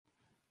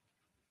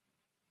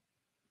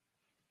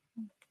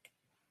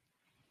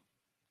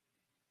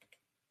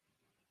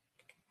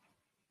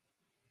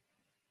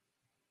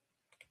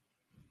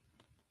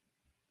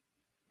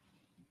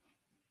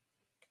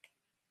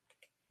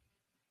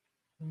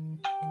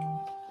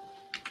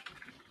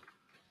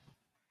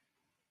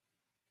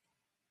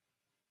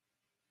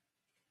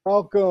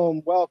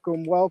Welcome,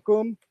 welcome,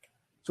 welcome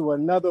to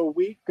another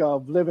week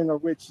of Living a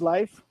Rich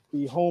Life,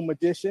 the home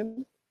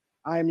edition.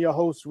 I am your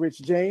host,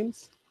 Rich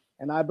James,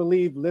 and I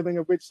believe living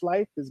a rich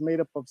life is made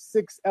up of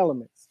 6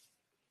 elements.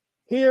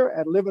 Here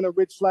at Living a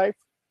Rich Life,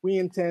 we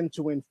intend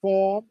to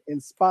inform,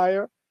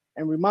 inspire,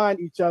 and remind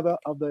each other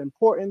of the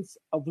importance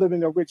of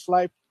living a rich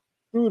life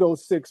through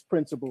those 6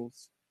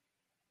 principles: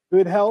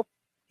 good health,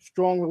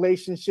 strong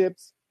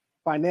relationships,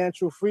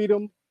 financial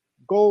freedom,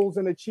 goals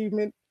and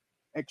achievement,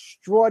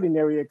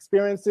 extraordinary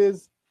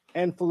experiences,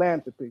 and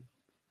philanthropy.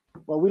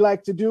 What we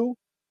like to do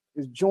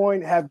is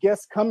have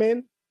guests come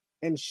in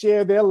and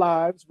share their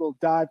lives. We'll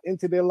dive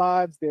into their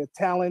lives, their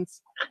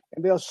talents,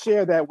 and they'll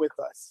share that with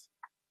us.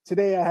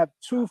 Today, I have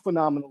 2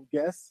 phenomenal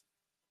guests.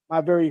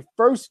 My very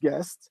first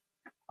guest,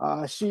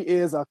 she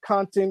is a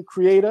content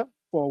creator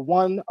for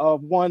One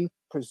of One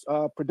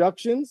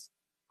Productions,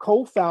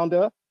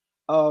 co-founder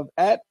of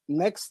at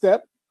Next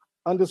Step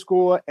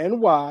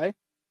 _NY.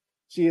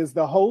 She is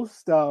the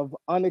host of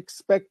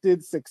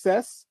Unexpected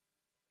Success.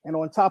 And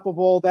on top of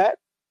all that,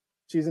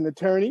 she's an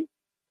attorney,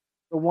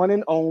 the one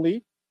and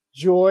only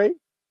Joy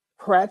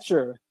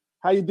Pratcher.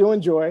 How you doing,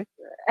 Joy?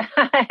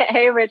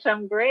 Hey, Rich,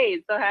 I'm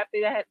great. So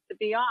happy to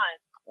be on.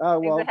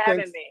 Thanks for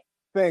having me.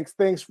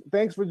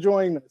 Thanks for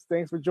joining us.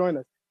 Thanks for joining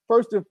us.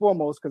 First and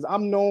foremost, because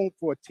I'm known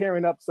for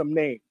tearing up some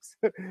names.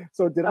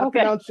 So did I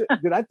pronounce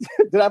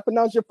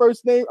your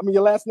first name? I mean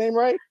your last name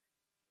right?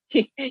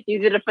 You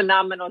did a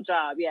phenomenal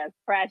job. Yes,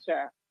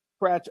 Pratcher.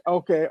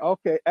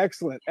 Okay.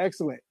 Excellent.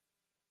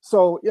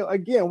 So,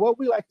 again, what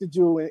we like to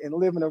do in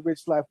living a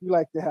rich life, we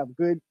like to have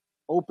good,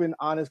 open,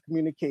 honest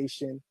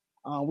communication.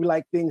 We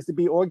like things to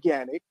be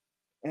organic,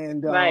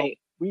 and right.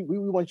 we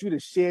want you to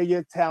share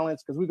your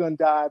talents, because we're going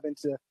to dive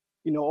into,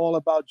 all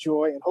about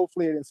joy, and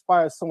hopefully it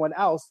inspires someone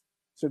else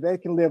so they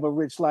can live a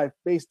rich life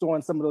based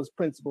on some of those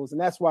principles. And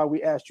that's why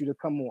we asked you to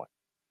come on.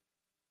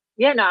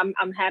 Yeah, no,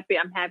 I'm happy.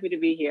 I'm happy to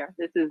be here.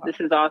 This is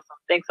awesome.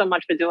 Thanks so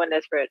much for doing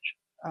this, Rich.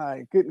 All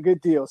right,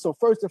 good deal. So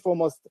first and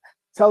foremost,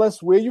 tell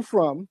us where you're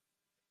from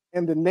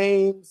and the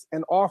names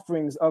and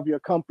offerings of your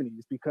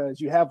companies, because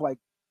you have like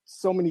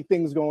so many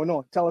things going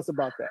on. Tell us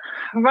about that.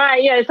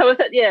 Right. Yeah. So I'm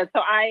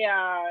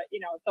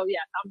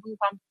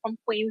from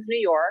Queens, New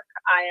York.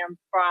 I am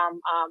from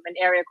an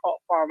area called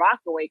Far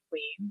Rockaway,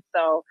 Queens.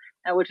 So,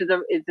 which is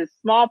a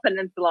small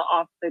peninsula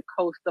off the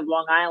coast of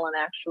Long Island,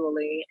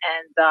 actually.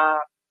 And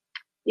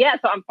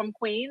so I'm from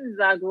Queens.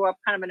 I grew up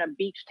kind of in a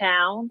beach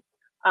town.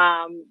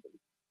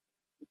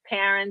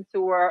 Parents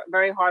who were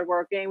very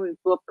hardworking. We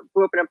grew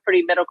up in a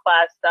pretty middle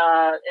class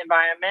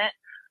environment.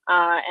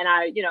 And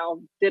I,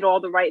 did all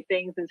the right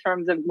things in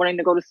terms of wanting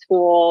to go to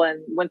school,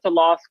 and went to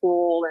law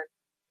school. And,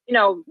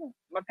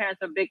 my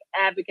parents are big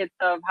advocates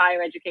of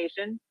higher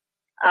education,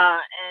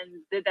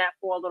 and did that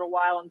for a little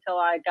while until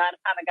I got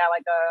an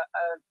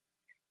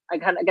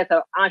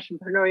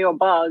entrepreneurial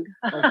bug.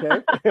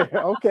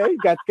 Okay.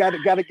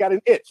 Got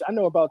an itch. I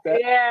know about that.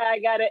 Yeah, I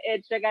got an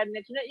itch. And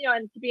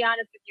to be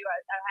honest with you,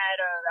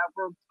 I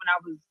worked when I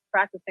was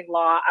practicing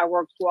law. I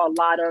worked for a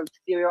lot of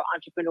serial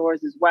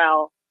entrepreneurs as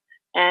well.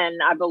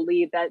 And I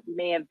believe that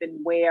may have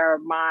been where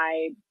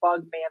my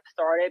bug may have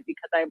started,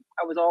 because I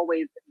was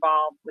always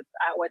involved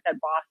I always had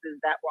bosses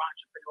that were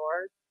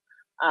entrepreneurs.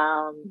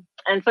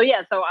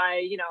 So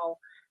I,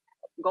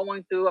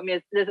 going through, I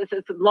mean,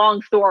 it's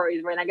long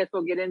stories, right? And I guess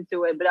we'll get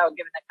into it without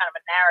giving that kind of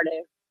a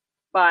narrative.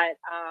 But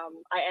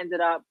I ended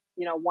up,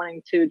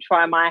 wanting to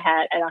try my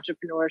hat at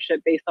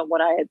entrepreneurship based on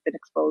what I had been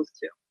exposed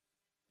to.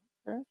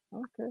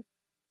 Okay.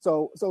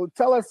 So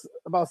tell us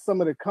about some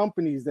of the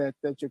companies that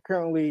you're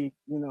currently,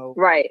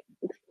 Right.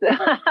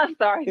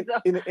 Sorry.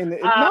 No,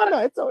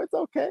 it's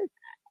okay.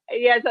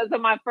 Yeah. So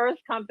my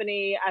first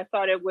company, I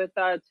started with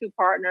 2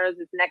 partners.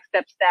 It's Next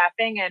Step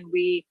Staffing, and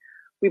we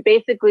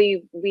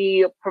basically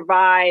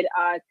provide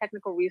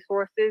technical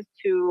resources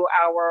to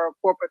our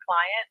corporate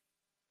clients.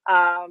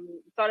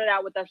 Started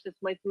out with us just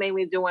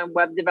mainly doing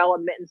web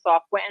development and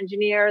software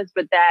engineers,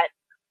 but that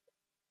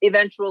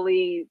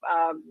eventually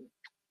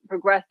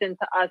progressed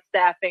into us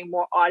staffing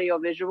more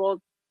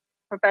audiovisual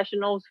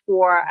professionals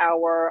for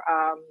our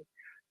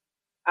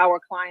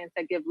clients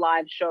that give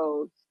live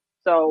shows.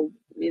 So,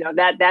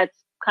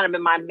 that's kind of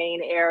been my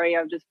main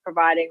area of just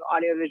providing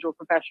audiovisual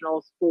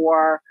professionals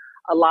for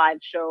live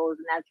shows.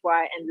 And that's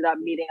why I ended up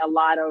meeting a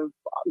lot of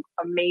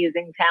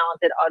amazing,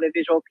 talented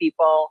audiovisual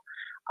people.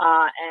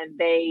 And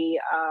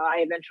I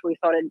eventually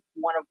started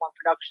One of One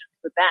Productions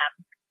with them.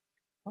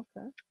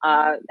 Okay.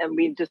 And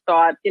we just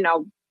thought,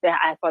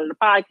 I started a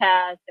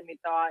podcast, and we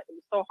thought it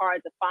was so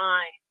hard to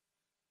find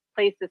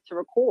places to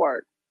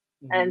record.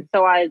 Mm-hmm. And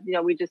so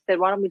we just said,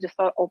 why don't we just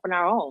open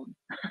our own?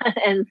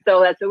 And so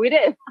that's what we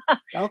did.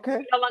 Okay.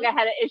 We no longer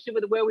had an issue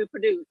with where we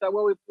produce. So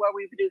where we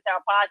produced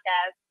our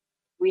podcast,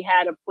 we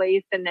had a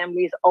place, and then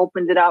we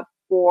opened it up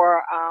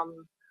for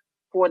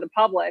the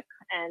public,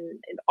 and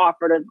it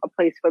offered a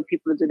place for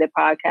people to do their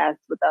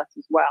podcasts with us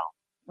as well.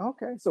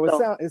 Okay. So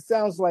it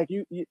sounds like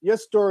your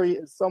story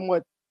is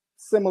somewhat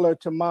similar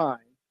to mine.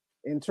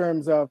 in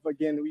terms of,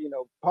 again,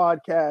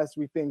 podcasts,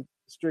 we think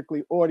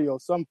strictly audio.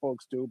 Some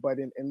folks do, but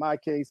in my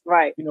case,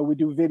 right, we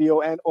do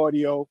video and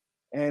audio.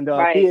 And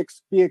right.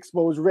 Be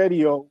Exposed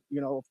Radio,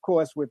 of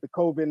course, with the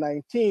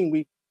COVID-19,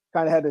 we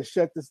kind of had to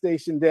shut the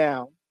station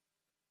down,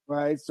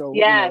 right? So,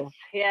 Yes,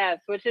 yes,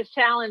 which is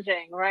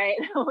challenging, right?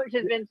 Which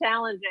has been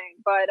challenging,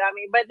 but I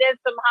mean, but there's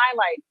some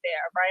highlights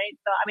there, right?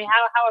 So, I mean,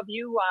 how have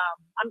you?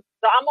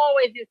 I'm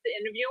always used to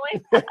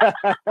interviewing.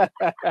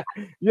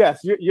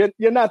 Yes,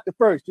 you're not the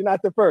first. You're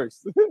not the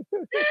first.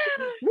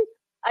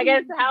 I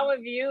guess how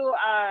have you?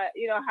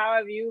 How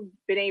have you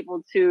been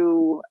able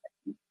to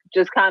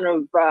just kind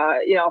of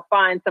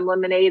find some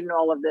lemonade in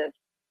all of this?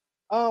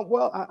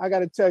 Well, I got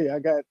to tell you, I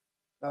got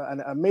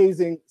an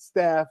amazing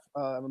staff,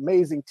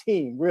 amazing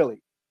team,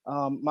 really.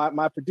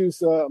 My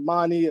producer,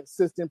 Mani,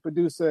 assistant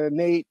producer,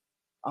 Nate,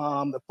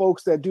 the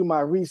folks that do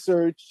my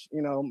research,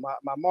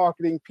 my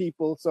marketing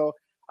people. So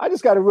I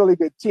just got a really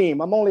good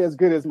team. I'm only as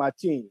good as my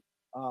team.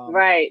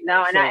 Right.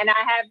 No, and I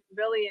have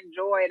really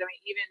enjoyed, I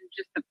mean, even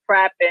just the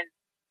prep and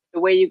the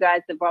way you guys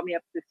have brought me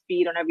up to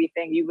speed on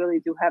everything. You really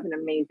do have an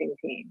amazing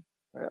team.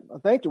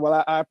 Thank you.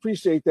 Well, I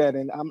appreciate that.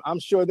 And I'm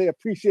sure they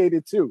appreciate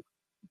it too.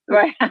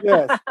 Right.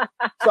 Yes.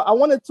 So I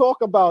want to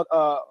talk about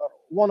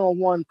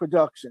one-on-one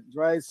productions,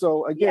 right?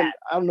 So again, yes.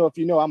 I don't know if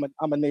you know, I'm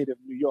a native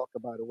New Yorker,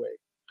 by the way.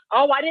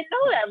 Oh, I didn't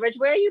know that, Rich.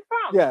 Where are you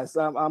from? Yes,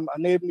 I'm a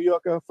native New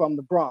Yorker from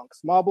the Bronx,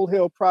 Marble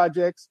Hill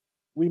Projects.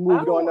 We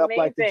moved on up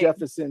like the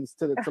Jeffersons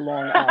to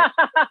Long Island.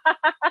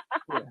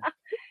 Yeah.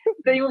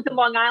 So you moved to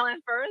Long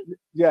Island first?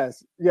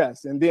 Yes,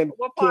 and then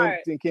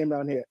came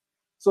down here.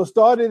 So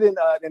started in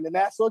the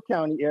Nassau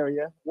County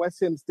area, West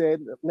Hempstead,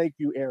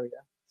 Lakeview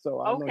area.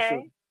 So I'm not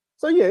sure.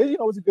 So yeah, it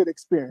was a good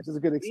experience. It was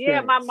a good experience.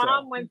 Yeah, my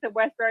mom went to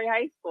Westbury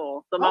High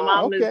School, so my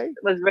mom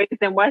was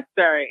raised in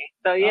Westbury.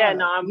 So yeah,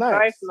 I'm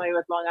very familiar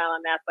with Long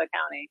Island, Nassau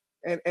County.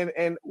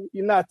 And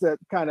you're not to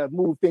kind of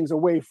move things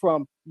away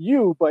from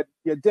you, but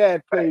your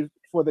dad played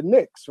for the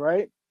Knicks,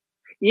 right?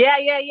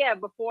 Yeah.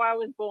 Before I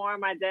was born,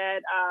 my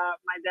dad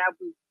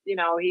was,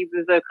 he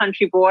was a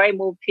country boy.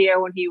 Moved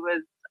to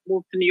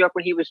New York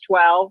when he was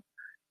 12.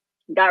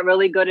 Got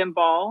really good in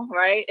ball,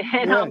 right?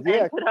 And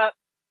put up.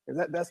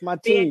 That's my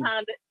team.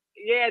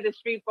 The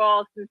street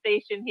ball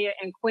sensation here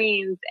in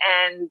Queens,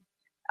 and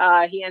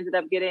he ended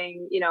up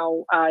getting,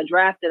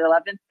 drafted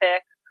 11th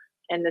pick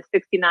in the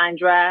 '69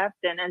 draft,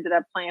 and ended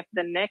up playing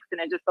for the Knicks. And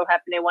it just so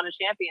happened they won a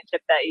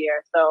championship that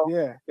year. So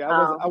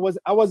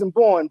I wasn't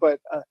born, but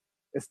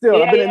it's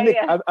still I've been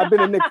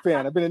a Knicks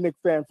fan. I've been a Knicks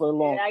fan for a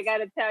long. Yeah, I got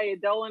to tell you,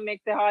 Dolan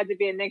makes it hard to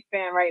be a Knicks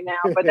fan right now,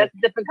 but that's a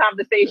different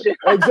conversation.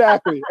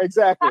 Exactly.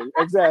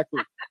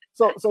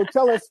 So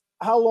tell us,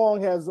 how long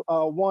has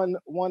one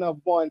of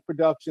one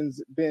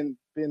productions been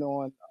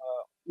on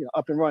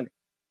up and running?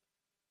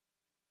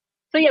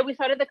 So yeah, we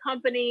started the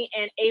company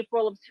in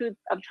April of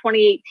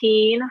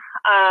 2018. In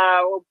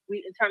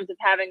terms of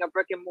having a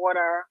brick and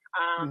mortar,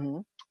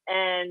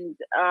 and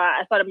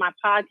I started my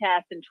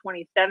podcast in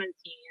 2017.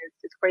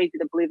 It's crazy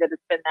to believe that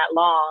it's been that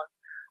long.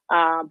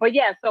 But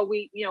yeah, so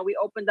we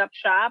opened up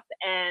shop,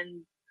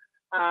 and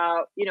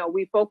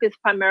we focus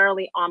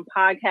primarily on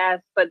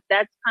podcasts, but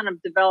that's kind of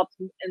developed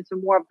into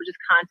more of just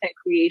content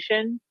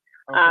creation.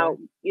 Okay.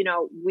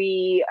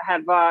 We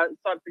have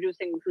started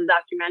producing some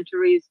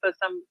documentaries for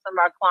some of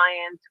our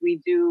clients.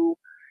 We do,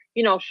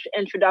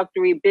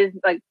 introductory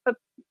business, like, for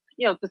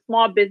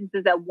small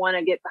businesses that want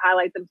to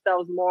highlight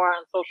themselves more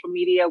on social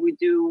media. We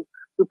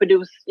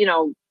produce,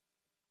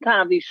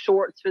 kind of these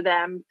shorts for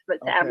them to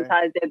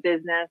advertise their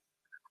business.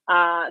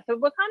 So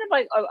we're kind of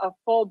like a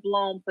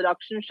full-blown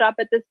production shop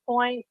at this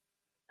point.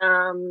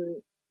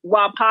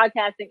 While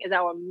podcasting is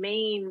our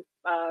main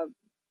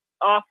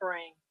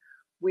offering,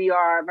 we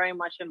are very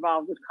much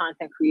involved with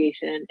content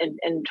creation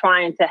and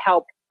trying to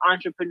help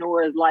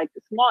entrepreneurs like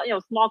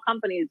small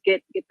companies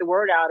get the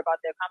word out about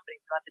their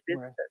companies, about the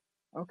businesses. Right.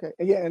 Okay.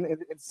 Yeah, and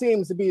it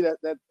seems to be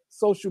that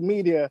social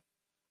media,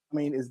 I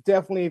mean, is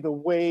definitely the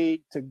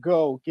way to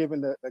go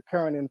given the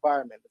current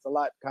environment. There's a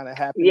lot kind of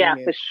happening. Yeah,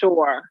 for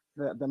sure.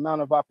 The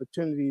amount of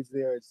opportunities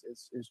there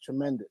is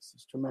tremendous.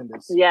 It's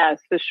tremendous. Yes,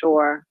 for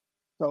sure.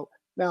 So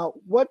now,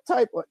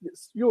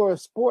 you're a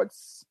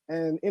sports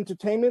and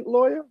entertainment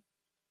lawyer?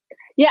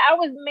 Yeah, I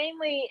was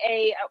mainly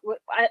I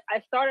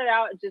started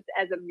out just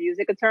as a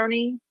music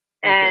attorney.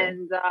 Okay.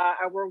 And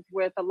I worked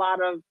with a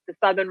lot of the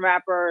Southern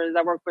rappers.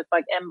 I worked with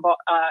like A-Ball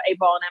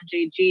and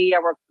MJG. I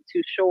worked with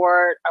Too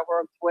Short. I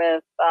worked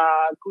with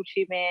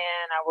Gucci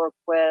Mane. I worked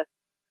with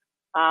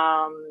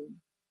a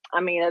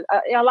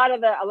lot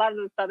of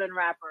the Southern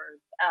rappers.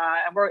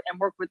 I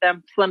worked with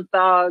them, Slim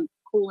Thug,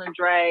 Cool and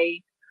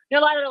Dre. A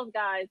lot of those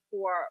guys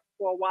for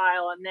a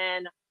while, and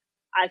then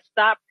I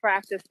stopped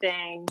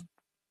practicing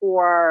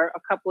for a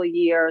couple of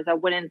years. I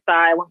went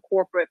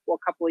corporate for a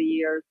couple of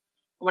years.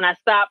 When I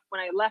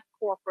left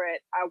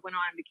corporate, I went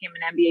on and became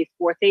an NBA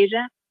sports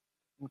agent.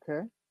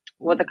 Okay.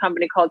 With a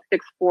company called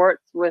Six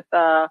Sports with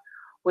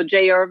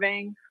Jay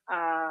Irving,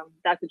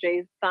 Dr.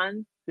 J's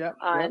son. Yeah.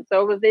 And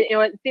so it was,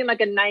 it seemed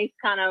like a nice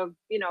kind of,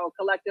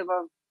 collective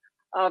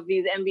of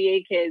these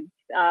NBA kids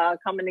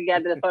coming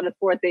together to start a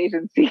sports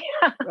agency.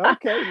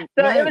 Okay,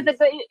 So nice.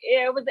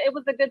 it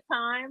was a good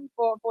time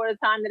for the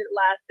time that it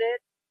lasted.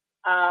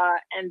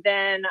 And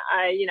then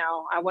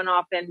I went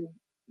off and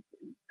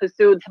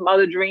pursued some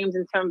other dreams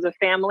in terms of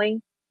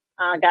family.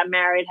 Got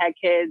married, had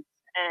kids,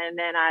 and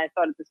then I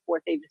started the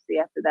sports agency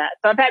after that.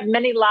 So I've had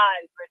many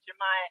lives, Rich.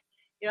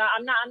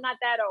 I'm not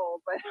that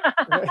old,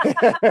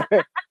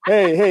 but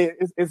hey,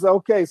 it's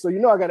okay. So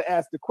I got to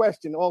ask the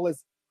question.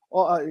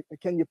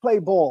 Can you play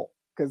ball?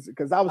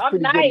 Because I was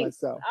pretty good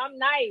myself. I'm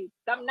nice.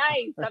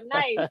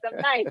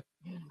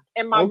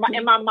 In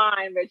my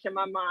mind, Rich. In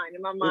my mind.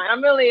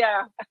 I'm really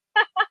I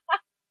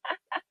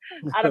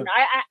don't know.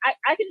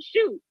 I can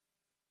shoot.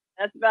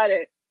 That's about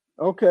it.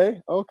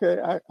 Okay. Do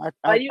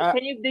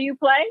you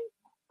play?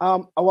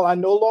 Well, I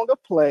no longer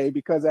play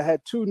because I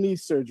had 2 knee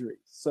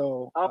surgeries.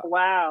 So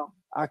wow.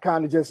 I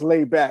kind of just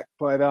lay back.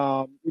 But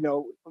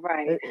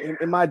right.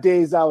 In my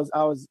days, I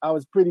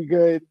was pretty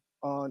good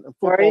on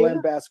football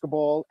and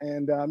basketball,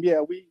 and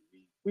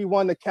we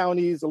won the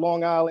counties of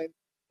Long Island,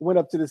 went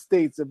up to the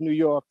states of New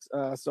York.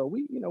 So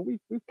we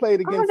played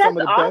against some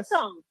of the best.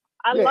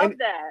 I love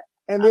that.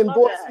 And then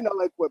boys,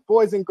 like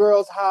Boys and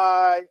Girls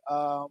High.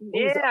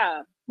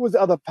 Who was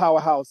the other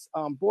powerhouse?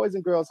 Boys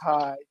and Girls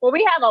High. Well,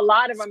 we have a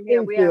lot of them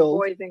here. We have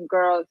Boys and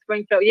Girls,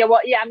 Springfield. Yeah,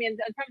 well, yeah. I mean, in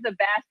terms of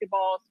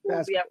basketball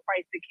schools, we have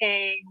Christ the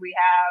King. We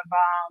have,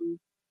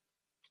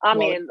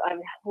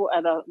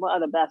 what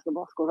other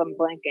basketball schools? I'm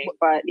blanking,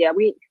 but yeah,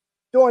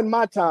 during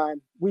my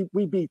time,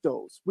 we beat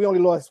those. We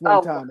only lost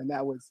one time, and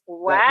that was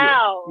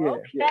wow.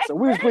 Yeah. So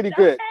we was pretty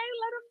good. Okay,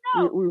 let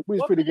them know. We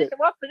was pretty good.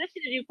 What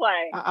position did you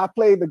play? I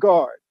played the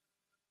guard.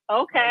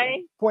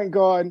 Okay. Point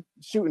guard,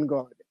 shooting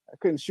guard. I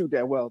couldn't shoot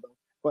that well though,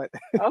 but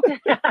okay.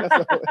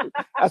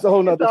 that's a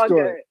whole nother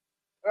story.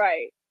 Good.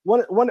 Right. One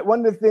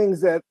of the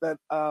things that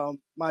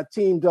my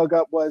team dug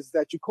up was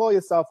that you call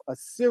yourself a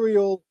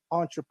serial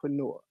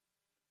entrepreneur.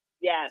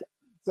 Yeah.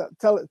 So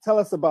tell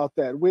us about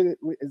that.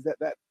 Is that?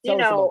 Tell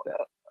us about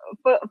that.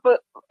 For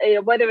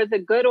whether it's a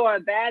good or a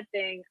bad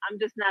thing, I'm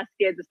just not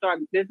scared to start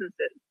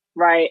businesses,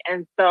 right?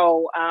 And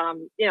so,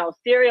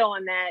 serial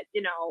in that,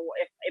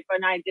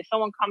 if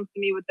someone comes to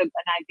me with an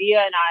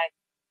idea and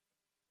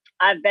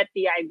I vet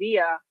the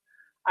idea,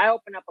 I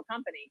open up a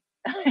company.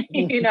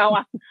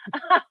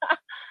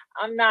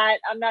 I'm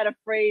not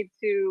afraid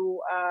to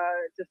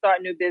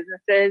start new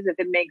businesses if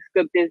it makes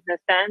good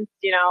business sense,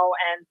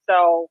 and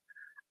so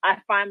I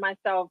find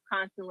myself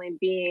constantly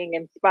being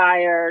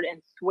inspired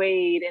and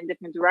swayed in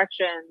different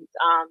directions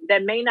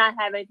that may not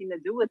have anything to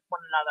do with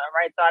one another,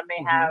 right? So I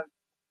may have,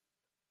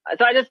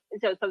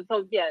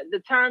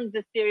 the term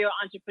the serial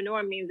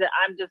entrepreneur means that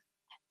I'm just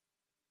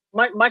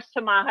much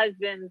to my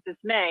husband's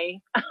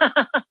dismay.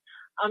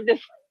 I'm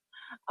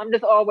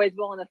just always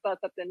willing to start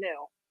something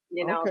new,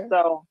 Okay.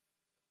 So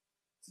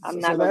I'm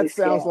not. So really that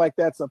sounds like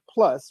that's a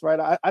plus,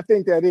 right? I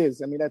think that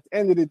is. I mean, at the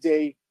end of the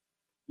day,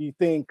 you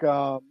think,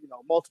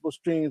 multiple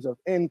streams of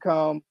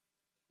income.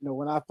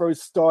 When I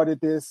first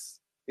started this,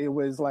 it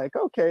was like,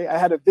 okay, I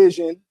had a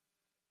vision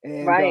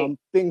and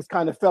things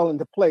kind of fell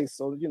into place.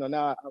 So,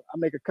 now I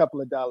make a couple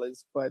of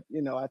dollars, but,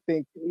 I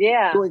think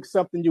doing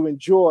something you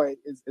enjoy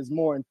is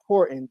more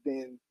important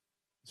than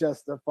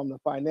just from the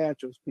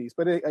financials piece.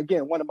 But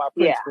again, one of my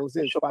principles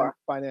is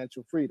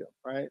financial freedom,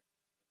 right?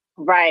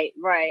 Right.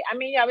 I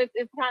mean,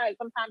 it's kind of,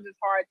 sometimes it's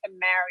hard to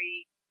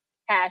marry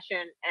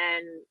passion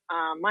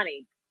and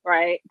money.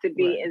 Right.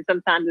 And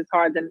sometimes it's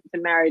hard to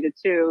marry the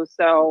two.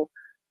 So,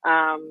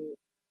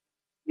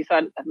 you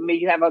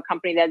have a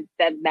company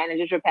that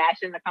manages your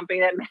passion, a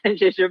company that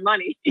manages your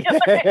money.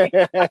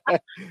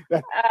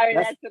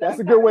 That's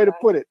a good way to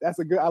put it. I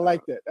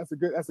like that. That's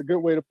a good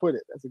way to put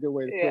it. That's a good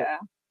way to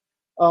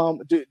put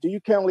it. Do you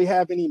currently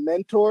have any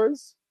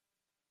mentors?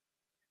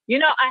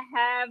 I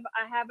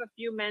have a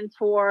few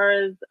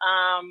mentors.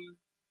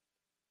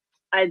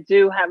 I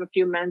do have a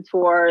few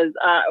mentors.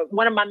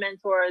 One of my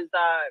mentors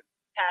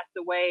passed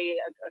away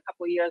a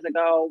couple of years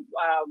ago,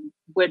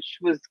 which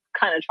was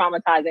kind of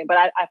traumatizing. But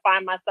I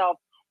find myself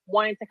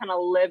wanting to kind of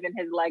live in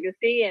his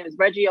legacy. And it was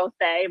Reggie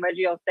Osei.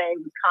 Reggie Osei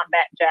was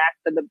Combat Jack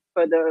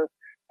for the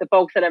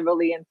folks that are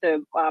really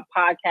into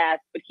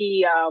podcasts. But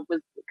he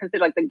was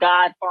considered like the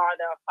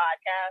godfather of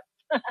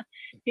podcasts.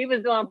 He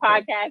was doing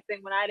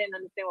podcasting when I didn't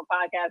understand what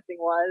podcasting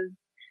was.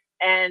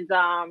 And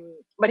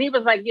but he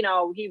was like,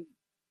 he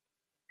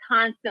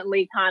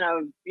constantly kind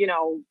of,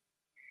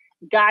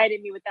 guided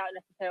me without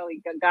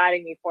necessarily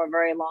guiding me for a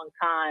very long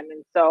time.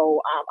 And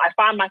so I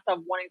find myself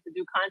wanting to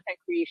do content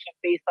creation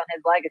based on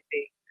his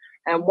legacy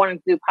and wanting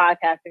to do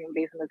podcasting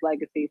based on his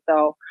legacy.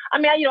 So, I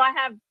mean, I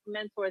have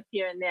mentors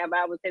here and there, but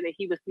I would say that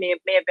he may have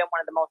been one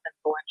of the most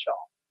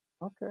influential.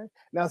 Okay.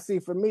 Now, see,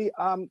 for me,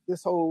 I'm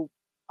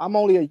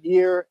only a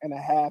year and a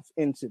half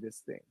into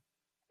this thing.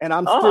 And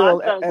I'm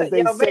still, as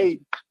they say,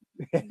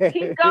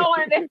 keep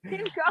going.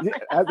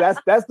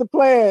 That's the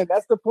plan.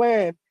 That's the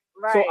plan.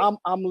 Right. So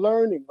I'm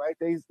learning, right?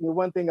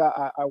 One thing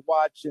I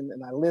watch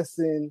and I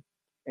listen,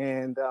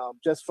 and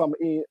just from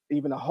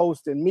even a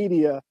host in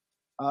media,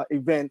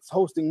 events,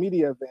 hosting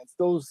media events.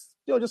 Those,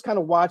 just kind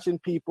of watching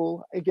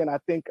people. Again, I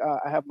think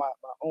I have my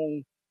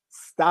own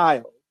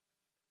style,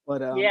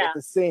 but it's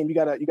the same. You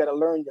gotta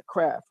learn your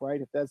craft,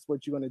 right? If that's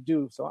what you're gonna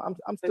do. So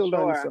I'm still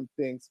learning some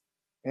things.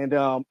 And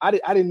I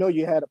didn't know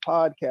you had a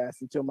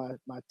podcast until my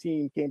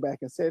team came back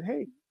and said,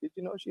 "Hey, did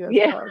you know she has a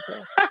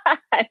podcast?"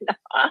 I know.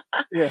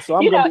 Yeah, so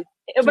I'm gonna be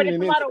but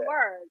it's a lot of that.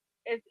 work.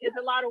 It's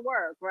a lot of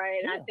work, right?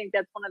 And I think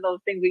that's one of those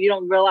things where you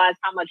don't realize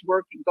how much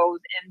work it goes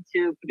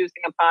into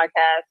producing a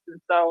podcast.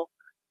 And so,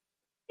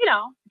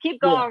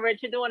 keep going, Rich.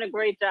 You're doing a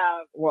great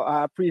job. Well,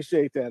 I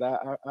appreciate that.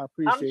 I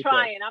appreciate. I'm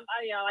trying.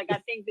 I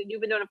think that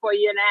you've been doing it for a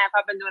year and a half.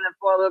 I've been doing it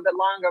for a little bit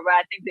longer, but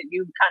I think that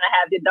you kind of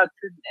have your ducks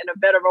in a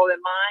better row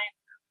than mine.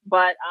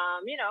 But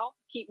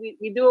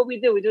we do what we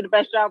do. We do the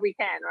best job we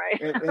can,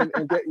 right?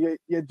 and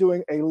you're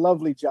doing a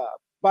lovely job.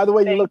 By the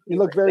way, you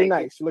look very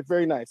nice. You look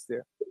very nice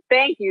there.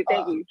 Thank you.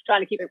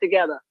 Trying to keep it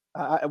together.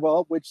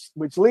 Well, which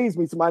leads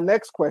me to my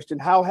next question: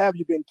 how have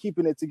you been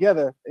keeping it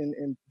together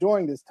in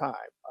during this time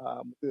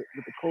with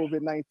the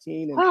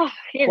COVID-19 and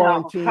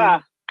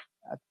quarantine?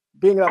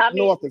 Being up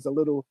north is a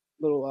little.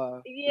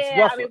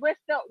 Yeah, I mean, we're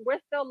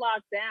still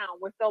locked down.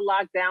 We're still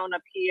locked down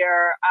up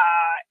here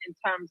in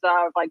terms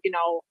of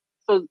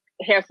so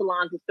hair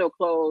salons are still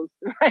closed,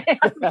 right?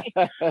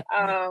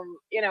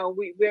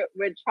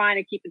 We're trying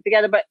to keep it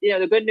together. But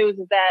the good news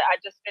is that I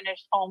just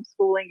finished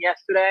homeschooling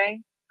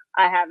yesterday.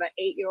 I have an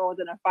 8-year-old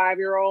and a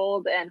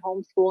 5-year-old, and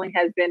homeschooling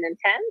has been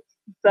intense.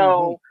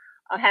 So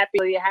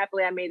happily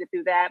I made it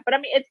through that. But I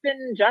mean, it's been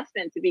an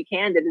adjustment, to be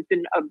candid. It's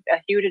been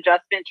a huge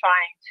adjustment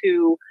trying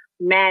to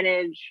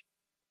manage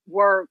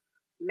work,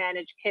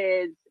 manage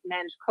kids,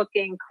 manage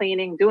cooking,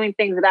 cleaning, doing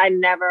things that I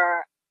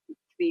never, to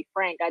be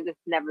frank, I just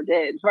never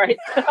did, right?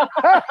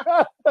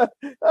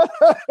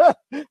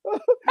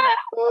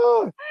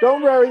 Oh,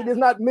 don't worry, there's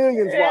not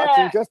millions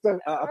watching, just a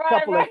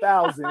couple of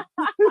thousand.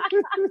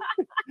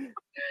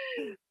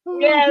 So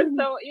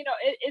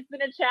it's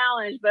been a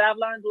challenge, but I've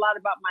learned a lot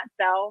about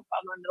myself.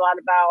 I've learned a lot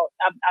about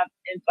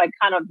I've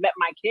kind of met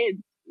my kids,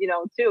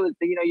 too.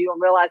 So, you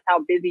don't realize how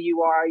busy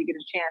you are. You get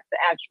a chance to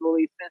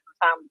actually spend some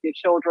time with your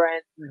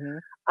children.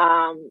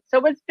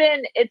 So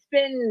it's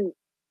been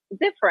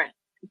different,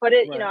 but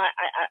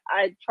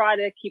I try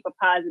to keep a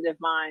positive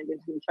mind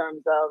in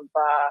terms of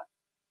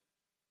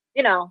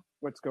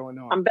what's going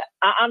on.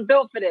 I'm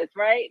built for this,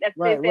 right? That's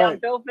what they say. I'm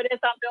built for this.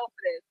 I'm built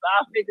for this. So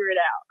I'll figure it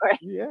out, right?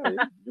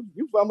 Yeah,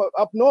 you from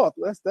up north.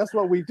 That's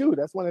what we do.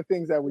 That's one of the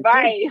things that we do.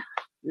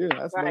 Yeah,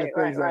 that's one of the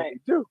things that we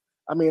do.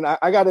 I mean,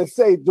 I got to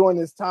say, during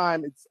this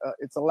time,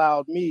 it's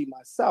allowed me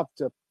myself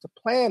to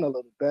plan a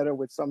little better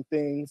with some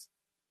things,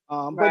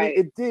 but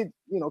it did,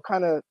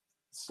 kind of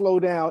slow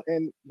down.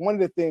 And one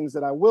of the things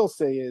that I will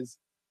say is,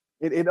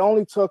 it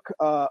only took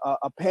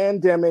a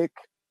pandemic,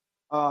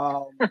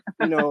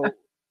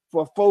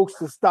 for folks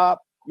to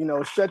stop,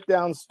 shut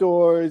down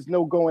stores,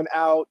 no going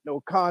out,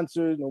 no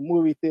concerts, no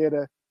movie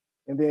theater,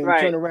 and then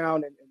turn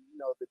around and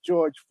the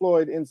George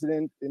Floyd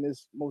incident in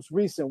this most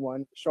recent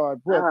one,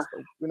 Rayshard Brooks.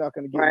 We're not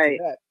going to get into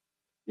that.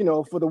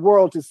 For the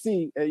world to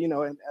see, and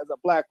as a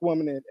Black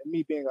woman and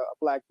me being a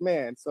Black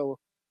man. So,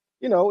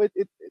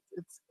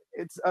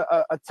 it's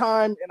a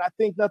time, and I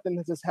think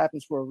nothing just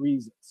happens for a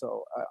reason.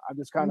 So I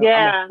just kind of,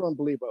 I'm a firm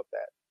believer of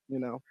that.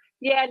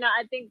 Yeah, no,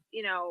 I think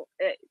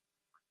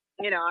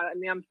I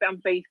mean, I'm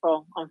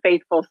faithful. I'm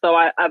faithful. So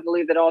I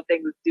believe that all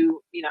things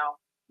do,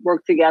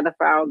 work together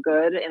for our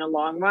good in the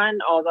long run.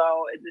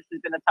 Although this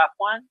has been a tough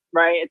one,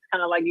 right? It's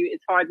kind of like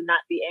it's hard to not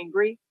be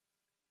angry.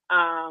 But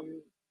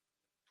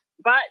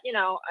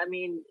I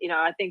mean,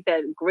 I think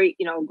that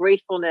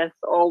gratefulness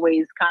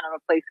always kind of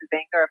replaces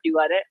anger if you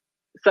let it.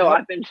 So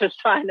I've been just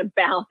trying to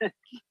balance.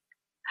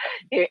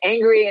 You're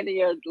angry and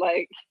you're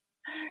like,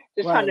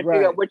 just trying to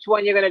figure out which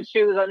one you're going to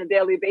choose on a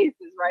daily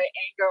basis, right?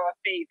 Anger or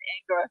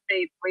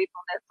faith,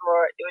 gratefulness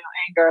or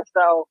anger.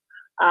 So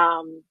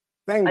I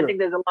think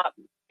there's a lot.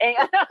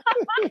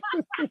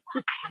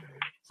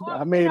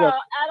 I made up.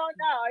 I don't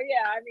know.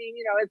 Yeah, I mean,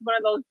 it's one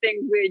of those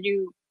things where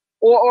you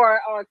or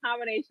a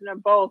combination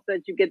of both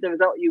that you get the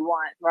result you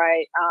want,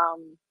 right?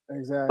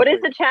 Exactly. But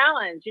it's a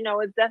challenge.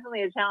 It's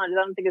definitely a challenge.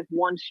 I don't think it's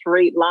one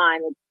straight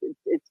line.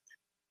 It's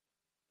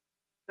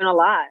been a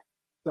lot.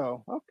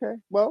 So okay,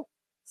 well.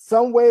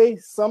 Some way,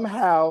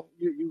 somehow,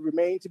 you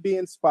remain to be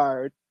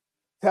inspired.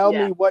 Tell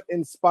me what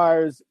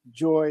inspires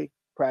Joy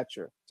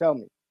Pratcher. Tell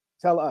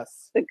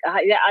us.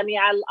 I mean,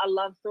 I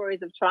love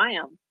stories of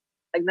triumph.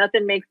 Like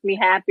nothing makes me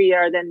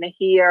happier than to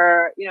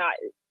hear,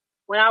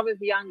 when I was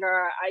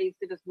younger, I used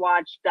to just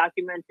watch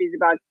documentaries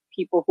about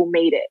people who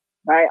made it,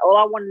 right? All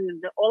I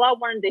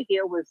wanted to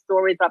hear was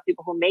stories about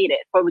people who made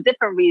it for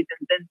different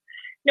reasons. And,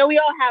 we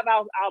all have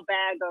our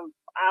bag of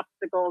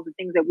obstacles and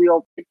things that we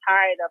all get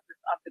tired of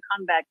the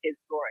comeback kid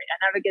story. I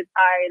never get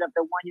tired of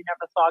the one you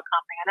never saw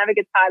coming. I never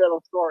get tired of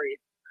those stories.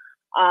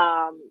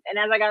 And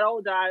as I got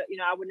older, I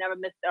would never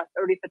miss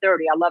 30 for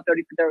 30. I love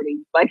 30 for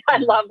 30. Like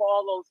I love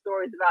all those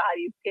stories about how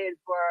these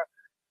kids were,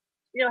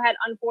 had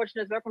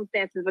unfortunate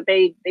circumstances, but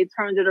they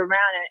turned it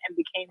around and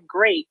became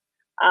great.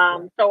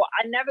 So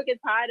I never get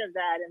tired of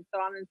that. And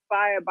so I'm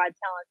inspired by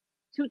telling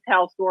to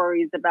tell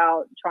stories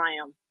about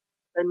triumph.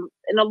 And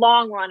in the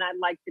long run, I'd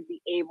like to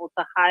be able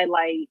to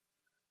highlight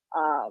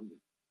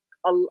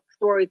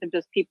stories of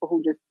just people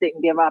who just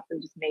didn't give up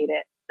and just made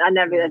it. I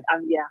never,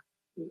 yeah.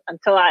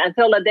 Until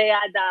the day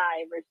I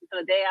die, Rich, until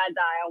the day I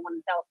die, I want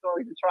to tell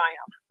stories of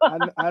triumph.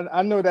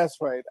 I know that's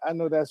right. I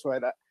know that's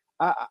right.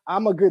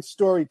 I'm a good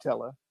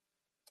storyteller.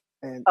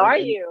 Are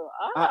you?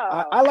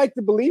 Oh. I like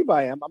to believe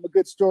I am. I'm a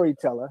good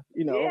storyteller,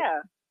 you know. Yeah.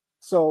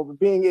 So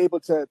being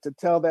able to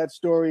tell that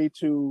story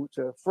to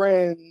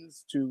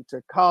friends, to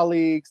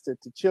colleagues, to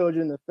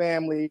children, to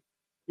family,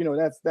 you know,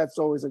 that's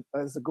always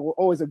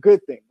always a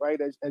good thing, right?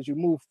 As you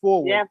move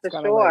forward. Yeah, for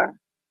sure. Like,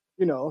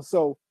 you know,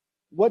 so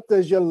what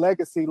does your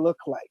legacy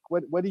look like?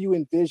 What do you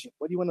envision?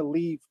 What do you want to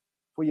leave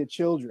for your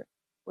children?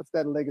 What's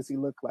that legacy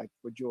look like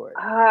for Joy?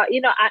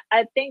 You know,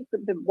 I think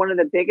one of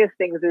the biggest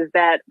things is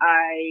that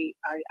I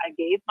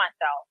gave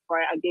myself,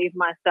 right? I gave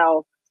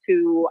myself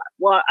to,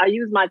 well, I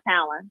use my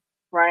talent,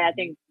 right? Mm-hmm. I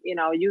think, you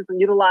know,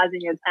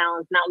 utilizing your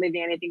talents, not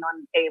leaving anything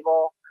on the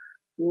table,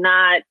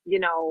 not, you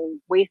know,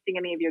 wasting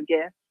any of your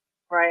gifts,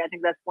 right? I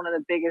think that's one of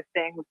the biggest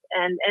things.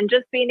 And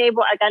just being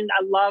able, again,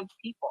 I love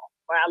people,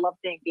 right? I love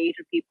to engage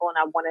with people, and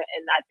I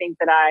think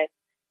that I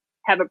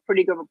have a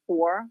pretty good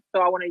rapport.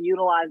 So I want to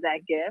utilize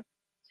that gift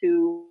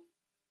to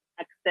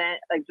extent,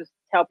 like just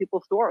tell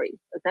people stories,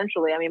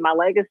 essentially. I mean, my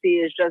legacy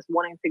is just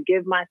wanting to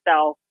give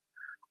myself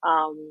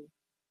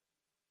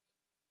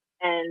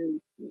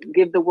and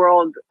give the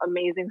world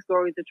amazing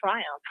stories of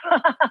triumph.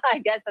 I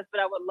guess that's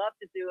what I would love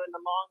to do in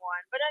the long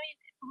run. But I mean,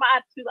 I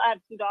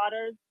have two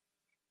daughters.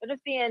 But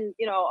just being,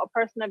 you know, a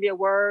person of your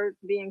word,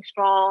 being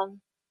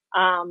strong,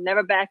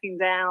 never backing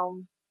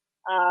down.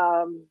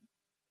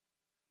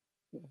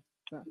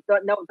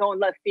 Don't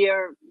let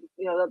fear,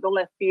 you know, don't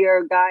let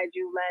fear guide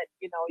you. Let,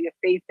 you know, your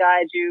faith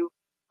guide you.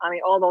 I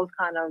mean, all those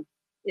kind of,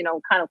 you know,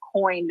 kind of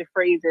coined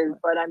phrases.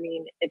 But I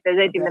mean, if there's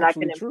anything that I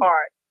can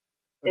impart,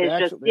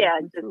 it's just,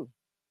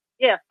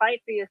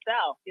 fight for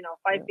yourself. You know,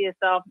 fight for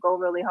yourself. Go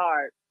really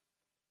hard.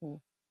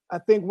 I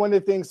think one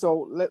of the things.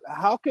 So,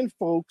 how can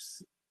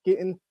folks get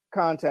in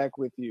contact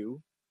with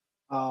you?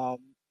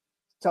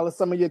 Tell us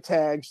some of your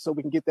tags so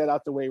we can get that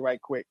out the way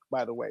right quick,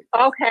 by the way.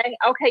 Okay.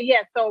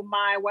 Yeah. So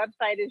my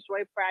website is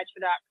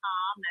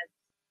joypratcher.com,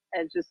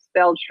 as just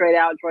spelled straight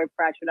out,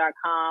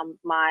 joypratcher.com.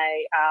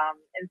 My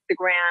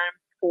Instagram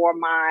for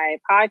my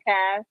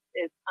podcast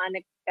is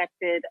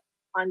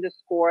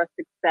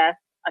unexpected_success.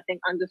 I think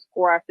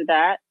underscore after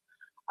that.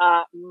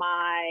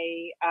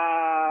 My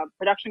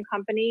production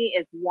company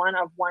is One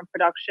of One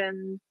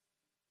Productions.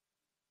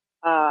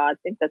 I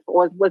think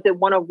was it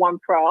One of One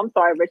Pro? I'm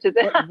sorry, Richard.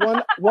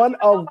 one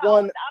of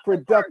One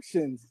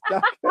Productions.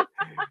 You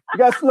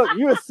guys, look,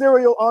 you're a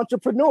serial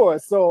entrepreneur,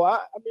 so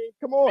I mean,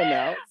 come on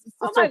now.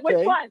 I'm like, okay.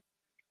 Which one?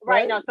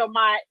 Right now, so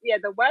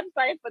the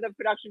website for the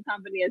production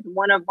company is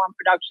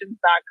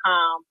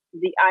oneofoneproductions.com.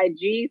 The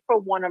IG for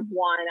One of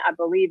One, I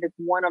believe, is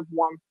One of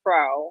One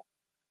Pro.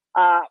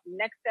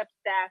 Next Step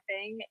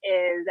Staffing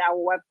is our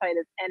website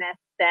is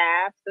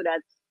NSStaff, so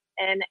that's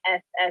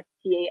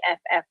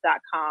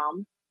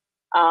NSSTAFF.com.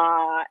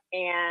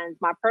 And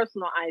my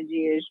personal IG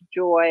is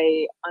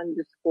joy__P_.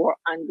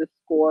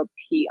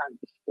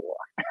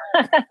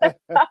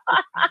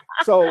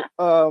 So,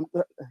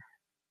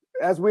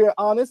 as we're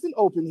honest and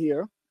open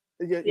here,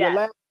 your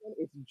last one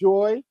is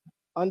joy_P_.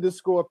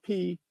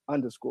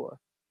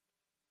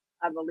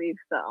 I believe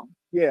so.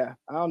 Yeah,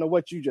 I don't know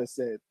what you just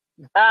said.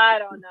 I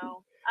don't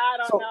know.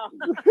 know.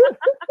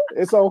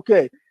 It's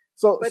okay.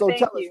 So thank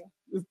you.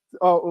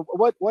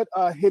 What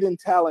hidden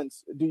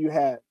talents do you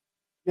have? Do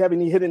you have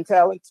any hidden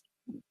talents?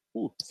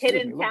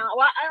 Hidden talent.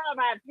 Well, I don't know if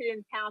I have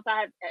hidden talents.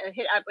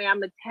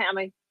 I'm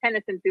a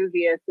tennis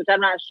enthusiast, which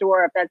I'm not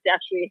sure if that's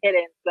actually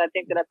hidden, but I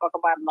think that I talk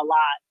about them a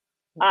lot.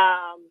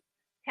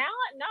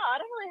 Talent? No, I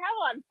don't really have a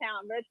lot of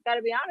talent, Rich. Got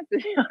to be honest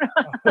with you.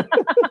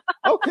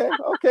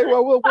 Okay.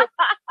 Well,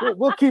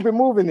 we'll keep it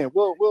moving then.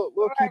 We'll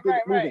keep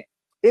it moving. Right.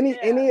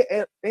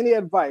 Any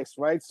advice,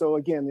 right? So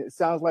again, it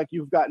sounds like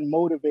you've gotten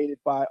motivated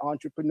by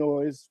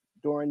entrepreneurs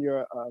during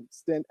your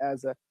stint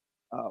as a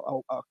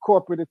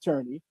corporate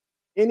attorney.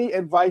 Any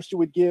advice you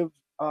would give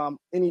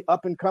any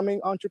up and coming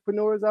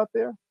entrepreneurs out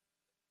there?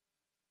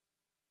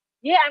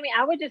 Yeah, I mean,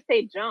 I would just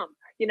say jump.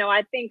 You know,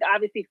 I think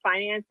obviously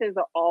finances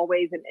are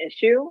always an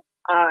issue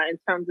in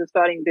terms of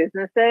starting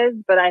businesses,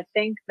 but I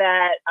think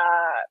that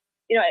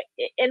you know,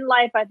 in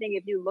life, I think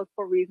if you look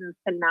for reasons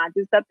to not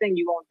do something,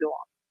 you won't do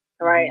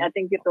them. Right. Mm-hmm. I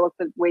think you have to look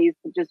for ways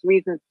to just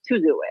reasons to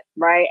do it.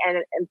 Right.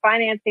 And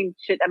financing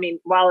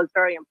while it's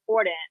very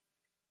important,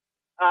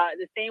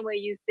 the same way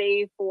you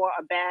save for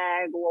a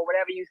bag or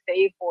whatever you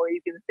save for,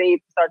 you can save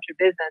to start your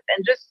business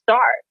and just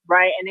start.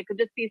 Right. And it could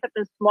just be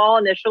something small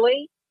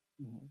initially.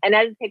 Mm-hmm. And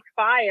as it takes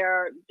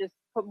fire, just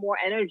put more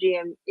energy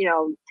and, you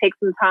know, take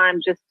some time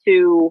just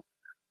to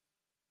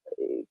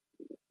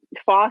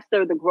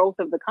foster the growth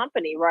of the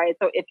company, right?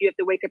 So if you have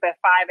to wake up at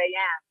 5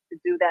 a.m. to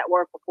do that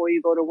work before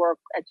you go to work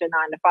at your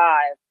 9 to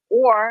 5,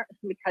 or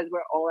because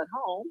we're all at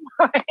home,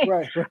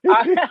 right?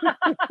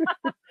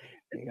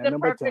 Ain't got the no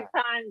but perfect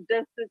time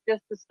just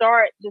to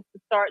start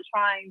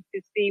trying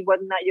to see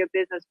whether or not your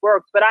business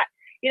works. But I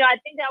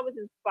think I was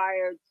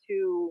inspired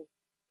to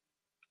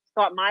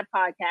start my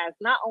podcast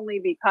not only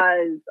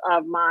because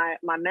of my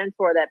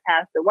mentor that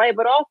passed away,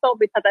 but also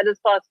because I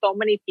just saw so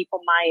many people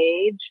my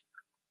age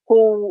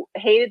who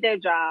hated their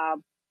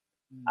job,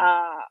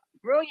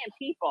 brilliant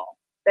people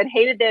that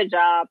hated their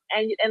job,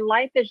 and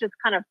life is just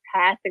kind of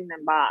passing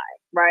them by,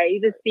 right?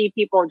 You just see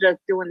people just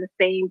doing the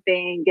same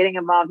thing, getting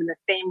involved in the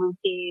same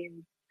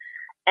routines.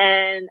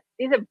 And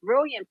these are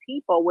brilliant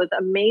people with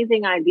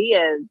amazing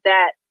ideas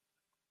that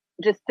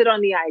just sit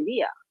on the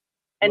idea.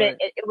 And right.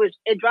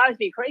 it drives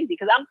me crazy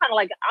because I'm kind of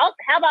like, how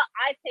about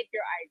I take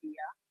your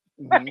idea?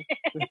 Mm-hmm.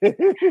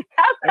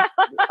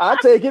 I'll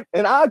take it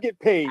and I'll get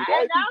paid. And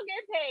I'll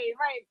get paid,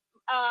 right?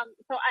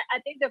 So I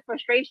think the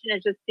frustration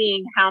is just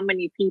seeing how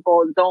many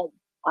people don't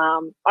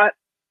are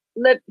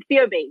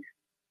fear-based,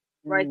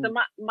 right? So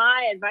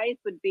my advice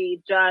would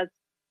be just,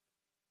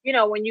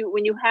 when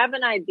you have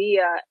an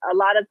idea, a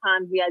lot of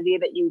times the idea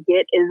that you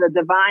get is a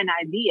divine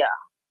idea.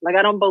 Like,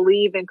 I don't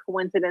believe in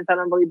coincidence. I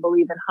don't really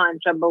believe in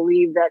hunch. I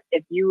believe that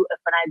if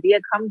an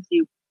idea comes to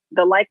you,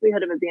 the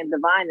likelihood of it being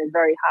divine is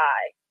very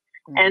high.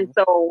 Mm-hmm. And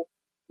so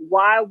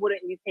why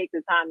wouldn't you take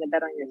the time to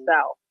bet on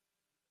yourself?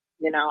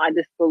 I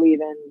just believe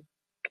in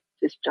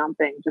just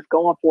jumping, just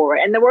going for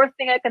it. And the worst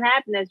thing that can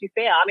happen is you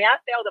fail. I mean, I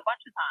failed a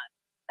bunch of times.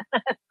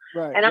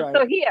 Right. And I'm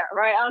still here,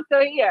 right? I'm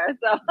still here.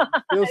 So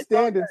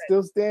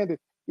still standing.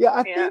 Yeah,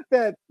 I think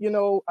that,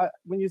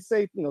 when you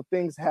say,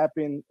 things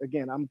happen,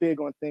 again, I'm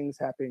big on things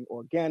happening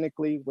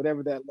organically,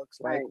 whatever that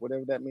looks like, right.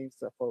 Whatever that means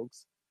to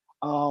folks.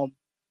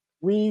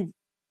 We've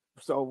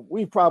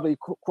probably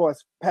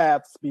crossed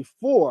paths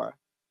before,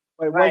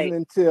 but it wasn't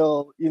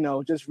until,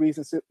 just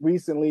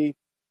recently,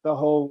 the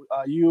whole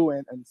you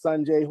and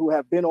Sanjay, who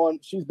have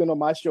she's been on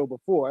my show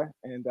before.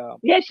 And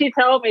she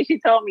told me,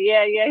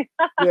 yeah.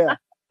 Yeah.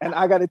 And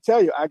I got to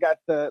tell you, I got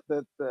the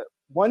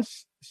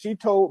once she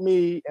told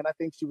me, and I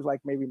think she was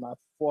like maybe my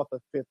fourth or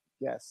fifth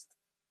guest,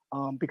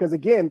 because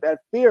again, that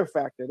fear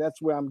factor,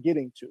 that's where I'm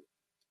getting to.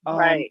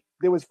 Right.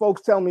 There was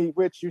folks telling me,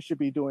 Rich, you should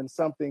be doing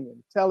something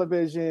in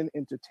television,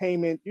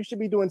 entertainment. You should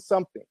be doing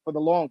something for the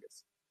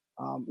longest.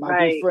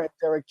 My good friend,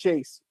 Derek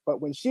Chase. But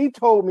when she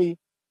told me,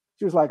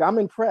 she was like, I'm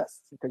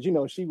impressed, because,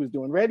 she was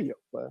doing radio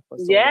for so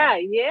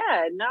long.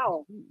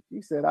 No.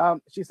 She said,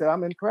 I'm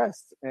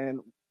impressed.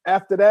 And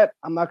after that,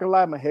 I'm not gonna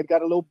lie, my head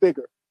got a little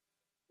bigger.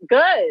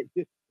 Good.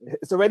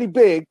 It's already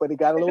big, but it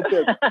got a little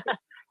bigger.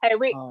 Hey,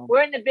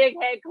 we're in the big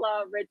head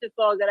club, Rich. It's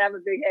all gonna have a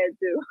big head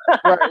too.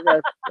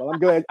 Right. Well, I'm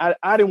glad.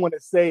 I didn't want to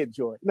say it,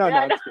 Joy. No,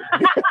 I'm just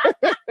kidding.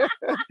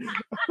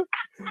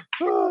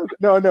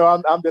 No.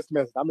 I'm just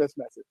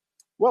messing.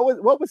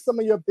 What was some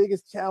of your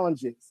biggest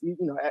challenges?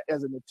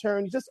 As an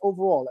attorney, just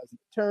overall, as an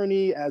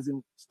attorney, as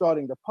in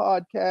starting the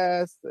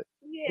podcast. Well,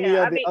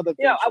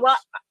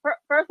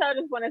 first I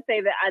just want to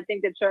say that I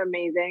think that you're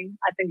amazing.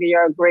 I think that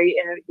you're great,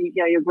 and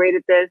you're great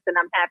at this, and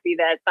I'm happy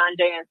that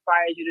Sanjay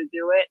inspires you to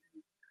do it.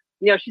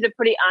 She's a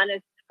pretty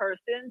honest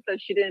person, so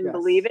she didn't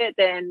believe it,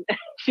 then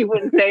she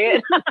wouldn't say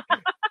it.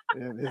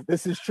 Yeah,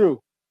 this is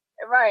true.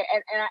 Right,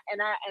 and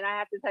I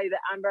have to tell you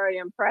that I'm very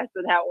impressed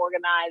with how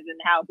organized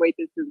and how great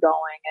this is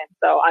going, and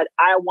so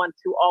I want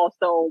to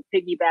also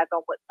piggyback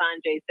on what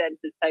Sanjay said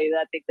to tell you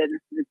that I think that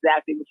this is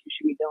exactly what you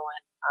should be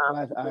doing.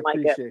 I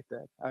appreciate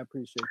that. I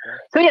appreciate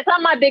that. So some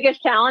of my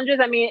biggest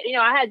challenges. I mean,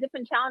 I had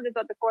different challenges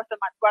throughout the course of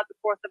my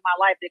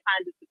life. It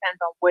kind of just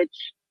depends on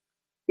which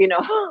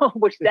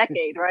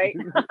decade, right?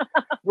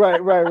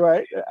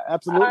 right.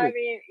 Absolutely. I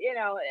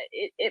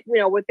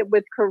mean,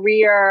 with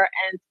career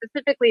and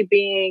specifically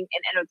being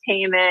in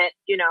entertainment,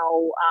 you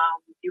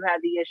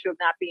have the issue of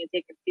not being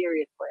taken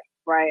seriously,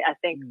 right? I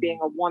think being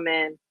a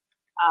woman,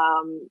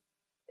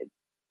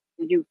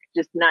 you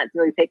just not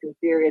really taken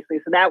seriously.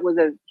 So that was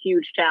a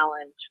huge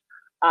challenge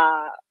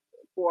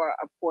for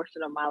a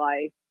portion of my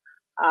life.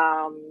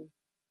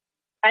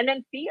 And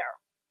then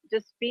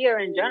just fear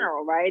in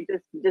general, right?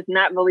 Just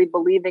not really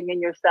believing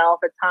in yourself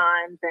at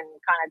times and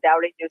kind of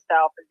doubting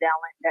yourself and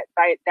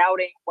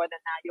doubting whether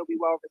or not you'll be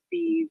well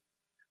received.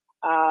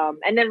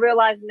 And then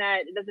realizing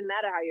that it doesn't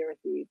matter how you're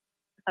received.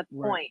 That's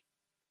the point.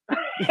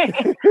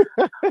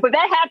 But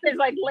that happens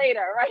like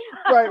later, right?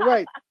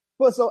 Right.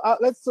 Well, so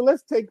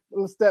let's take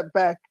a step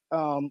back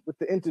with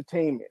the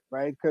entertainment,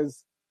 right?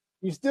 Because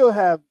you still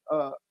have,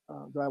 do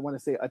I want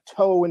to say, a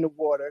toe in the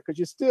water? Because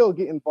you still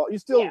get involved. You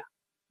still. Yeah.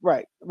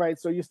 Right.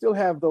 So you still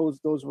have those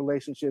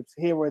relationships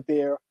here or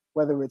there,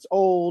 whether it's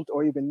old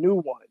or even new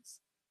ones.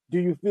 Do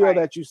you feel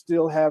that you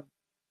still have?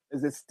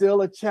 Is it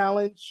still a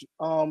challenge?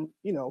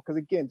 Because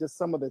again, just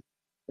some of the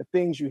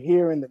things you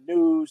hear in the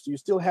news. Do you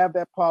still have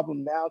that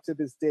problem now to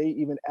this day,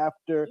 even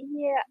after?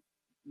 Yeah,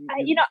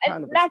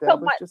 not so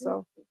much.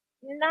 Yourself?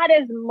 Not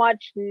as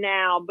much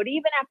now, but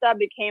even after I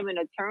became an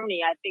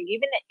attorney, I think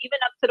even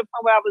up to the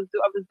point where I was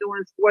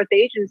doing sports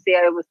agency,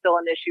 it was still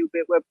an issue.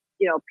 But where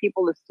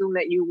people assume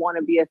that you want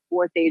to be a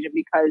sports agent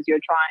because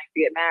you're trying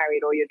to get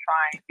married, or you're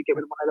trying to get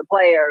with one of the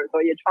players,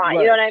 or you're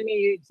trying, you know what I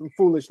mean? Some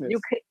foolishness.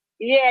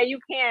 Yeah, you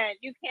can't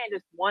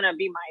just want to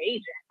be my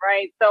agent,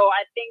 right? So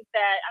I think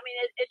that I mean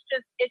it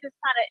just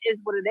kind of is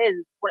what it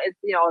is. What it's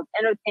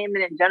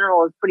entertainment in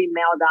general is pretty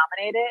male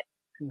dominated.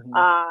 Mm-hmm.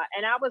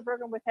 And I was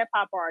working with hip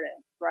hop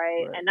artists,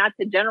 right? And not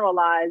to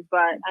generalize,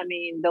 but I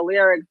mean the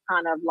lyrics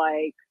kind of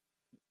like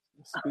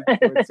speak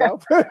for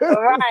itself.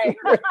 right.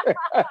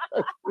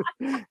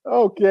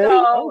 Okay,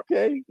 So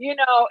okay.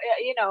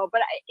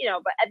 but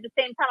at the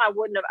same time, I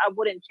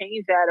wouldn't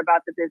change that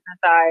about the business.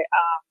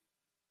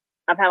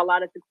 I've had a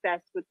lot of success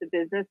with the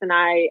business, and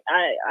I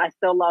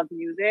still love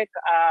music.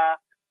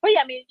 But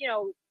yeah, I mean,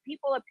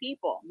 people are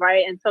people,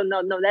 right? And so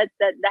no, that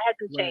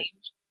hasn't Right.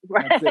 changed,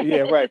 right?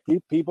 Yeah, right.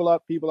 People are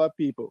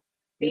people.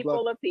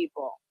 People Are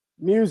people.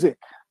 Music.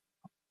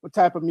 What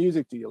type of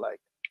music do you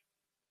like?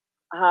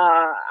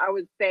 I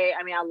would say,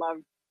 I mean, I love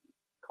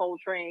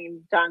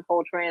Coltrane, John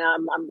Coltrane.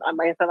 I'm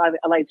like I said,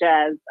 I like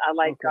jazz. I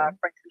like Frank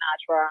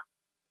Sinatra.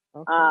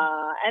 Okay.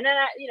 And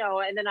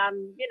then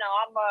I'm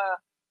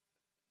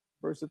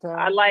versatile.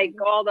 I like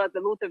all the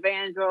Luther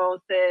Vandross,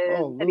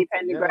 Teddy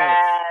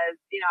Pendergrass.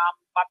 Yes.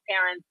 My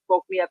parents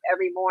woke me up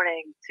every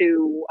morning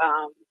to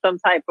some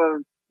type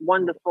of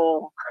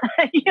wonderful,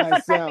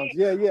 nice sounds.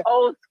 Yeah.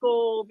 Old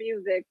school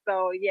music.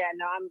 So yeah,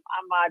 no, I'm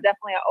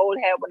definitely an old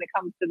head when it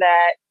comes to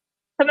that.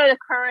 Some of the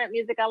current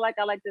music I like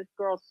this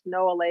girl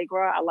Snow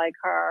Allegra. I like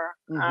her.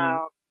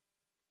 Mm-hmm.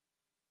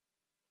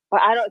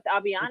 But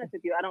I'll be honest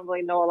with you, I don't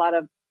really know a lot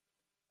of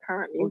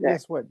current music. Well,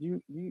 guess what?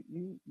 You're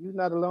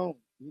not alone.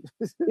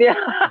 Yeah.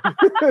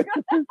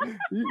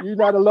 You're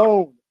not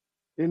alone.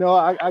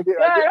 I get.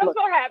 I'm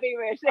so happy,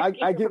 Rich.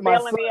 I get my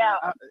son.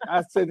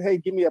 I said,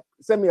 hey,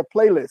 send me a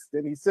playlist,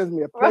 and he sends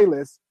me a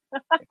playlist.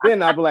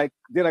 Then I'm like,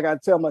 then I gotta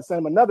send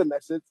him another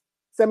message.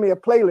 Send me a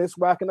playlist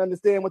where I can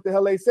understand what the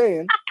hell they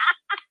saying.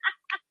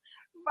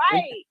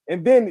 Right.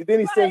 And then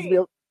he sends me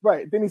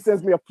Then he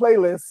sends me a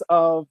playlist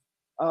of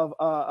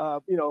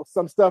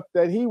some stuff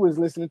that he was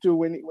listening to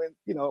when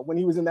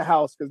he was in the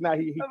house, because now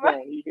he got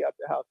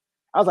the house.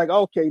 I was like,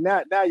 okay,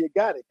 now you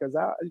got it, because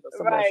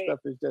some of that stuff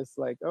is just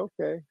like,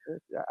 okay,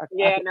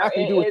 I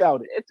can do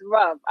without it. It's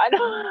rough. I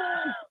know.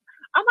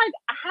 I'm like,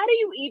 how do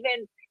you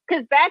even?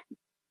 Because back,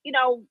 in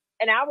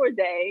our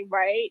day,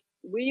 right,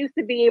 we used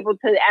to be able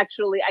to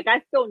actually, like,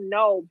 I still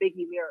know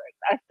Biggie lyrics.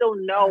 I still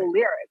know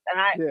lyrics,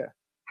 and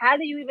how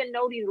do you even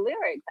know these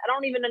lyrics? I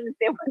don't even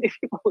understand what these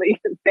people are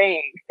even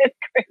saying. It's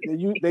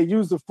crazy. They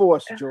use the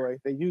Force, Joy.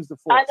 They use the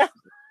Force.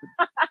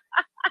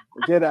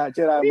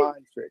 Jedi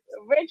mind tricks.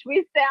 Rich,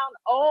 we sound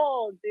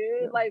old,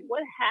 dude. Yeah. Like,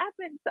 what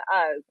happened to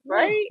us,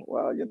 right?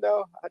 Well,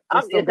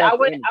 I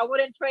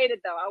wouldn't trade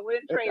it though. I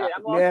wouldn't trade it.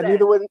 I'm all set.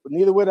 Neither would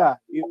I.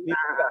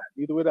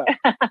 Neither would I.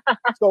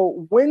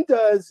 So, when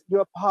does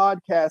your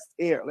podcast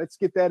air? Let's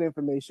get that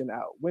information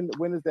out. When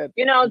is that?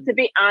 To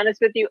be honest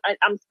with you,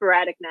 I'm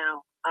sporadic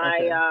now.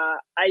 Okay.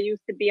 I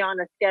used to be on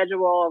a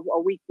schedule,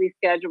 a weekly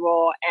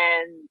schedule,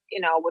 and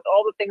with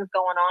all the things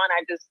going on,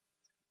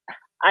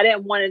 I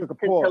didn't want it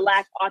to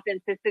lack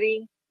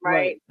authenticity,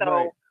 right?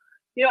 So,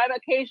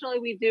 occasionally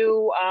we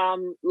do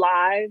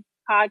live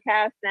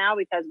podcasts now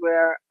because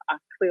we're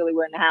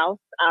in the house,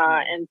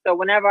 and so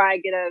whenever I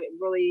get a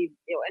really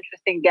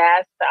interesting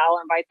guest, I'll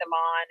invite them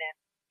on,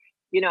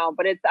 and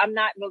but I'm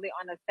not really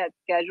on a set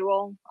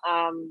schedule.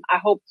 I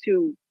hope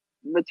to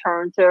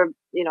return to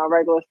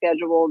regular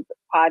scheduled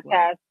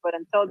podcasts, but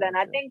until then,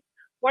 I think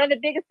one of the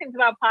biggest things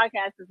about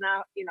podcasts is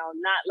not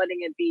letting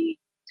it be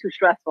too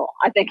stressful.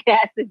 I think it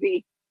has to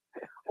be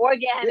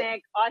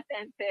organic,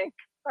 authentic.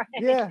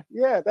 Right?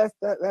 Yeah. That's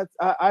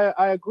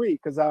I agree,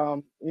 because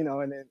and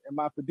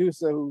my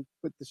producer who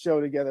put the show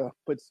together,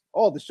 puts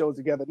all the shows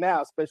together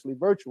now, especially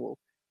virtual.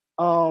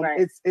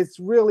 It's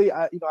really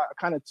I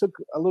kind of took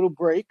a little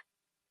break,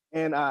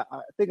 and I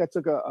think I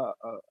took a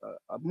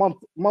month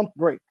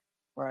break.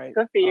 Right.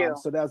 Good for you.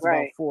 So that was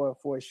about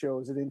four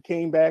shows, and then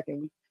came back,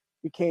 and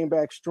we came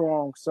back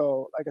strong.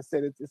 So, like I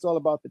said, it's all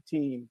about the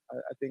team.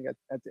 I think at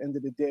the end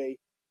of the day.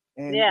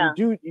 And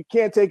you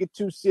can't take it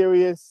too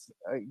serious.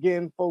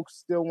 Again, folks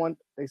still want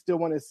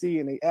to see,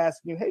 and they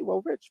ask you, hey,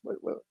 well, Rich,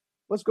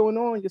 what's going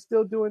on? You're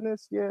still doing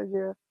this?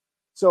 Yeah.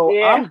 So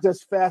I'm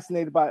just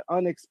fascinated by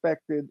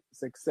unexpected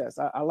success.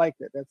 I like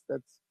that.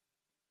 That's.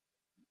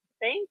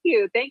 Thank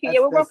you. Yeah,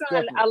 we're working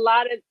on a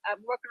lot of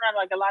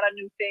like a lot of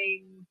new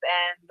things,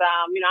 and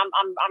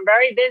I'm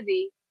very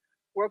busy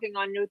working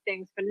on new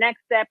things for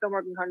Next Step, and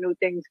working on new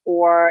things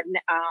for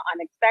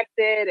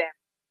Unexpected,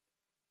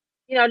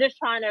 and just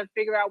trying to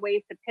figure out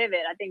ways to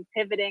pivot. I think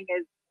pivoting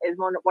is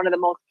one of the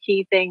most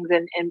key things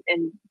in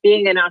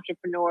being an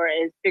entrepreneur,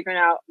 is figuring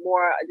out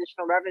more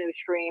additional revenue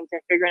streams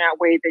and figuring out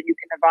ways that you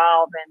can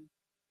evolve and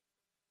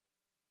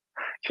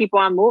keep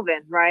on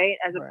moving, right?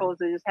 As opposed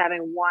to just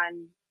having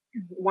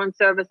one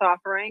service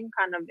offering,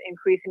 kind of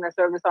increasing the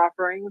service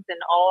offerings in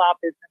all our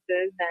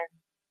businesses, and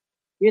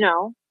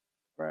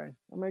right.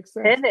 That makes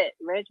sense. Pivot,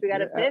 Rich. We got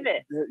to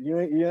pivot. You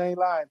ain't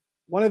lying.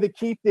 One of the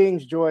key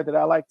things, Joy, that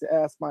I like to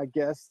ask my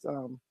guests,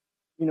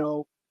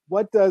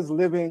 what does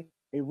living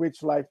a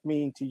rich life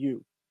mean to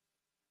you?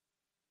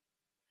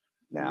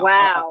 Now,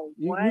 wow.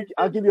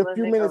 I'll give you a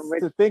few minutes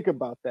to think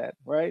about that,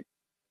 right?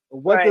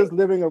 What does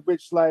living a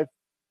rich life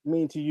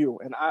mean to you?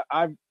 And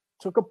I've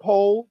took a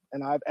poll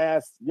and I've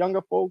asked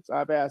younger folks,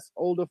 I've asked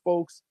older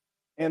folks,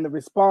 and the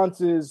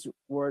responses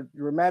were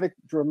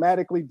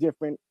dramatically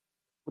different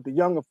with the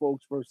younger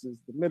folks versus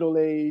the middle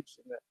age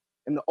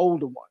and the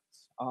older ones.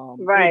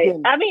 Right.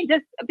 Again, I mean,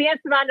 just being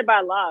surrounded by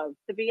love.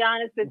 To be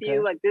honest with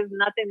you, like there's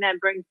nothing that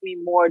brings me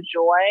more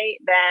joy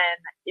than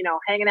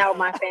hanging out with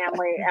my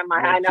family and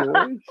my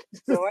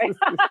joy.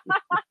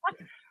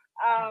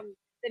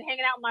 Than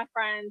hanging out with my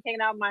friends, hanging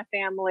out with my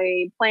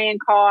family, playing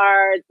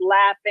cards,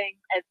 laughing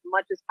as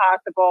much as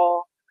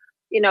possible.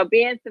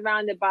 Being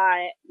surrounded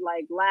by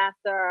like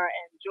laughter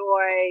and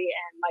joy,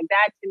 and like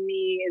that to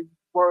me is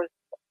worth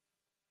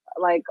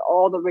like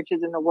all the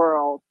riches in the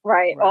world,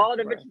 right? All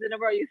the riches in the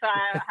world. You saw.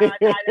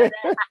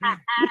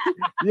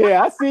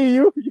 Yeah, I see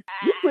you.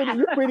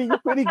 You're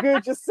pretty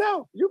good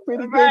yourself. You're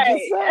pretty good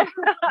yourself.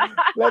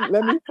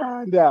 Let me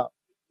find out.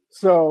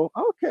 So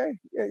okay,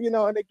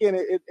 and again,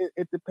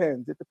 it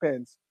depends. It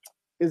depends.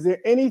 Is there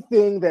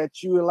anything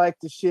that you would like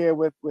to share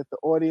with the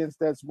audience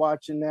that's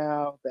watching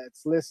now,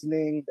 that's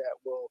listening, that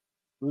will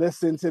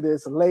listen to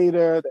this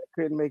later, that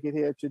couldn't make it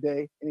here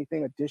today?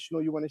 Anything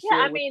additional you want to share?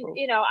 Yeah, I mean,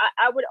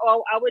 I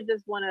would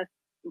just want to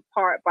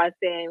part by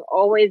saying,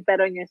 always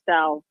bet on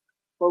yourself,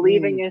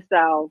 believe in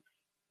yourself.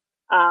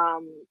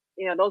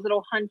 Those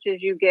little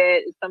hunches you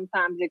get,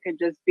 sometimes it could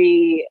just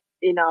be,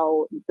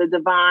 the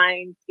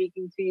divine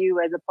speaking to you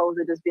as opposed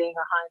to just being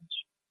a hunch.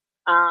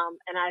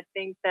 And I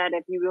think that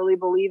if you really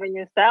believe in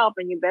yourself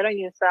and you bet on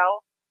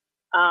yourself,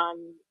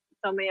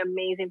 so many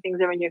amazing things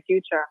are in your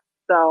future.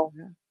 So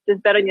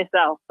just bet on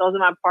yourself. Those are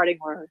my parting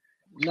words.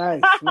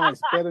 Nice.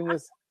 Bet on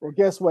yourself. Well,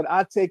 guess what?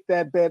 I take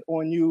that bet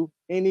on you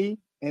any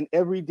and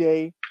every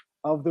day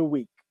of the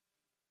week.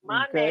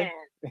 My man.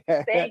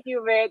 Thank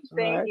you, Rich.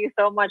 Thank you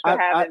so much for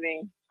having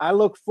me. I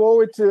look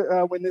forward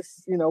to when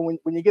this, when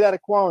you get out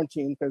of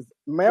quarantine, because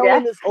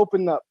Maryland is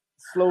opening up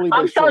slowly.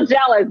 I'm so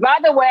jealous. By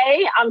the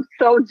way, I'm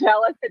so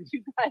jealous that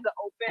you guys are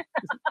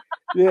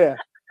open.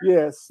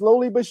 Yeah.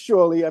 Slowly but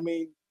surely. I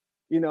mean,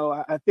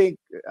 I think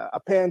a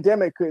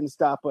pandemic couldn't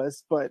stop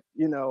us, but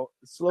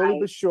slowly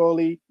but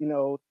surely,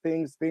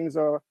 things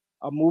are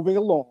moving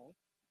along,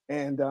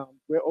 and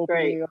we're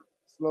opening up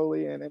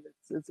slowly, and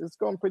it's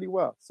going pretty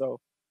well. So.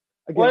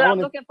 Again, I'm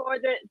looking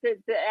forward to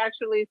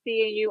actually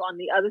seeing you on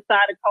the other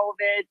side of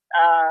COVID.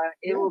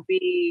 It will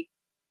be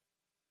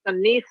some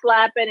knee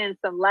slapping and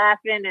some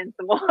laughing and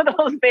some all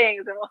those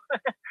things. And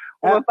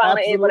we're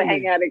finally able to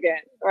hang out again,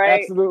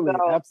 right? Absolutely.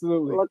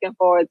 Looking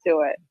forward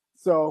to it.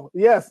 So,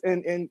 yes,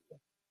 and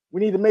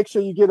we need to make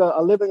sure you get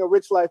a Living a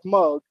Rich Life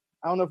mug.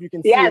 I don't know if you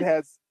can see it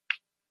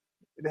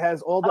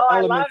has all the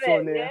elements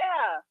on there.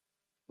 Yeah.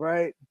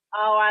 Right?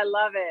 Oh, I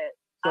love it.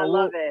 So I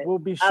love it. We'll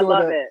be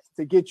sure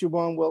to get you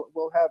one.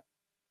 We'll have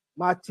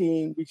my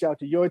team reach out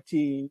to your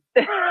team,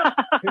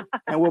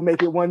 and we'll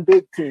make it one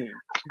big team.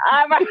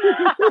 I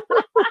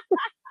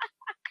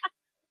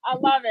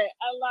love it.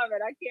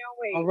 I can't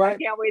wait. All right. I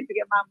can't wait to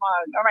get my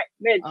mug. All right,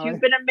 Mitch, you've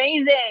been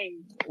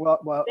amazing.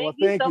 Well, thank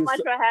you so much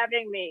for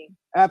having me.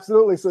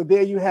 Absolutely. So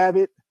there you have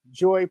it.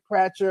 Joy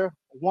Pratcher,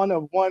 One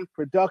of One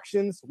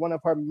Productions, one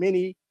of her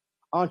many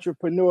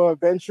entrepreneur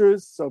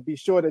ventures. So be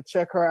sure to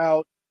check her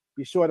out.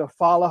 Be sure to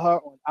follow her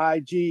on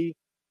IG.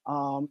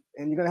 And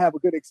you're going to have a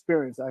good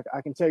experience.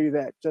 I can tell you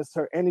that. Just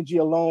her energy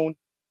alone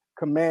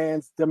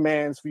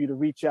demands for you to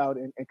reach out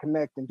and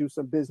connect and do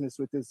some business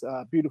with this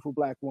beautiful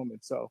Black woman.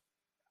 So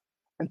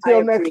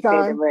until next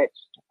time,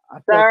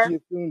 I'll talk to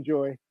you soon,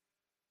 Joy.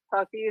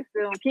 Talk to you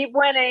soon. Keep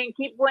winning.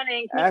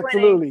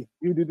 Absolutely.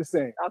 You do the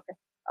same.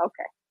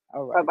 Okay.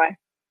 All right. Bye-bye.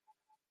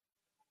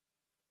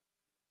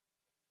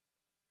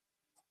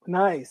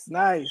 Nice.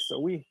 So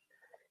we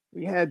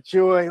had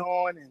Joy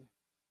on, and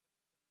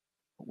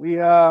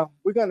we're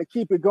gonna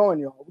keep it going,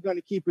 y'all. We're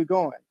gonna keep it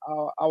going.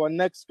 Our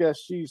next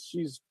guest,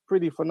 she's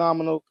pretty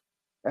phenomenal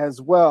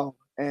as well,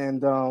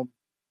 and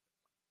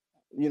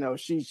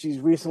she's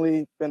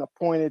recently been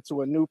appointed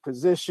to a new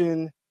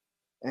position,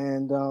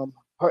 and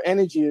her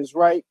energy is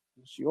right.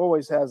 She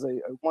always has a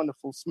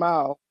wonderful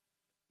smile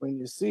when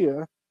you see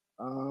her.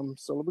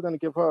 So we're gonna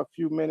give her a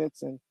few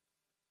minutes, and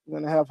we're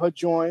gonna have her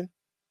join.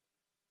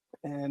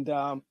 And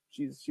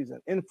she's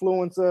an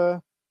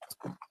influencer.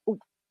 Ooh,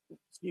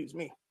 excuse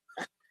me.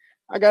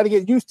 I got to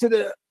get used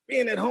to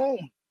being at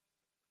home.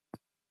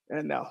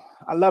 And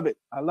I love it.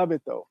 I love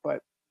it, though.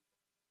 But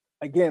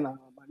again,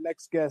 my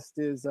next guest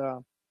is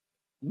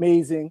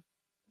amazing.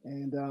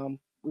 And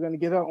we're going to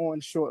get her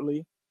on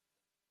shortly.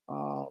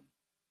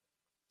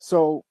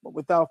 So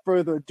without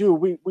further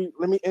ado,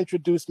 let me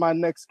introduce my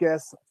next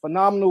guest,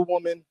 phenomenal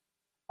woman.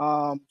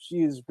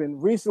 She has been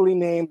recently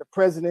named the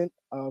president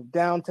of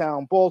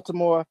Downtown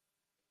Baltimore,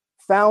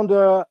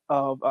 founder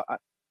of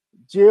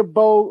Greibo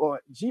or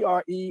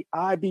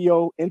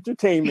Greibo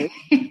Entertainment.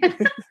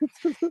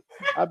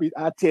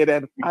 I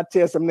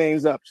tear some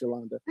names up,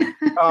 Shalonda.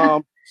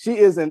 She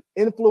is an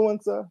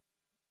influencer,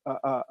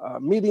 a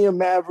media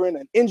maverick,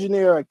 an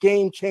engineer, a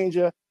game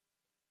changer,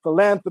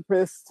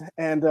 philanthropist,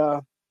 and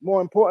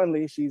more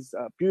importantly, she's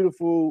a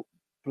beautiful,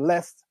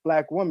 blessed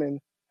Black woman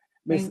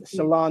Miss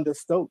Shalonda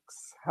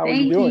Stokes. How are you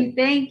Thank doing? you.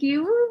 Thank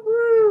you. Woo,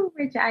 woo.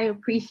 Rich, I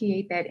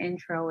appreciate that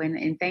intro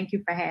and thank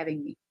you for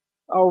having me.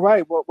 All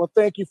right. Well,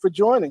 thank you for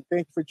joining.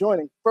 Thank you for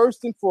joining.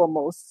 First and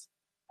foremost,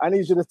 I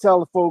need you to tell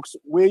the folks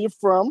where you're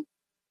from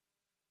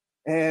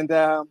and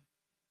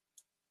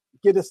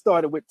get us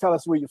started with tell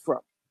us where you're from.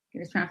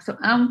 So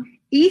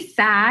East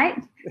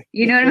Side,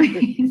 you know what I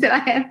mean? So I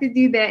have to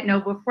do that.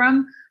 No, but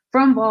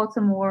from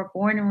Baltimore,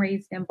 born and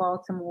raised in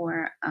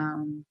Baltimore.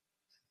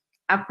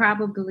 I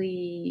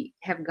probably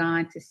have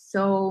gone to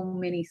so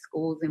many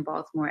schools in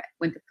Baltimore.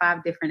 Went to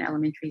 5 different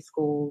elementary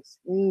schools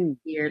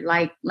here,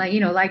 like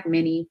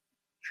many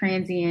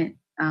transient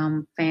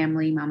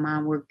family. My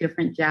mom worked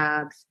different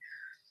jobs.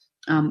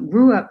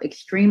 Grew up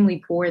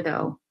extremely poor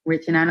though,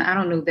 Rich, and I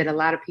don't know that a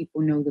lot of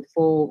people know the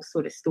full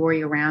sort of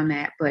story around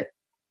that, but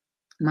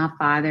my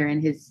father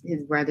and his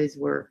brothers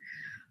were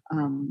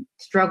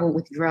struggled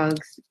with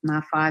drugs.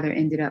 My father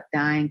ended up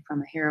dying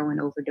from a heroin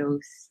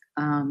overdose.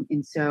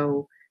 And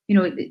so,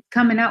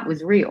 coming up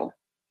was real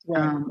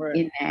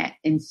in that.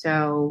 And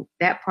so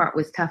that part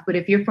was tough. But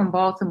if you're from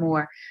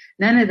Baltimore,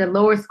 none of the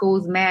lower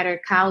schools matter.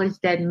 College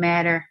doesn't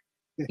matter.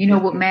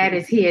 What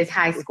matters here is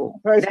high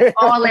school. That's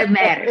all that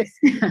matters.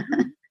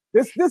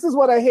 This is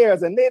what I hear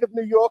as a native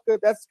New Yorker.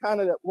 That's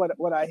kind of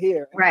what I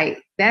hear. Right.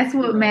 That's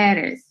what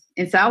matters.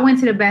 And so I went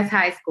to the best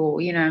high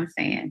school, you know what I'm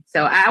saying?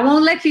 So I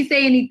won't let you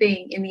say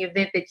anything in the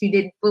event that you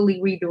didn't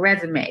fully read the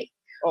resume.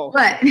 Oh,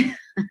 but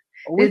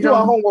we do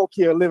our homework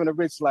here, living a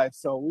rich life.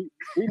 So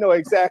we know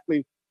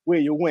exactly where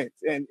you went.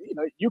 And,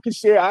 you can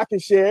share, I can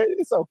share.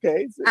 It's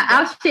okay.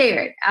 I'll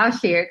share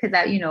it because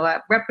I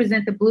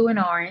represent the blue and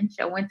orange.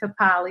 I went to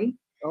Poly.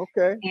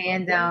 Okay.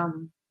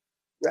 And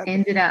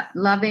ended up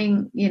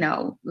loving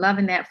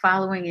that,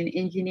 following an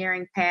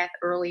engineering path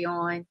early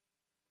on.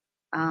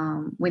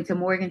 Went to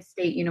Morgan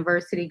State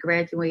University,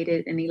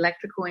 graduated in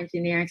electrical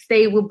engineering,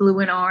 stayed with blue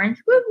and orange.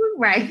 Woo-woo,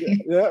 right.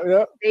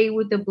 Yeah. Stayed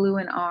with the blue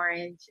and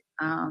orange.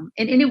 And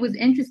it was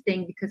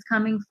interesting because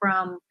coming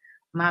from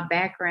my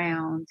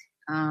background,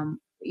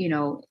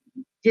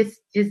 just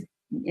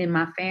in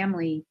my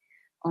family,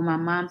 on my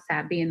mom's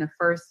side, being the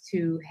first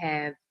to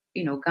have,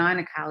 gone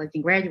to college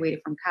and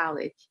graduated from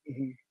college,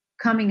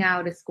 coming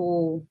out of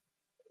school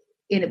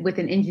with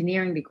an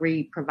engineering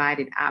degree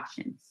provided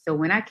options. So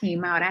when I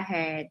came out, I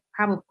had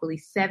probably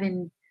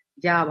 7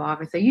 job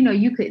offers. So,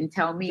 you couldn't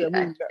tell me a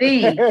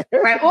thing,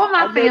 right? All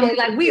my family,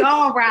 like we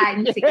all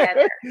riding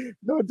together.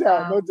 No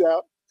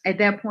doubt. At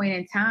that point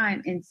in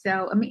time. And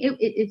so, I mean,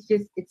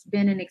 it's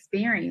been an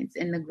experience.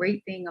 And the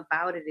great thing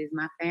about it is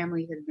my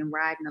family has been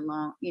riding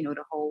along,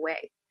 the whole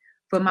way.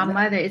 For my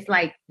mother, it's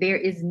like there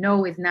is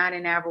no is not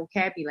in our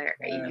vocabulary.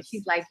 Yes.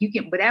 She's like, you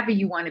can, whatever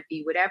you want to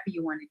be, whatever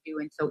you want to do.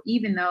 And so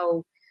even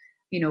though,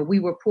 we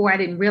were poor, I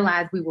didn't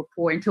realize we were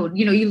poor until,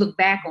 you look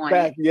back on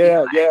it.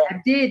 Yeah.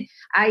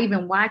 I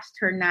even watched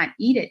her not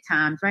eat at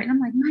times, right? And I'm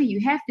like, Ma,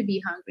 you have to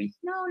be hungry.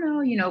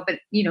 No, but,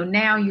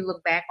 now you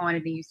look back on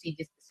it and you see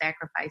just the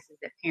sacrifices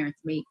that parents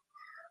make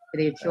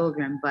for their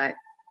children. But,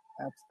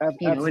 it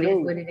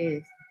is what it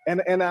is.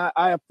 And I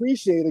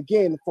appreciate,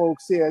 again,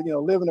 folks here,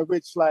 living a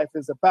rich life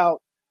is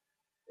about,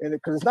 and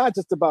because it's not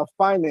just about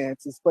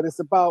finances, but it's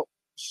about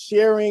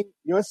sharing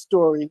your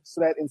story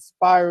so that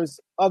inspires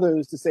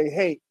others to say,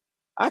 hey,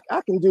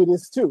 I can do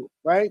this too,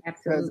 right?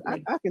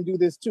 Absolutely. I can do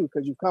this too,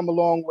 because you've come a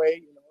long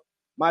way,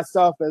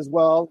 myself as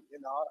well,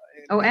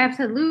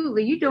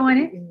 absolutely. You doing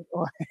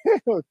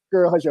it.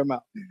 Girl, hush your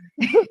mouth.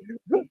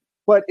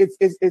 But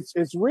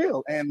it's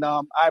real. And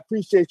I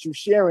appreciate you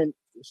sharing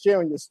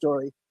your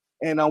story.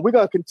 And we're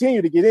going to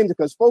continue to get into,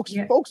 because folks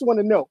want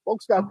to know.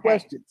 Folks got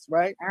questions,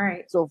 right? All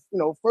right. So,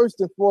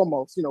 first and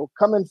foremost,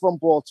 coming from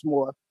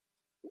Baltimore,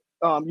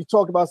 you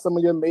talk about some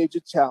of your major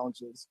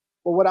challenges.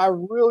 But what I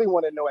really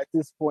want to know at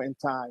this point in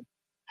time,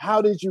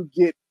 how did you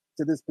get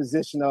to this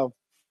position of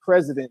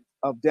president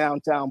of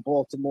downtown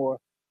Baltimore?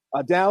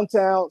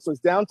 So it's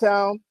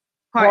Downtown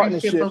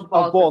Partnership of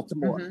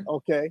Baltimore. Mm-hmm.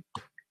 Okay.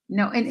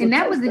 No, and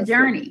that was a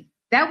journey.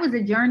 That was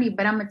a journey.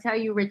 But I'm going to tell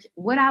you, Rich,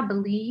 what I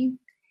believe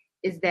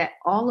is that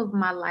all of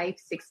my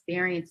life's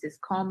experiences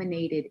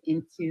culminated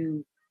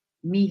into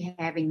me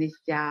having this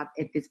job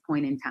at this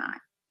point in time,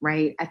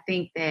 right? I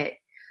think that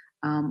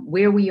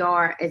where we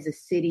are as a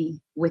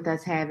city, with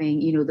us having,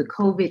 the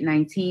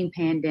COVID-19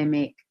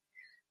 pandemic,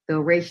 the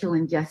racial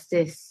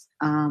injustice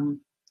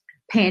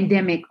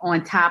pandemic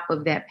on top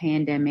of that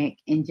pandemic,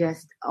 and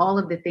just all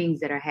of the things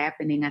that are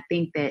happening, I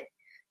think that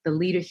the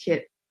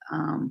leadership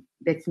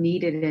that's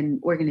needed in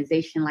an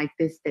organization like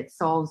this that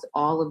solves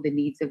all of the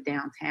needs of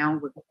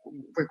downtown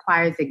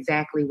requires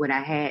exactly what I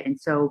had. And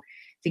so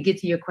to get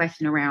to your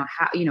question around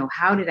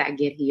how did I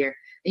get here?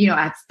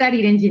 I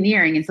studied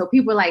engineering. And so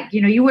people are like,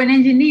 you were an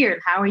engineer.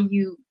 How are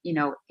you,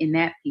 in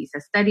that piece? I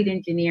studied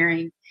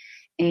engineering.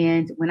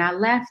 And when I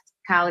left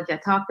college, I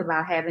talked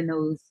about having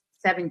those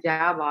 7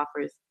 job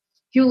offers.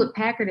 Hewlett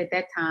Packard at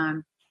that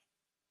time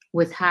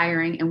was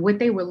hiring. And what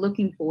they were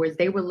looking for is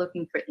they were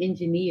looking for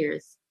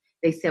engineers,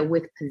 they said,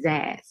 with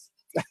pizzazz.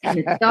 And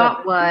the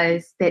thought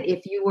was that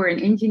if you were an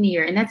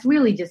engineer, and that's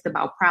really just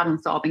about problem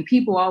solving.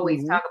 People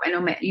always talk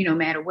about, no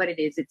matter what it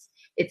is,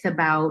 it's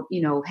about,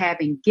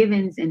 having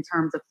givens in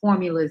terms of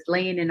formulas,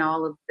 laying in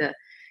all of the,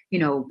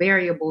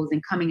 variables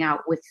and coming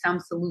out with some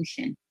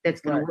solution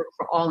that's going to work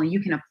for all. And you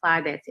can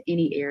apply that to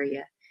any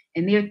area.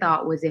 And their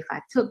thought was, if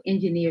I took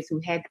engineers who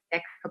had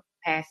that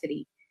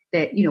capacity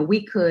that,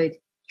 we could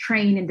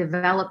train and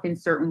develop in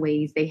certain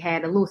ways, they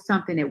had a little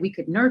something that we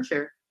could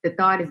nurture. The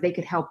thought is they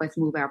could help us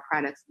move our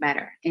products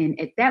better. And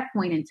at that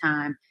point in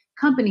time,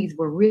 companies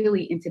were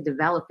really into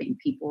developing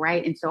people,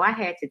 right? And so I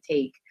had to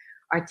take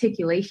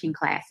articulation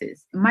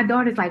classes. My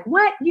daughter's like,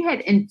 what? You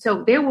had, and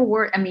so there were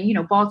words,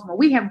 Baltimore,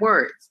 we have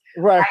words,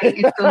 right?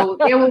 And so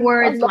there were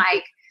words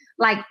like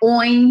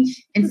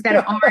orange instead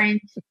of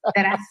orange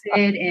that I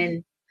said,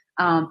 and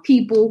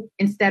people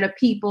instead of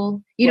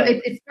people.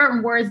 It's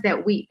certain words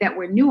that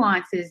were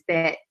nuances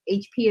that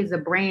HP as a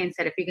brand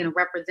said, if you're going to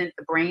represent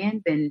the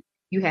brand, then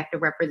you have to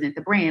represent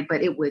the brand.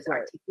 But it was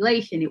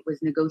articulation, it was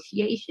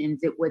negotiations,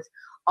 it was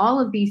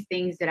all of these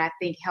things that I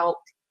think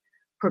helped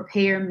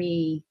prepare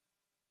me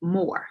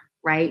more,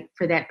 right,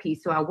 for that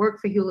piece. So I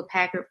worked for Hewlett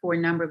Packard for a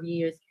number of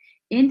years,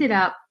 ended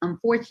up,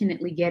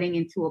 unfortunately, getting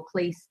into a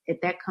place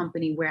at that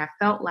company where I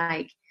felt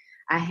like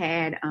I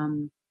had,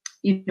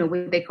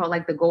 what they call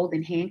like the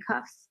golden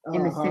handcuffs,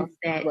 in the sense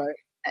that,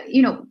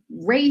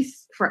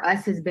 race for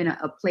us has been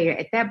a player.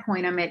 At that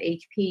point, I'm at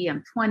HP,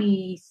 I'm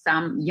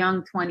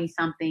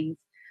 20-somethings.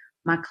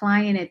 My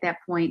client at that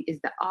point is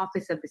the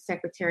Office of the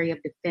Secretary of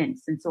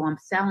Defense. And so I'm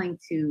selling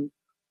to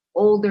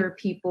older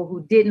people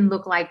who didn't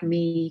look like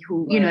me,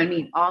 who,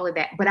 all of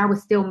that, but I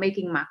was still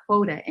making my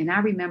quota. And I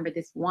remember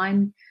this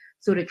one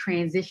sort of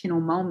transitional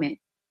moment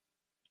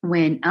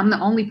when I'm the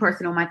only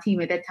person on my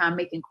team at that time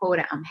making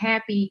quota. I'm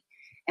happy.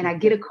 And I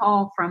get a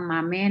call from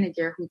my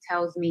manager who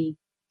tells me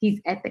he's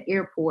at the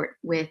airport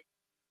with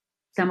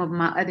some of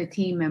my other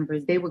team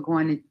members. They were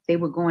going to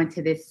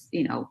this,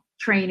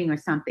 training or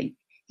something.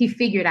 He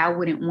figured I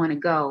wouldn't want to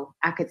go.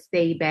 I could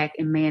stay back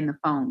and man the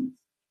phones.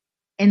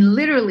 And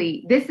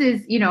literally, this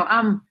is,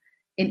 I'm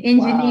an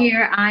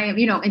engineer. Wow. I am,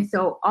 and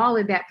so all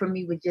of that for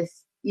me was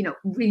just,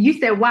 you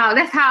said, wow,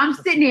 that's how I'm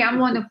sitting here.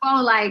 I'm on the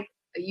phone like,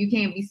 you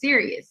can't be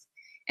serious.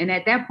 And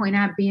at that point,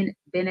 I've been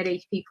at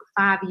HP for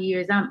 5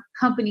 years. I'm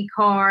company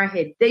car,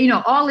 had,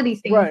 all of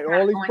these things. Right.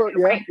 All these,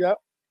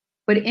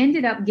 But it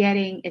ended up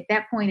getting, at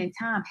that point in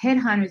time,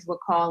 headhunters were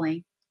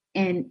calling.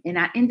 And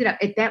I ended up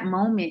at that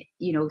moment,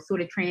 sort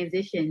of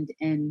transitioned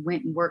and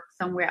went and worked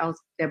somewhere else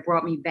that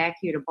brought me back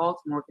here to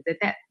Baltimore. Because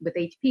with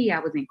HP, I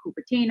was in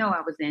Cupertino,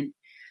 I was in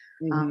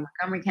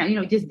Montgomery County,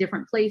 just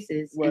different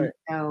places. Right. And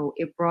so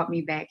it brought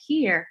me back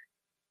here.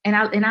 And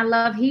I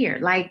love here.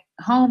 Like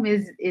home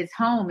is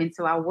home. And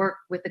so I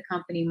worked with the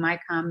company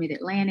Micom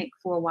Mid-Atlantic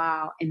for a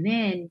while. And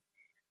then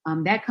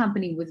that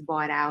company was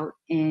bought out,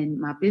 and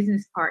my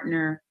business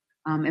partner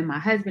and my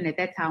husband at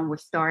that time were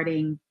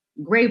starting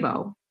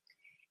Graybo.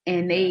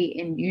 And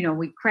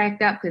we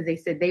cracked up because they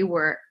said they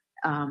were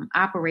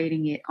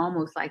operating it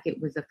almost like it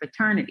was a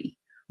fraternity,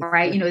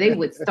 right? They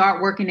would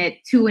start working at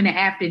 2 p.m.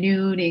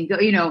 and go,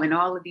 and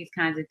all of these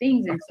kinds of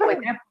things. And so at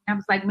that point, I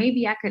was like,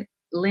 maybe I could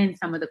lend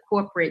some of the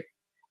corporate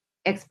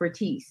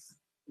expertise.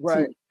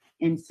 Right.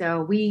 And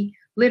so we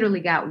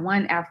literally got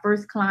our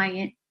first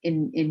client.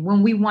 And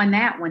when we won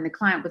that one, the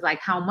client was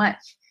like, how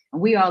much?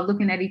 And we all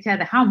looking at each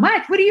other, how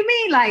much? What do you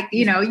mean? Like,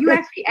 you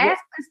actually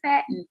asked us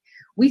that. And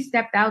we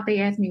stepped out. They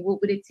asked me, what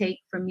would it take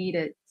for me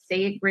to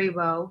stay at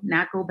Graybo,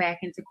 not go back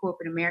into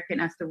corporate America, and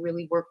us to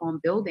really work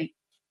on building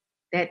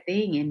that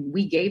thing? And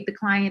we gave the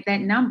client that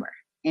number.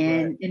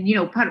 And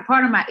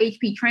part of my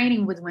HP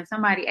training was when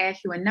somebody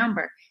asks you a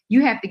number,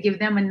 you have to give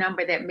them a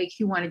number that makes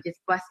you want to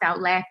just bust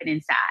out laughing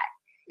inside.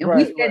 And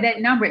we said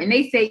that number, and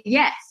they say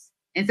yes.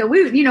 And so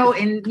we,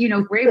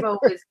 Graybo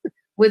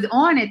was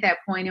on at that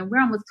point, and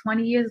we're almost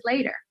 20 years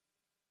later.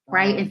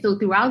 Right. And so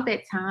throughout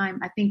that time,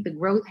 I think the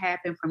growth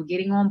happened from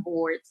getting on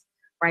boards,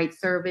 right?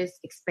 Service,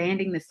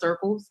 expanding the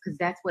circles, because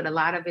that's what a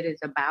lot of it is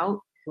about.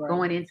 Right.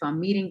 Going in. So I'm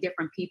meeting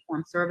different people.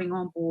 I'm serving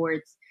on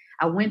boards.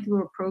 I went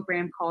through a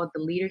program called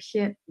The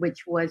Leadership,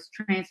 which was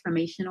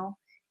transformational.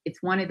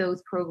 It's one of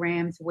those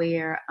programs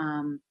where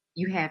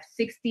you have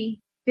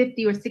 50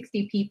 or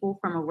 60 people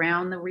from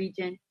around the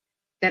region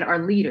that are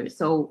leaders.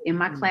 So in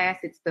my class,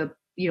 it's the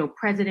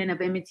president of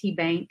M&T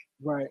Bank,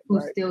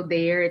 who's still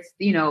there. It's,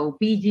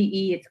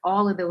 BGE, it's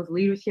all of those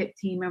leadership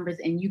team members.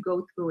 And you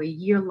go through a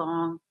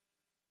year-long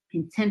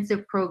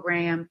intensive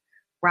program,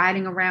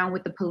 riding around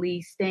with the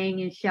police, staying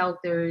in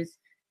shelters,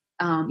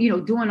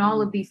 doing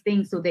all of these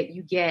things so that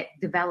you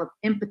develop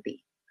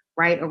empathy,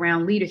 right,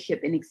 around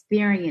leadership and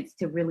experience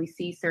to really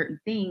see certain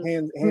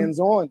things.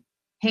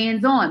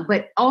 Hands-on.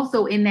 But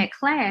also in that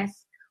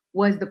class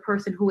was the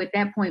person who at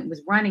that point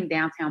was running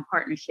Downtown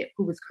Partnership,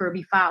 who was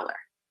Kirby Fowler.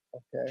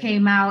 Okay.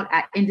 Came out.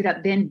 I ended up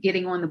then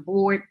getting on the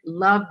board,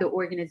 loved the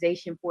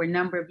organization for a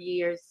number of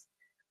years.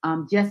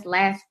 Just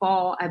last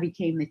fall, I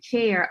became the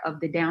chair of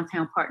the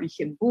Downtown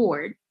Partnership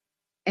Board.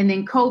 And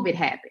then COVID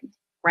happened,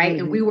 right?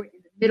 Mm-hmm. And we were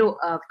in the middle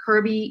of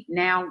Kirby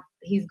now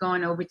he's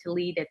gone over to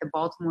lead at the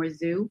Baltimore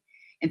Zoo.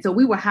 And so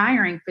we were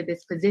hiring for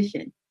this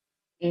position.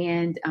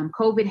 And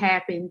COVID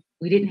happened.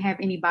 We didn't have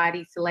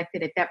anybody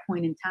selected at that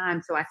point in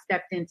time. So I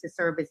stepped in to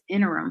serve as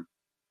interim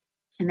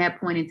in that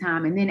point in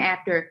time. And then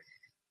after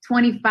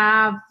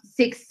 25,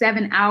 6,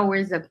 7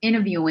 hours of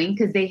interviewing,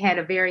 because they had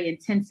a very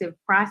intensive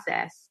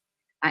process,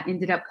 I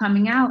ended up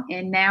coming out,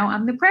 and now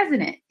I'm the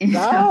president. And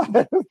so,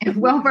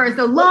 well versed.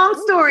 So long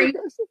story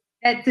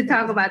to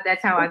talk about.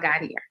 That's how I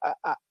got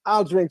here.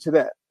 I'll drink to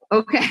that.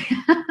 Okay.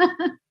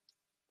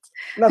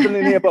 Nothing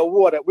in here but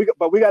water.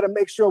 But we got to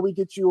make sure we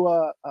get you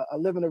a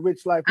living a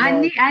rich life. I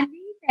need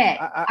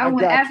that. I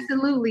will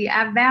absolutely.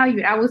 I value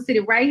it. I will sit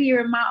it right here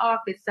in my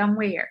office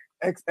somewhere.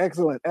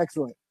 Excellent.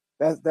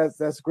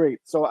 That's great.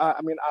 So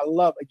I mean, I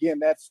love again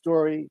that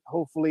story.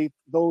 Hopefully,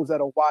 those that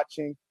are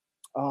watching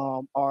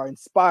are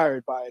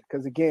inspired by it,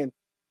 because again,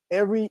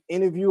 every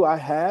interview I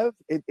have,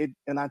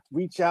 and I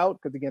reach out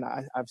because again,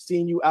 I've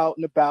seen you out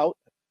and about,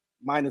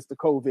 minus the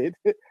COVID.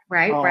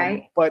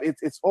 Right. But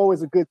it's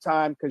always a good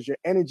time because your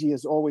energy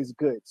is always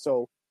good.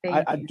 So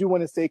I do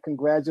want to say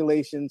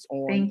congratulations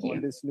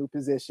on this new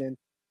position,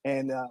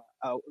 and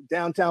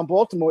downtown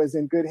Baltimore is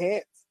in good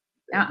hands.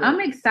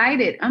 I'm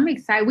excited.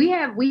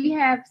 We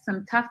have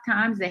some tough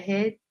times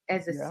ahead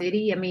as a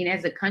city. I mean,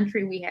 as a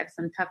country, we have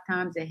some tough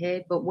times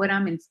ahead. But what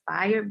I'm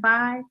inspired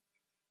by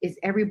is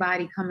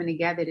everybody coming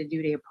together to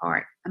do their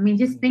part. I mean,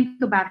 just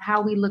think about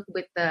how we look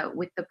with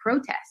the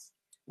protests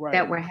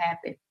that were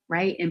happening,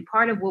 right? And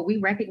part of what we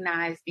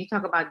recognize, you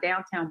talk about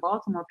downtown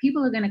Baltimore,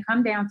 people are going to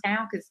come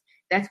downtown because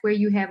that's where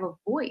you have a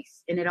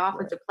voice and it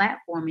offers a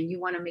platform, and you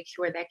want to make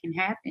sure that can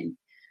happen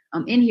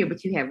in here.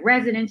 But you have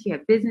residents, you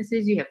have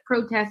businesses, you have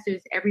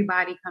protesters,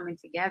 everybody coming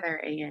together.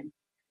 And,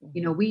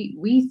 you know,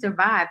 we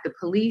survived. The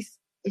police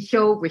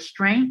showed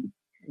restraint,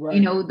 you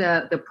know,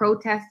 the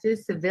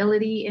protesters,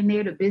 civility in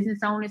there, the business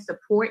owners,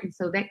 support. And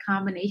so that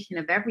combination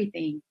of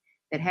everything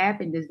that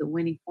happened is the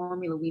winning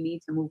formula we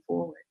need to move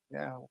forward.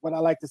 Yeah, what I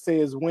like to say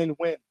is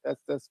win-win.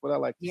 That's what I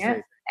like to say.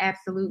 Yes,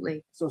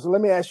 absolutely. So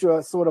let me ask you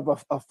a sort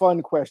of a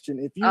fun question.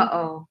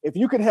 If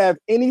you could have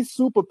any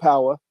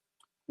superpower,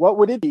 what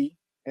would it be,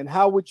 and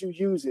how would you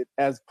use it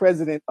as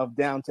president of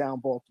downtown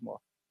Baltimore?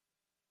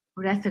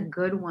 Well, that's a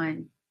good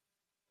one.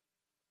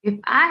 If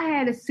I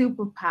had a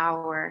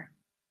superpower,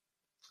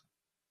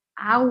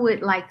 I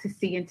would like to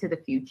see into the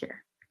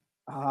future.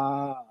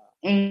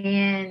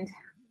 And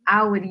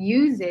I would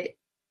use it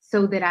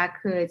so that I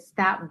could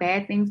stop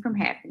bad things from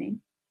happening.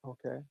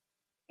 Okay.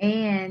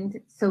 And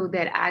so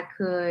that I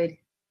could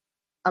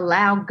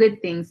allow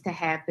good things to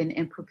happen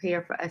and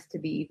prepare for us to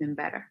be even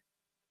better.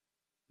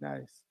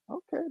 Nice.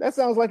 Okay. That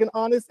sounds like an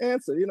honest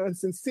answer, you know, and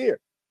sincere.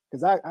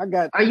 Because I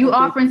got. Are you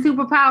offering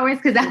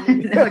superpowers? Because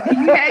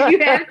you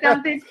have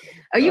something.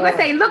 Are you gonna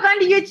say, look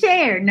under your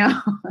chair? No.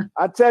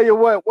 I tell you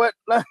what what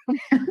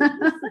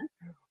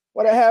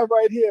I have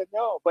right here.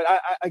 No, but I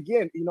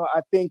again, you know,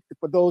 I think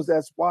for those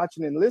that's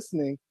watching and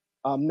listening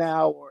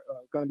now, or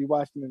going to be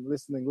watching and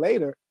listening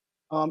later,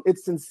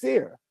 it's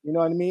sincere. You know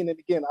what I mean? And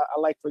again, I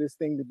like for this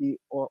thing to be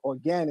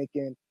organic,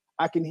 and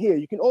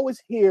you can always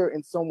hear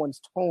in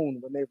someone's tone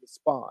when they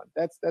respond.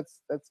 That's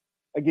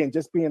again,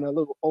 just being a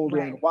little older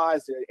and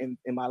wiser in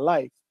my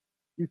life,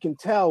 you can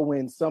tell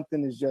when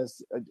something is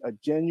just a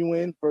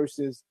genuine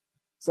versus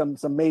some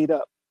made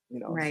up, you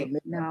know. Right.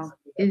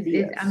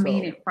 I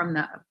mean it from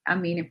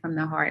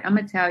the heart. I'm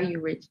gonna tell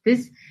you, Rich,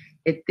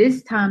 at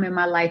this time in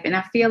my life, and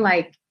I feel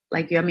like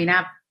you, I mean,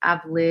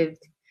 I've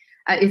lived,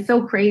 it's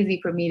so crazy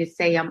for me to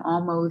say I'm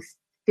almost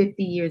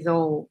 50 years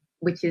old,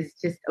 which is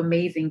just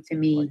amazing to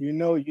me.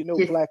 Well, you know,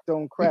 black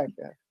don't crack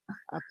that.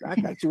 I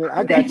got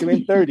you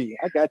in 30.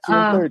 I got you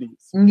in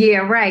 30s. Yeah,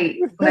 right.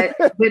 But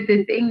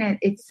the thing that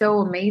it's so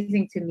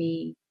amazing to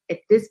me at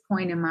this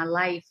point in my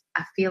life,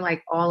 I feel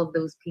like all of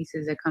those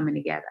pieces are coming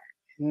together.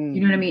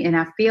 You know what I mean? And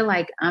I feel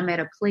like I'm at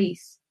a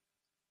place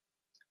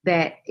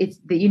that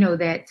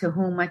that to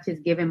whom much is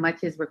given,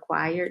 much is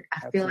required.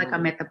 I feel like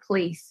I'm at the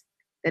place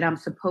that I'm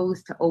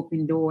supposed to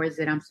open doors,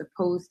 that I'm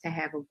supposed to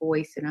have a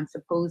voice, and I'm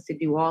supposed to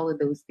do all of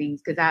those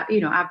things. Because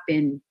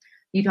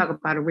you talk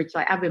about a rich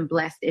life. I've been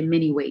blessed in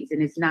many ways,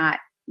 and it's not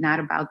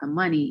about the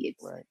money.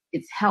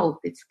 It's health,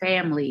 it's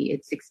family,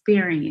 it's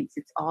experience,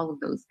 it's all of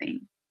those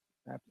things.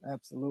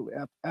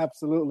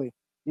 Absolutely.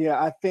 Yeah,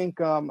 I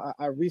think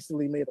I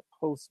recently made a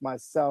post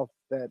myself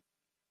that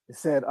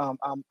said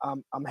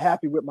I'm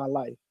happy with my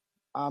life.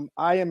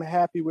 I am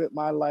happy with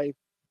my life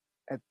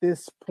at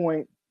this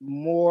point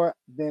more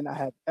than I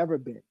have ever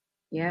been.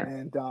 Yeah.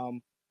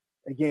 And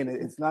again,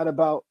 it's not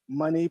about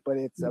money, but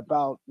it's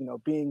about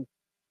being.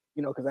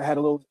 Because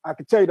I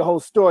could tell you the whole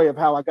story of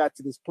how I got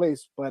to this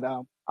place, but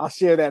I'll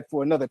share that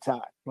for another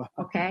time.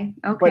 Okay.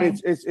 But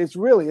it's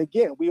really,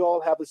 again, we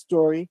all have a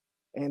story,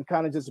 and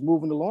kind of just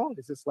moving along.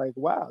 It's just like,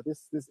 wow,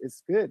 this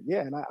is good.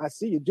 Yeah. And I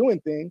see you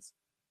doing things,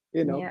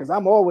 because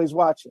I'm always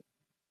watching.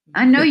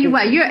 I know you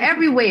are. You're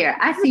everywhere.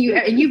 I see you.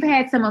 And you've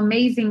had some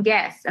amazing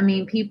guests. I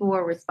mean, people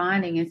are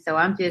responding. And so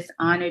I'm just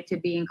honored to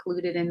be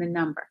included in the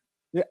number.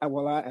 Yeah.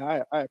 Well,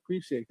 I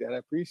appreciate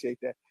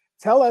that.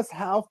 Tell us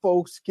how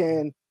folks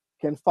can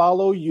can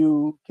follow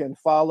you, can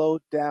follow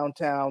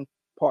Downtown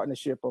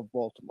Partnership of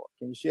Baltimore.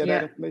 Can you share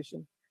that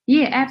information?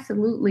 Yeah,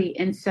 absolutely.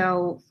 And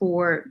so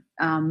for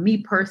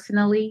me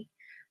personally,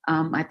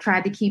 I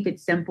tried to keep it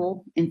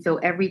simple. And so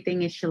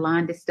everything is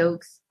Shalonda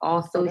Stokes,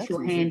 all social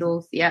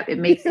handles. Yep, it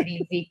makes it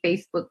easy.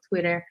 Facebook,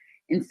 Twitter,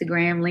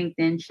 Instagram,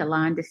 LinkedIn,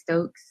 Shalonda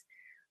Stokes.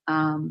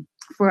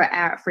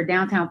 For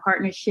Downtown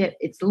Partnership,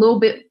 it's a little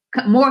bit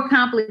more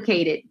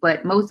complicated,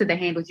 but most of the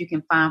handles you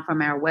can find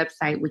from our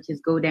website, which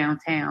is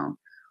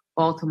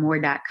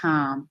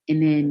godowntownbaltimore.com.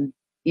 And then,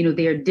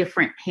 there are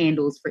different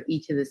handles for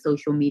each of the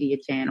social media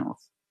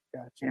channels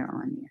that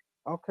are on there.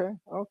 Okay.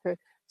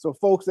 So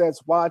folks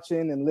that's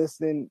watching and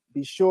listening,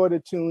 be sure to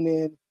tune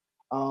in.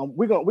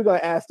 We're gonna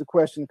ask the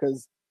question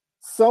because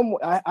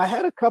I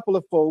had a couple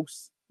of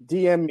folks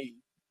DM me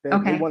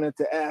that they wanted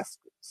to ask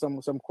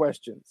some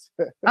questions.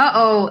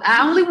 I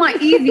only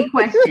want easy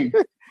questions.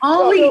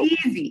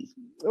 Easy.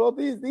 Well,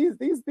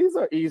 these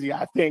are easy.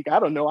 I think. I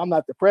don't know. I'm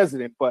not the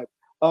president, but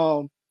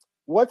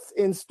what's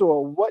in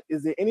store?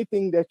 Is there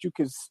anything that you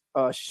could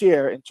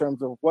share in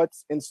terms of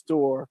what's in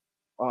store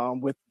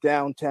with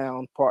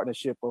Downtown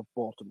Partnership of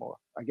Baltimore?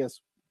 I guess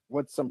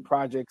what's some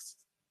projects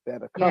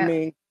that are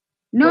coming?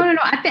 No.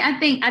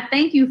 I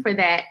thank you for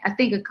that. I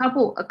think a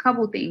couple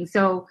things.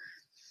 So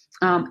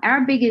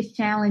our biggest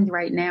challenge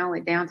right now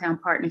at Downtown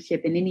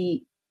Partnership and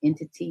any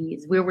entity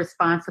is we're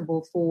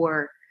responsible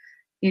for,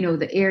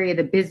 the area,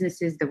 the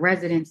businesses, the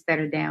residents that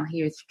are down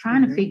here. Is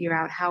trying to figure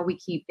out how we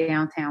keep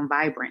downtown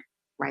vibrant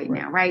right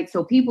now, right?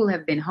 So people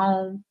have been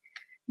home.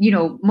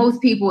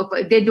 Most people,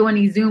 if they're doing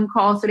these Zoom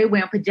calls, so they're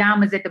wearing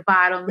pajamas at the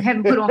bottom,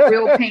 haven't put on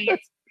real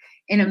pants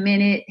in a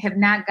minute, have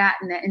not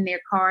gotten in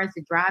their cars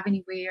to drive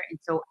anywhere. And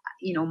so,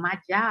 my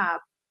job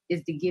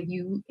is to give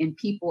you and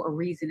people a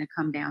reason to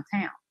come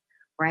downtown,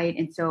 right?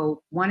 And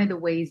so one of the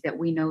ways that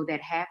we know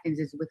that happens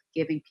is with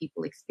giving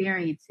people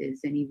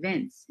experiences and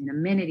events and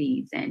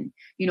amenities. And,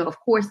 of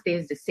course,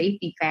 there's the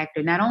safety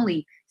factor, not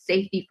only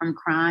safety from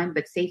crime,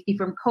 but safety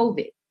from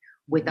COVID.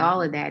 With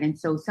all of that. And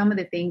so some of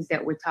the things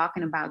that we're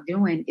talking about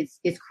doing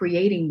is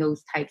creating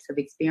those types of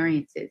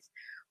experiences.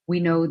 We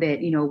know that,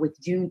 with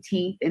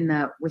Juneteenth and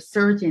the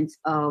resurgence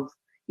of,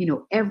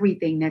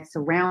 everything that's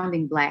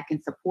surrounding Black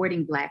and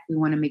supporting Black, we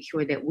want to make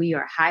sure that we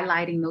are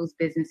highlighting those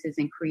businesses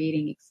and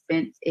creating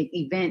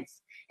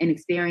events and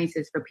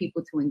experiences for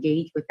people to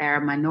engage with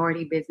our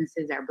minority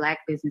businesses, our Black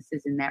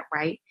businesses in that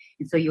right.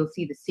 And so you'll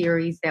see the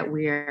series that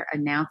we're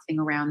announcing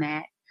around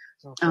that.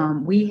 Okay.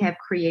 We have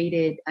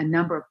created a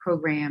number of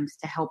programs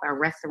to help our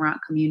restaurant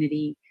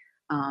community,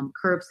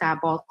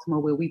 Curbside Baltimore,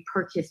 where we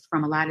purchased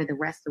from a lot of the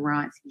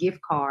restaurants gift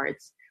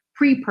cards,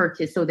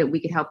 pre-purchased so that we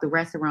could help the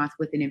restaurants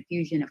with an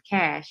infusion of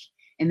cash.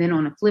 And then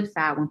on the flip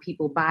side, when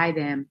people buy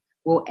them,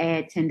 we'll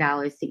add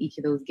 $10 to each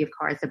of those gift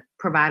cards to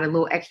provide a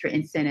little extra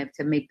incentive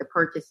to make the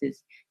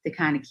purchases to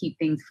kind of keep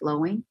things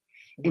flowing.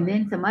 Right. And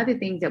then some other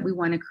things that we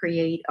want to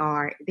create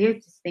there's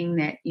this thing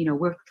that,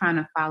 we're trying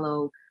to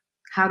follow.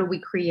 How do we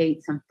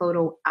create some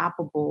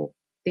photo-oppable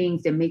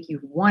things that make you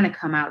want to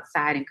come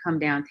outside and come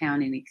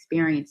downtown and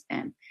experience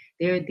them?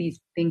 There are these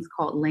things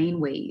called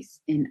laneways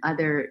in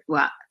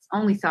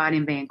only saw it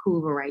in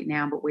Vancouver right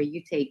now, but where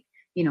you take,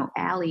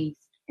 alleys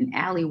and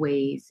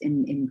alleyways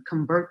and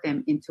convert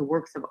them into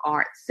works of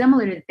art,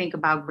 similar to think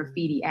about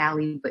Graffiti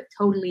Alley, but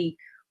totally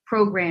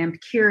programmed,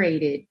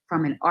 curated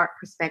from an art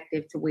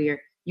perspective to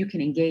where you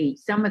can engage.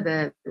 Some of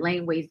the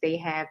laneways they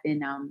have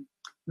in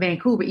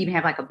Vancouver even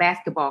have like a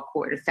basketball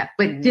court or stuff.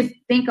 But just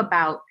think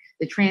about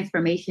the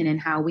transformation and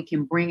how we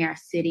can bring our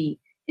city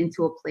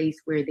into a place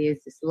where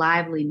there's this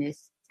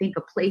liveliness. Think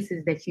of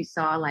places that you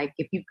saw, like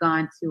if you've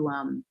gone to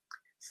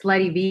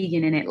Slutty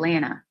Vegan in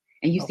Atlanta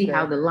and you see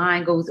how the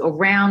line goes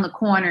around the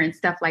corner and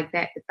stuff like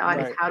that. The thought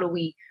is, how do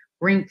we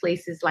bring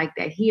places like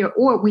that here?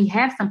 Or we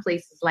have some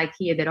places like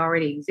here that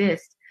already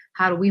exist.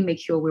 How do we make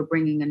sure we're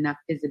bringing enough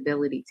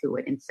visibility to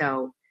it? And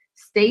so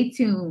stay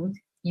tuned.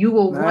 You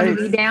will want to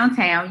be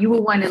downtown. You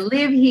will want to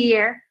live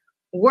here,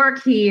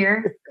 work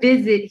here,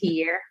 visit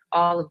here,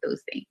 all of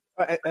those things.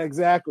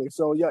 Exactly.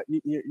 So you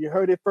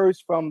heard it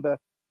first from the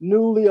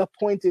newly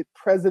appointed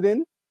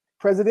president,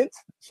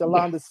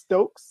 Shalonda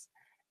Stokes.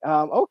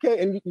 Okay,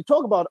 and you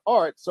talk about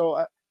art.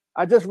 So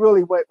I just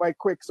really went right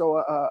quick.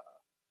 So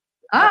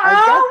I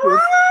got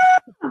this.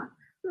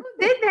 Who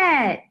did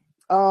that?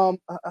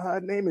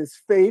 Her name is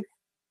Faith,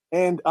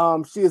 and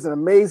she is an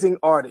amazing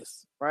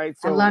artist, right?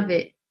 So I love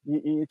it.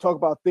 You talk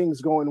about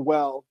things going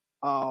well.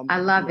 I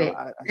love it.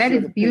 That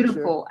is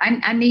beautiful.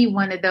 I need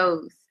one of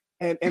those.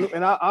 And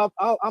I'll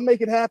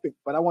make it happen.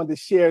 But I wanted to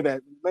share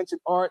that. You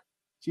mentioned art.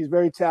 She's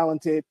very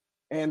talented,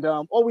 and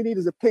all we need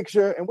is a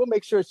picture, and we'll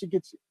make sure she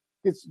gets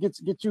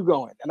you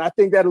going. And I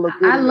think that'll look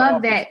good. I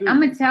love that. I'm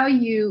gonna tell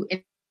you,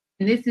 and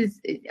this is,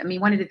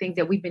 one of the things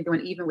that we've been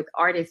doing, even with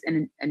artists,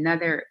 and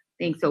another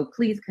thing. So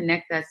please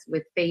connect us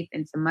with Faith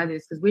and some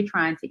others, because we're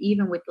trying to,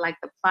 even with like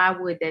the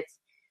plywood that's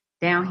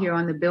down here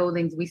on the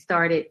buildings, we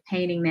started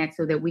painting that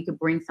so that we could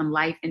bring some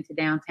life into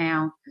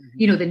downtown.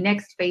 The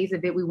next phase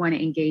of it, we want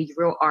to engage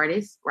real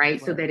artists,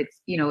 right? So that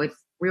it's, it's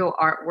real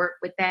artwork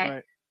with that.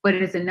 Right. but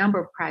it's a number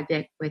of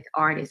projects with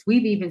artists.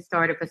 We've even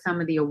started for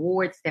some of the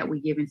awards that we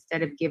give,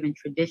 instead of giving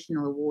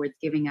traditional awards,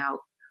 giving out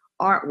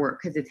artwork,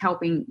 because it's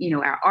helping,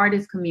 our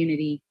artist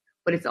community,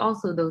 but it's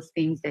also those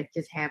things that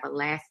just have a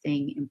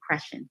lasting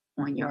impression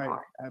on your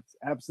heart.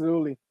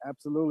 Absolutely.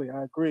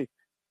 I agree.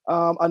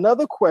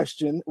 Another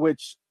question,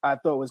 which I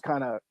thought was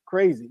kind of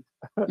crazy.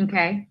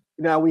 Okay.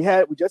 Now we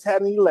just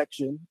had an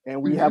election,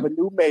 and we have a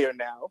new mayor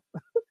now.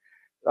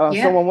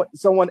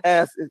 Someone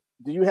asked,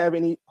 do you have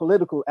any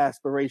political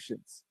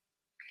aspirations?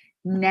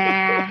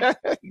 Nah.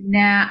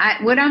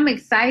 What I'm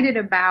excited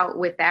about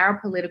with our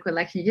political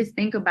election, just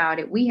think about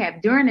it. We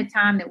have, during the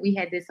time that we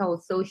had this whole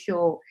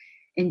social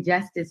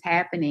injustice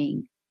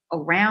happening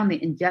around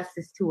the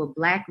injustice to a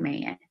Black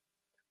man,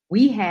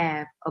 we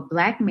have a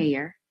Black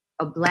mayor,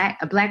 a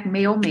Black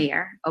male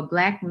mayor, a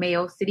Black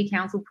male city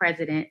council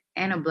president,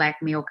 and a Black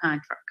male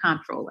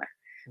comptroller.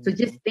 So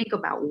just think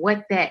about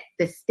what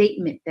the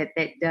statement that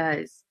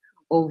does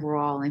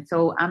overall. And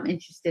so I'm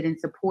interested in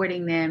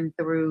supporting them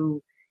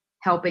through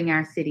helping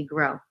our city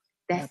grow.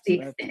 That's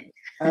the extent.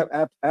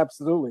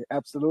 Absolutely.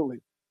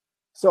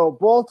 So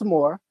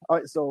Baltimore,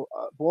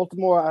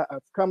 Baltimore, I've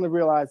come to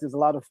realize there's a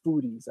lot of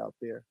foodies out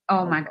there.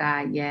 Oh my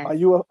God, yes. Are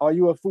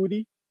you a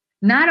foodie?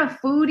 Not a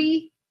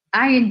foodie.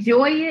 I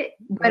enjoy it,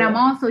 but I'm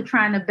also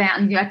trying to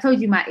balance. I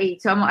told you my age,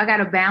 so I got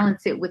to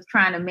balance it with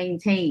trying to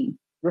maintain.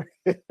 So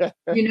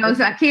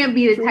I can't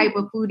be the type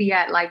of foodie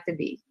I'd like to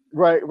be.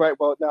 Right.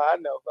 Well, no, I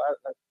know.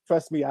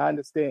 Trust me, I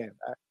understand.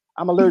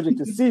 I'm allergic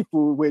to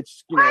seafood,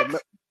 which,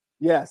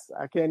 yes,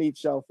 I can't eat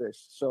shellfish.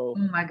 So,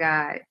 oh my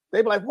God,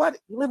 they be like, "What?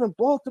 You live in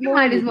Baltimore?"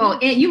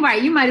 You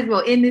might as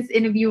well end this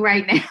interview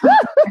right now.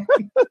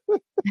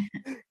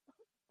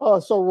 Oh,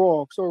 so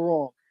wrong.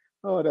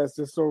 Oh, that's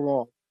just so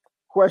wrong.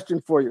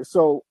 Question for you.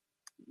 So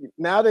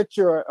now that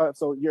you're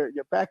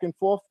back and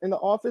forth in the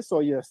office,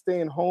 or you're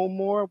staying home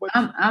more?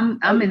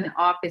 I'm in the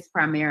office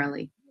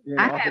primarily.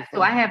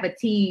 I have a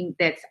team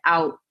that's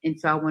out, and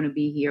so I want to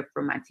be here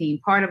for my team.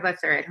 Part of us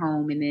are at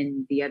home, and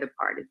then the other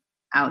part is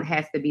out. It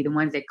has to be the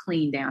ones that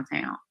clean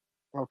downtown.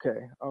 Okay.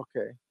 All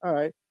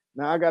right.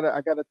 Now I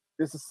gotta.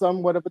 This is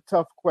somewhat of a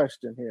tough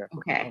question here.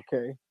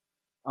 Okay.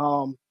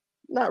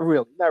 Not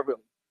really.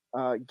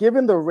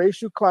 Given the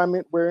racial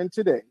climate we're in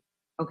today,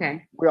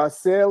 we are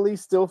sadly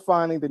still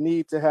finding the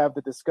need to have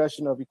the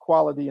discussion of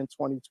equality in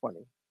 2020.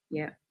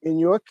 Yeah. In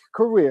your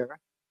career,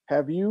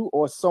 have you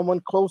or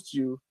someone close to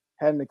you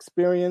had an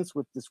experience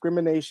with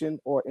discrimination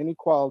or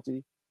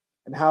inequality,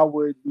 and how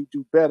would we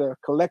do better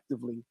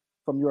collectively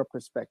from your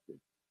perspective?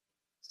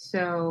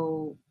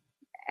 So,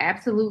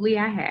 absolutely,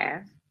 I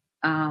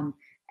have.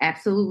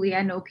 Absolutely,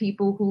 I know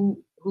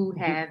people who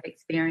have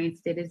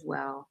experienced it as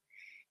well.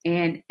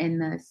 And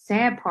the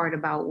sad part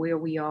about where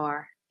we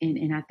are,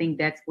 and I think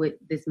that's what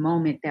this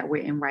moment that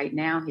we're in right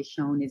now has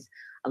shown, is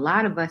a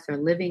lot of us are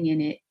living in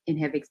it and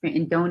have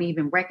experienced and don't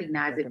even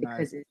recognize it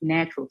because it's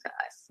natural to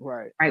us.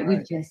 Right.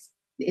 We've just,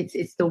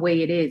 it's the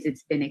way it is.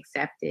 It's been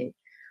accepted.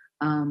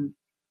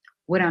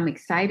 What I'm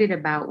excited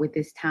about with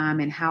this time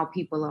and how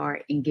people are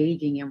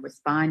engaging and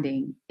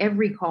responding,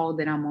 every call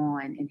that I'm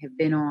on and have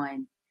been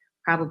on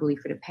probably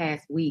for the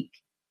past week,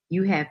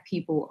 you have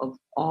people of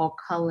all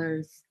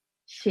colors,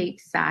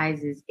 shapes,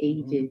 sizes,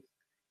 ages,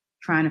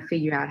 trying to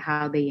figure out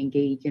how they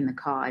engage in the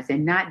cause,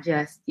 and not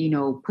just,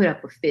 put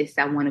up a fist.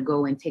 I want to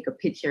go and take a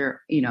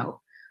picture,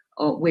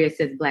 where it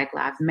says Black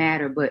Lives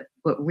Matter, but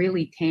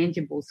really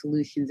tangible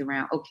solutions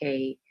around,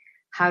 okay,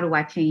 how do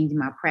I change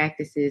my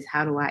practices?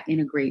 How do I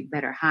integrate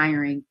better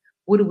hiring?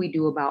 What do we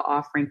do about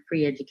offering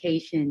free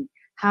education?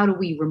 How do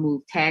we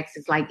remove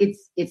taxes? Like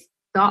it's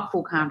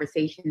thoughtful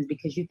conversations,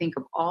 because you think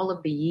of all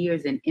of the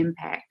years and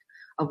impact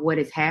of what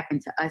has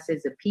happened to us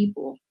as a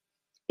people.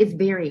 It's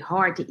very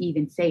hard to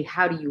even say,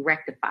 how do you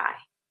rectify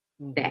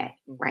that,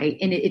 right?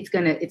 And it's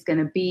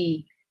gonna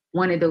be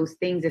one of those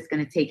things that's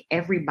gonna take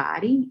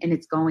everybody, and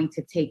it's going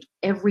to take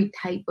every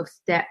type of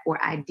step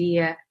or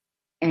idea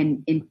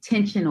and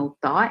intentional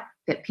thought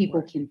that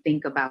people can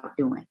think about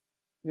doing.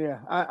 Yeah,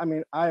 I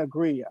mean, I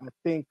agree. I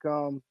think,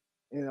 the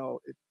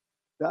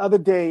other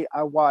day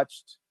I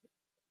watched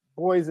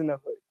Boys in the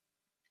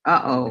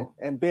Hood.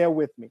 And bear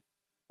with me,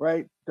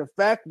 right? The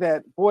fact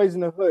that Boys in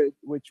the Hood,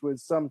 which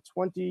was some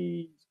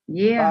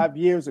 25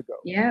 years ago,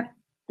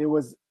 there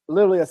was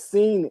literally a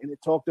scene, and it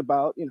talked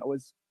about,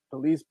 was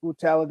police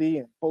brutality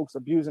and folks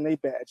abusing a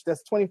badge.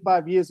 That's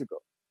 25 years ago.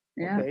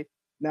 Yeah. Okay.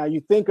 Now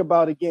you think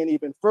about, again,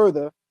 even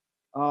further,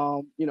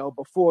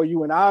 before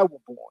you and I were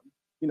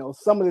born,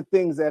 some of the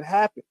things that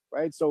happened,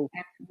 right? So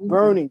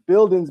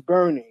buildings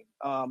burning,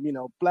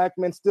 Black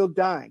men still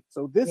dying.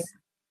 So this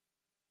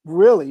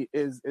really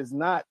is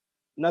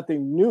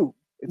nothing new.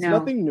 It's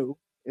nothing new.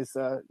 It's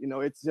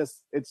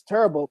it's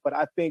terrible, but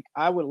I think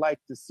I would like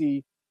to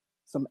see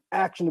some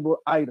actionable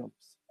items.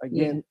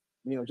 Again,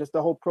 just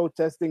the whole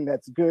protesting,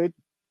 that's good.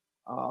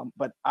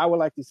 But I would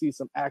like to see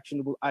some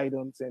actionable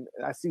items, and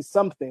I see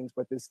some things,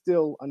 but there's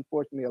still,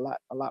 unfortunately,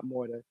 a lot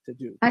more to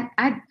do.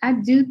 I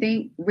do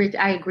think, Rich,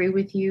 I agree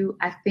with you.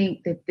 I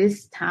think that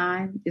this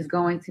time is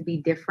going to be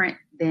different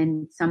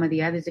than some of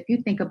the others. If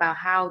you think about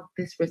how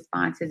this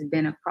response has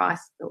been across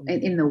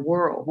in the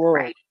world,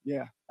 right?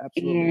 Yeah,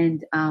 absolutely.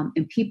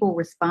 And people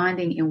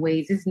responding in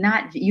ways, it's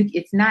not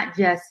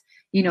just,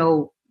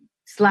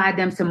 slide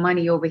them some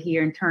money over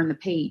here and turn the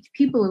page.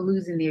 People are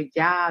losing their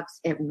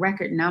jobs at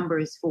record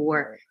numbers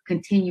for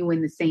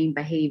continuing the same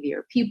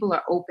behavior. People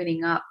are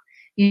opening up,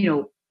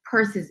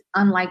 purses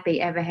unlike they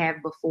ever have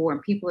before,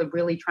 and people are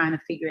really trying to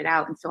figure it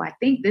out. And so I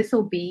think this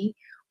will be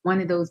one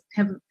of those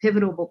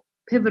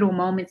pivotal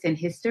moments in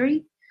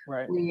history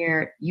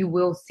where you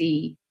will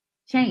see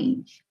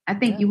change. I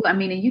think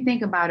and you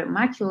think about it,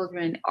 my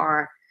children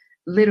are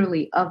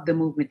literally of the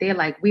movement. They're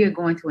like, we are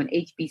going to an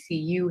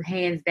HBCU,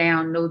 hands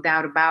down, no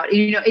doubt about it.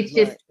 It's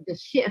just the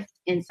shift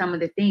in some of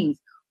the things.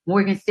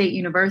 Morgan State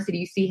University,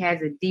 you see, has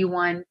a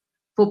D1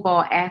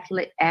 football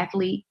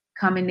athlete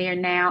coming there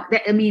now.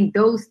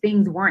 Those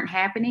things weren't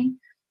happening,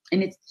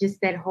 and it's just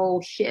that whole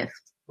shift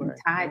and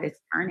tide that's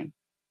turning.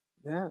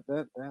 Yeah,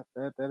 that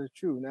is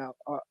true. Now,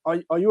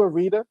 are you a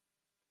reader?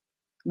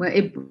 Well,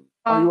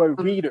 are you a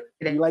reader?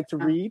 Do you like to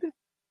read?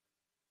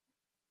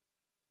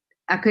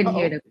 I couldn't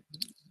hear the.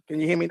 Can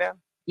you hear me now?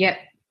 Yep.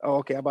 Oh,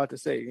 okay. I'm about to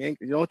say,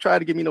 you don't try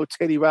to give me no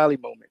Teddy Riley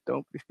moment.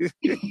 Don't.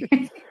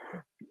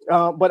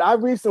 But I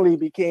recently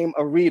became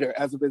a reader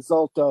as a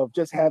result of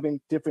just having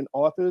different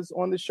authors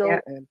on the show.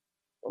 Yep. And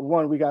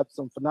one, we got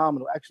some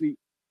phenomenal. Actually,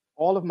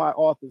 all of my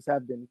authors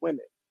have been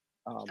women.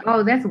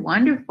 That's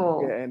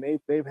wonderful. Yeah, and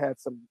they've had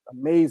some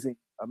amazing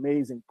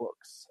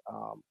books.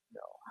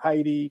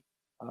 Heidi,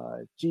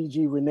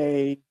 Gigi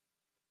Renee.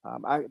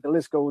 The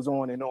list goes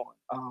on and on.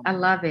 I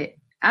love it.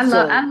 I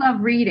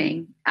love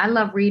reading. I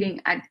love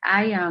reading.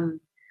 I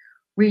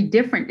read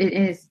different. It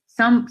is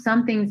some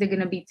things are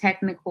going to be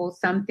technical.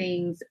 Some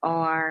things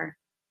are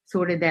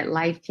sort of that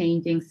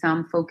life-changing.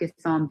 Some focus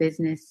on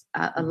business.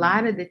 A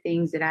lot of the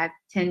things that I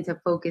tend to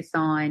focus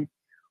on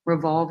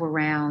revolve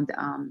around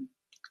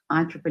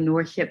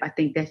entrepreneurship. I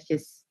think that's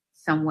just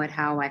somewhat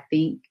how I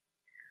think.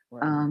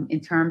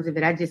 In terms of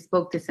it, I just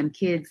spoke to some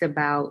kids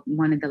about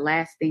one of the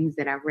last things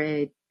that I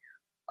read,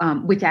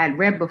 which I had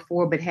read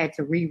before but had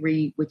to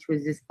reread, which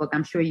was this book.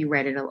 I'm sure you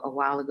read it a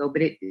while ago,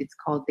 but it's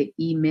called The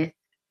E-Myth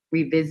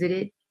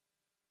Revisited.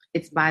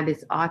 It's by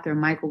this author,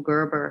 Michael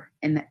Gerber.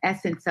 And the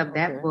essence of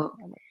that book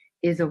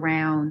is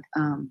around,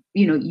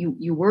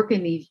 you work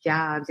in these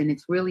jobs, and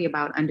it's really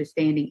about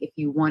understanding if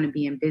you want to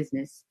be in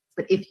business.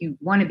 But if you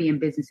want to be in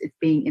business, it's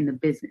being in the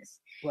business.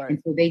 Right. And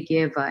so they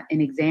give an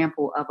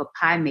example of a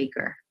pie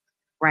maker,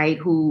 right,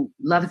 who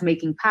loves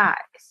making pies.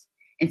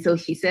 And so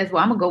she says,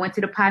 well, I'm going to go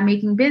into the pie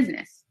making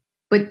business.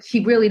 But she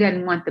really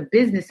doesn't want the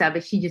business of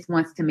it. She just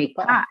wants to make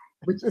pie,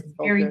 which is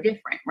very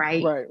different,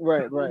 right?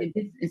 Right.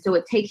 And so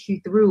it takes you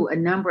through a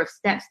number of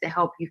steps to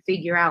help you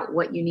figure out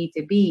what you need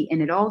to be.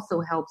 And it also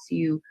helps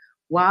you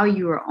while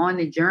you are on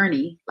the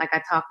journey, like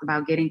I talked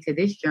about getting to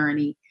this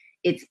journey,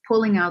 it's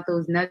pulling out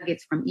those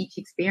nuggets from each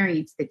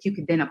experience that you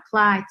could then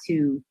apply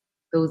to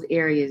those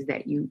areas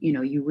that you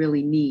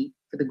really need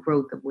for the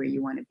growth of where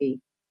you want to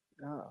be.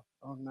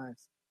 Oh,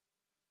 nice.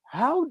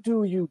 How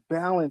do you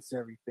balance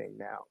everything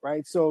now,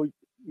 right? So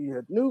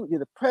you're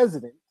the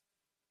president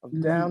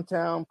of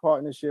Downtown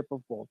Partnership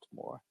of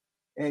Baltimore,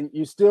 and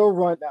you still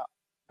run now.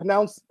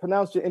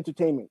 Pronounce your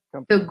entertainment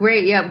company. So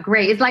great.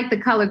 It's like the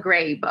color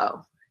gray,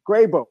 Bo.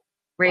 Graybo.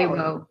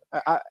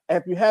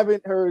 If you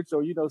haven't heard,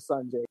 so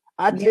Sanjay.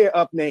 I tear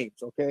up names,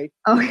 okay?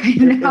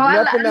 Okay.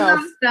 I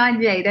love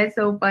Sanjay. That's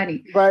so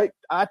funny. Right?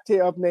 I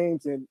tear up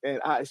names, and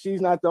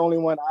she's not the only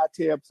one. I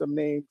tear up some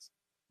names,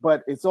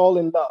 but it's all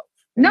in love.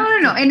 No.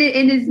 And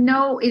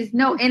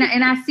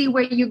and I see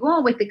where you're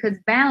going with it, because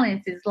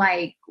balance is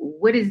like,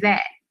 what is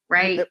that?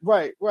 Right.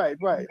 Right.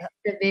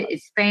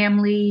 It's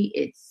family.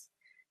 It's,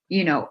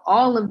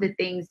 all of the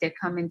things that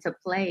come into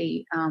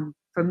play.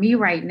 For me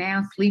right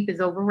now, sleep is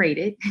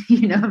overrated.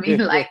 You know what I mean?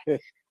 Like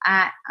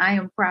I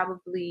am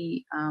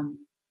probably,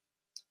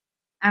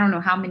 I don't know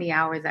how many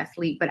hours I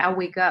sleep, but I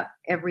wake up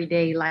every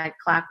day like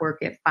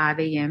clockwork at 5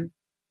 a.m.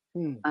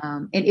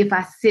 And if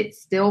I sit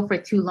still for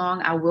too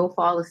long, I will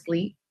fall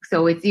asleep.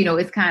 So it's,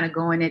 it's kind of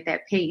going at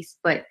that pace.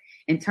 But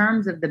in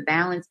terms of the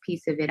balance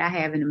piece of it, I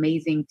have an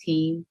amazing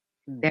team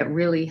that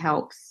really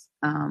helps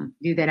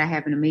do that. I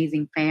have an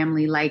amazing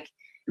family.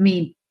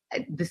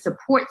 The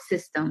support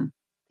system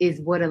is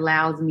what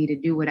allows me to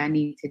do what I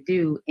need to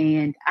do.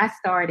 And I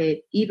started,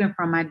 even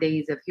from my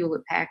days of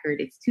Hewlett Packard,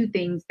 it's two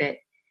things that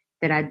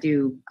I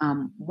do.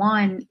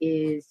 One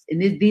is,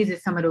 and these are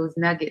some of those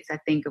nuggets I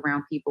think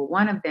around people.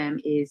 One of them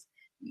is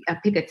I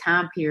pick a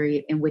time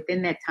period, and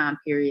within that time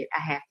period,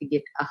 I have to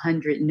get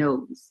 100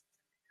 no's,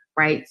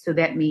 right? So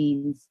that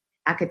means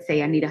I could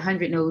say I need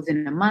 100 no's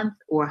in a month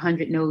or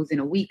 100 no's in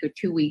a week or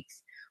 2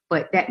 weeks,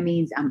 but that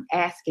means I'm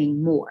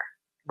asking more,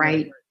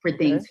 right? For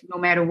things, no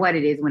matter what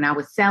it is. When I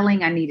was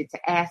selling, I needed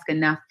to ask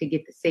enough to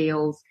get the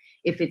sales.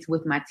 if it's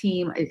with my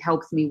team, it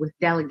helps me with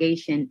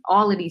delegation,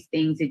 all of these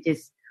things. It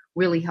just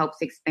really helps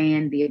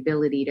expand the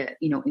ability to,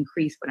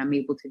 increase what I'm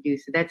able to do.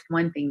 So that's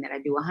one thing that I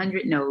do,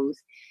 100 no's.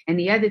 And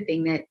the other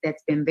thing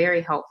that's been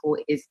very helpful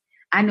is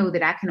I know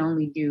that I can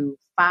only do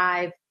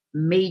 5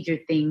 major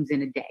things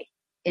in a day.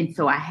 And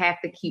so I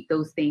have to keep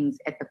those things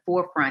at the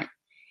forefront.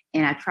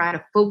 And I try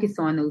to focus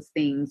on those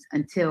things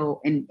until,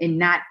 and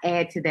not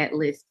add to that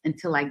list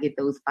until I get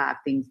those 5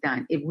 things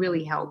done. It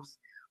really helps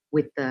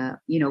with the,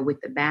 with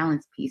the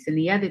balance piece. And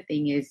the other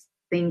thing is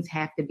things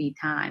have to be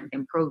timed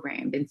and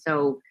programmed. And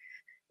so,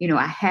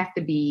 I have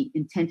to be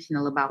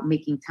intentional about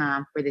making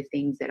time for the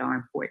things that are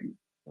important.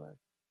 Right.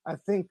 I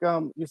think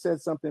you said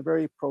something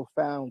very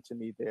profound to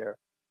me there.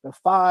 The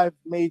 5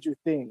 major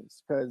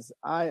things, because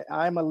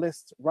I'm a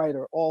list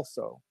writer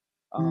also,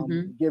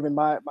 given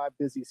my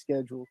busy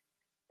schedule.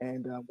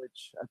 And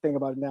which I think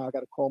about it now, I got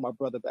to call my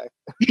brother back.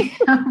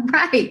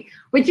 Right,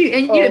 but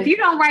if you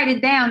don't write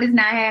it down, it's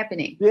not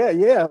happening.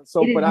 Yeah.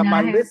 So, but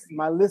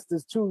my list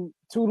is too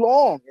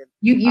long.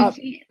 You can't,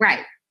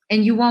 right,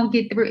 and you won't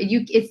get through.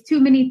 It's too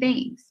many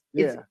things.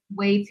 Yeah. It's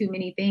way too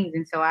many things,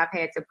 and so I've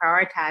had to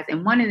prioritize.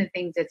 And one of the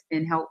things that's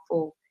been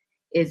helpful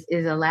is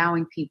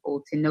allowing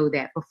people to know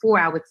that. Before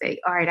I would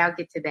say, all right, I'll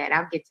get to that,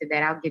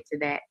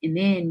 and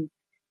then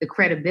the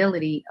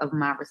credibility of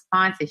my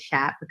response is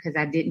shot because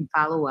I didn't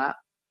follow up.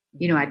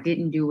 I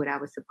didn't do what I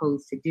was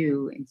supposed to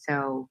do. And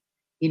so,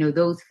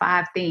 those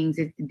 5 things,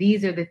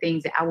 these are the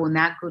things that I will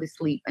not go to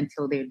sleep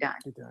until they're done.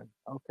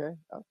 Okay.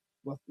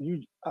 Well,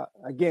 you,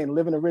 again,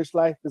 living a rich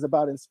life is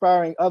about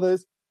inspiring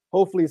others.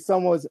 Hopefully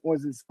someone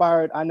was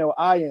inspired. I know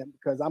I am,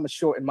 because I'm going to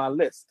shorten my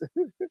list.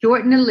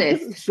 Shorten the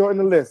list. Shorten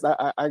the list.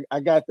 I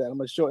got that. I'm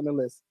going to shorten the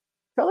list.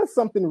 Tell us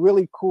something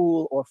really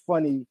cool or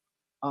funny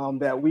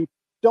that we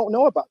don't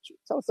know about you.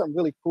 Tell us something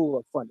really cool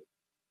or funny.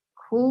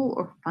 Cool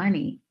or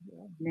funny?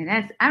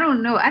 Man, I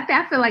don't know. I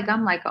feel like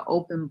I'm like an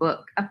open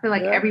book. I feel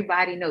like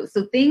everybody knows.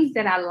 So things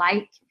that I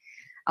like,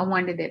 I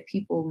wonder that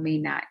people may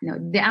not know.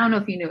 I don't know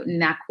if you know,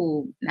 not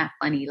cool, not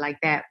funny like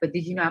that. But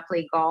did you know I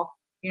play golf?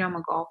 I'm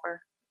a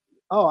golfer.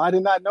 Oh, I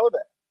did not know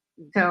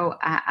that. So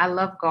I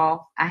love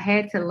golf. I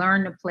had to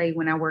learn to play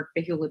when I worked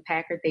for Hewlett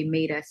Packard. They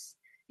made us,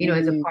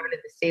 as a part of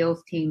the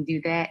sales team, do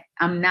that.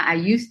 I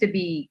used to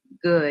be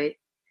good,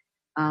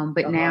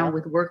 but now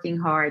with working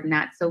hard,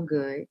 not so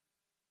good.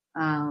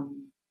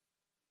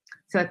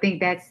 So I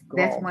think that's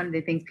one of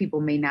the things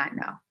people may not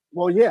know.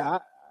 Well, yeah,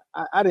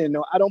 I didn't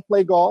know. I don't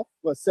play golf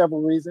for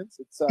several reasons.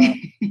 It's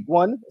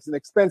one, it's an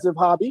expensive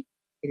hobby.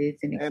 It is,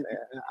 and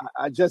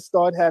I just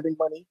started having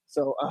money,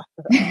 so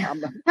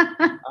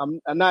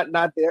I'm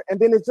not there. And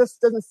then it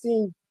just doesn't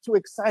seem too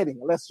exciting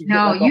unless you.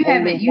 No, you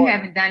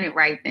haven't done it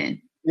right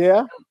then.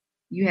 Yeah,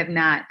 you have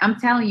not. I'm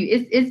telling you,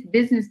 it's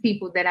business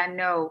people that I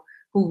know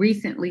who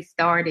recently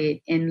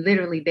started, and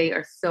literally they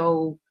are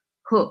so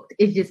hooked.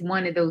 It's just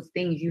one of those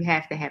things you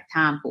have to have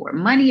time for.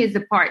 Money is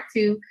a part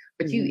too,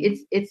 but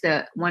it's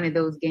one of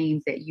those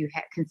games that you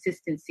have.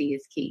 Consistency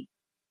is key,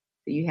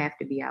 so you have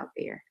to be out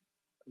there.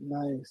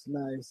 Nice.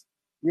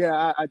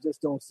 Yeah, I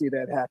just don't see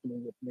that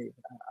happening with me.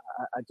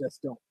 I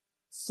just don't.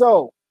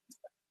 So,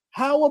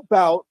 how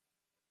about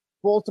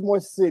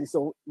Baltimore City?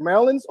 So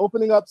Maryland's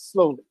opening up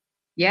slowly.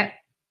 Yep.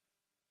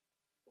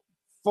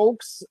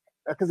 Folks,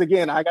 because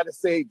again, I got to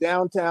say,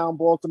 downtown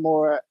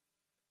Baltimore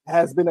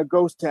has been a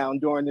ghost town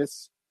during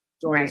this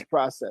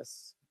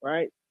process,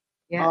 right?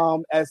 Yeah.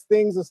 As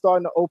things are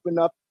starting to open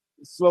up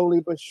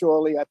slowly but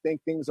surely, I think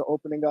things are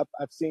opening up.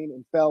 I've seen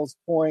in Fells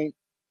Point.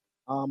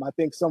 I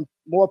think some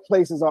more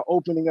places are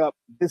opening up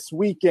this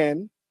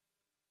weekend.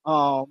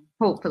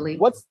 Hopefully.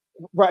 What's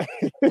right?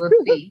 We'll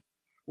see.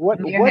 What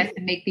the mayor has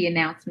to make the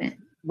announcement.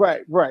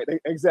 Right,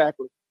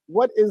 exactly.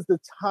 What is the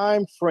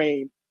time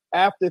frame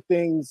after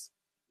things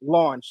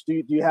launch?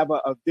 Do you have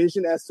a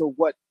vision as to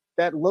what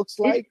that looks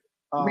like?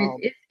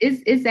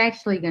 It's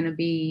actually going to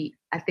be,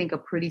 I think, a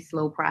pretty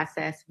slow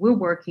process. We're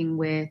working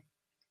with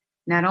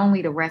not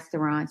only the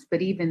restaurants,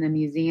 but even the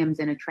museums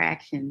and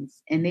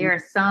attractions. And there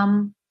are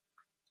some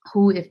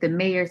who, if the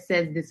mayor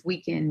says this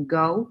weekend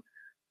go,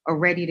 are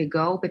ready to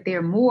go, but there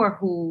are more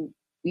who,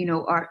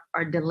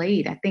 are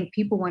delayed. I think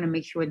people want to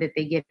make sure that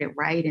they get it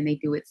right and they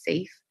do it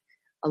safe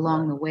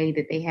along the way,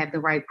 that they have the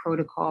right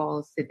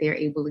protocols, that they're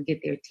able to get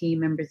their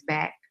team members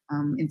back.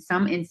 In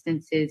some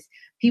instances,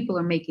 people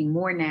are making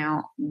more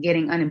now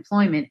getting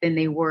unemployment than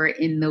they were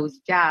in those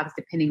jobs,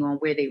 depending on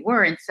where they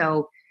were. And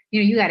so,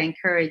 you got to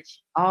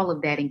encourage all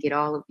of that and get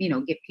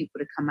get people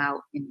to come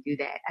out and do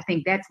that. I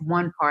think that's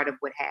one part of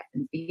what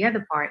happens. The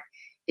other part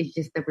is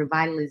just the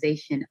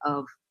revitalization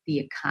of the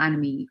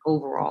economy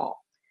overall,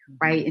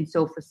 right? And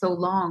so for so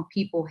long,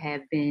 people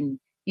have been,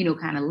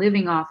 kind of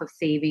living off of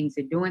savings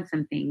or doing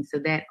some things so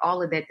that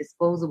all of that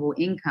disposable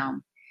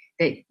income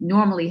that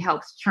normally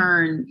helps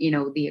churn,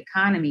 the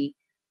economy,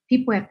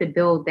 people have to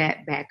build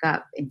that back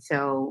up. And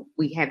so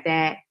we have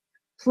that.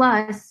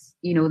 Plus,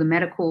 the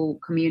medical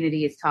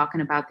community is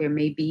talking about there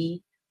may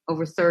be a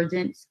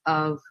resurgence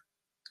of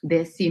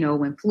this,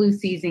 when flu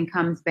season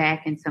comes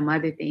back and some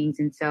other things.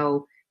 And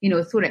so,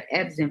 it sort of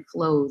ebbs and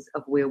flows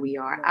of where we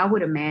are. I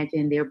would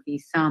imagine there'll be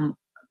some,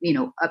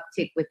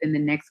 uptick within the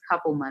next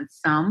couple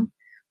months,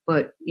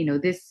 but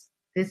this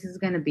is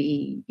going to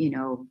be,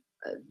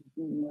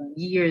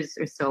 years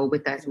or so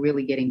with us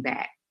really getting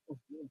back.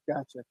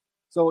 Gotcha.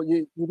 So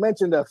you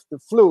mentioned the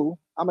flu.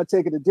 I'm going to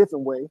take it a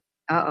different way.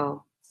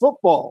 Uh-oh.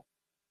 Football.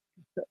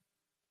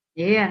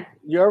 Yeah.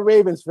 You're a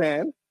Ravens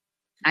fan.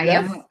 I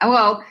am.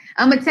 Well,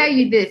 I'm going to tell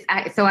you this.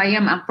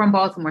 I'm from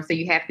Baltimore, so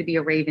you have to be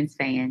a Ravens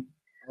fan.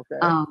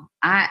 Okay.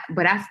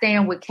 But I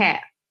stand with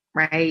Cap,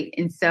 right?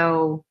 And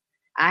so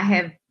I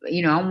have,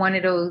 I'm one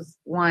of those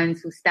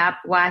ones who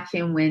stopped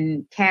watching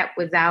when Cap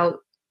was out.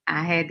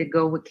 I had to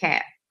go with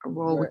Cap,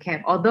 roll with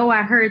Cap. Although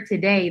I heard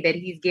today that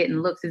he's getting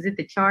looks. Is it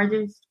the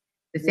Chargers?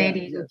 The San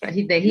Diego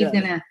Chargers? That he's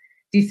going to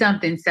do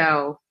something.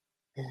 So.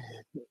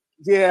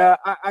 Yeah,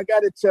 I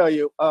got to tell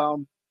you,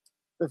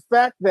 the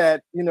fact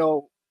that,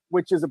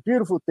 which is a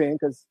beautiful thing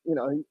because,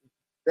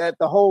 that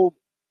the whole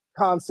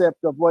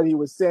concept of what he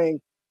was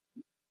saying,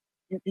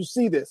 you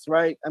see this,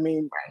 right? I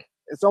mean,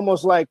 It's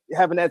almost like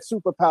having that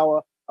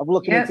superpower of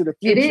looking into the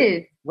future. It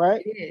is.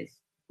 Right? It is.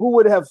 Who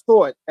would have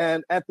thought?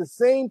 And at the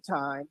same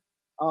time,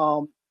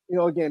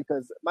 again,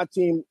 because my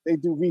team, they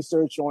do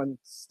research on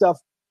stuff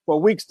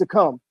for weeks to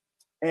come.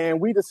 And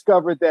we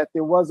discovered that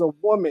there was a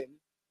woman,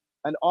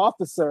 an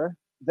officer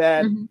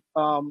that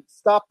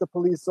stopped the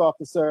police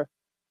officer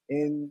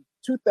in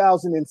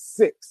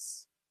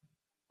 2006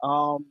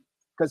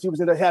 because he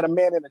had a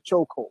man in a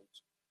chokehold.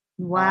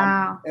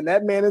 Wow. And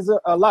that man is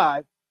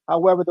alive.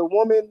 However, the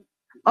woman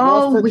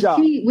lost her job.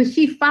 Was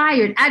she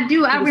fired? I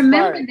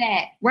remember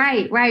that.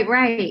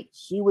 Right.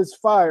 She was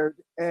fired.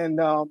 And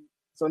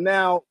so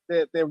now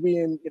they're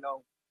looking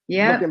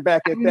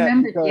back at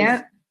that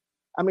because,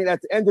 I mean,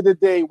 at the end of the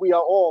day, we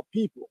are all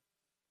people,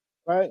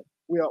 right?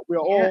 We are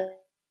all.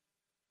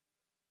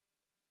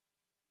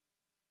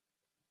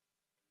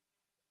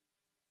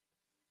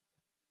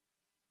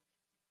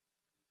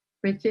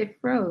 Richard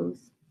froze.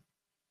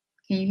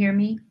 Can you hear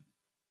me?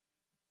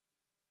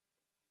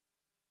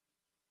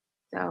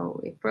 So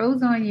it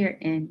froze on your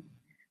end.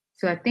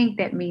 So I think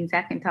that means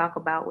I can talk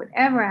about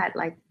whatever I'd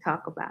like to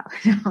talk about.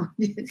 No, I'm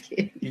just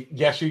kidding.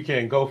 Yes, you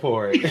can. Go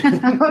for it.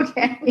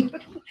 Okay.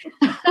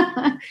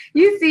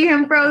 You see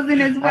him frozen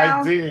as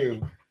well? I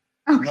do.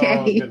 Okay.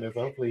 Oh, goodness.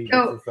 Hopefully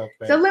so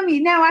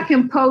now I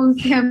can pose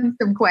him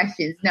some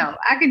questions. No,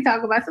 I can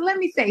talk about. So let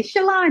me say,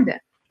 Shalonda.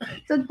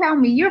 So tell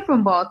me, you're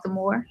from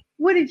Baltimore.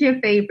 What is your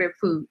favorite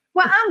food?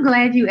 Well, I'm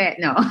glad you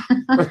no.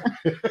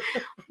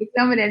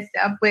 Some of that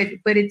stuff,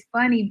 but it's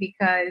funny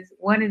because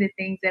one of the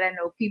things that I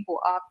know people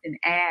often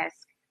ask,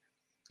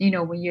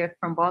 when you're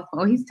from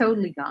Baltimore, he's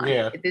totally gone.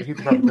 Yeah, he's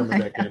probably coming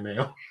back in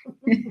now.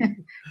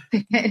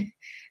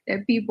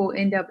 that people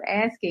end up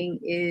asking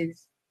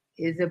is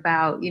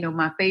about,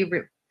 my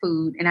favorite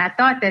food. And I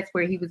thought that's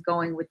where he was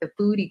going with the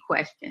foodie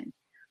question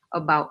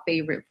about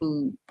favorite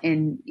food.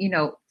 And,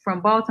 from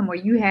Baltimore,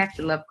 you have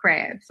to love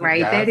crabs,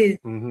 right? Yes. That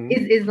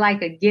is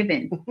like a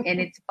given.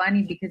 And it's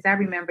funny because I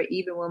remember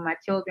even when my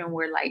children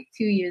were like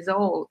 2 years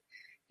old,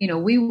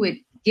 we would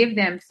give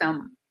them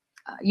some,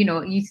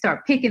 you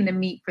start picking the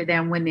meat for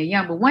them when they're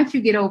young. But once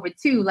you get over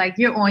 2, like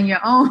you're on your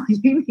own,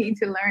 you need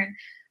to learn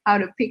how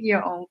to pick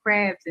your own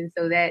crabs. And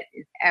so that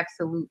is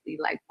absolutely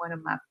like one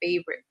of my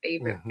favorite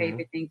things.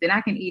 And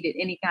I can eat it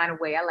any kind of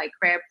way. I like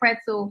crab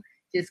pretzel,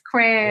 just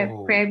crab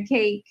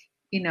cake.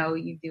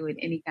 You do it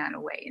any kind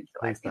of way. And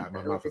so Please stop.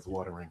 My mouth is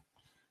watering.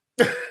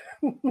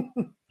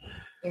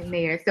 In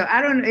there. So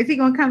I don't know. Is he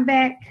going to come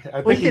back?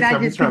 Or should I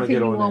just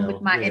continue on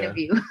with my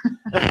interview?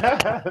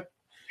 And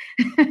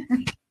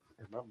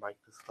my mic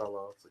just fell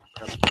off, so you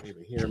probably can't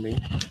even hear me.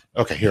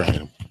 Okay, here I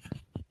am.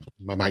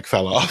 My mic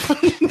fell off.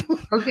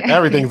 Okay.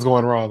 Everything's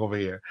going wrong over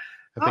here.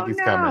 I think he's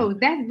coming.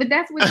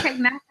 That's what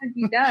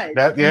technology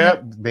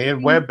does.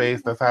 Being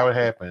web-based, that's how it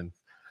happens.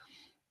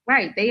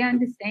 Right. They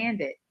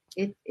understand it.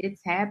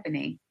 It's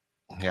happening.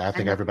 Yeah, I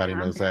think everybody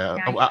knows that.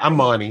 I'm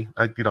Monty.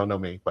 You don't know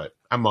me, but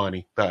I'm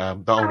Monty,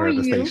 the owner of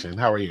the station.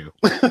 How are you?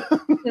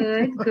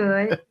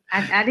 Good.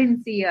 I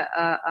didn't see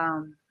a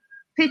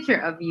picture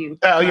of you.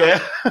 Oh,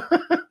 yeah.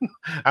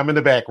 I'm in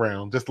the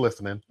background, just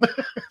listening. I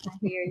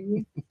hear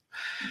you.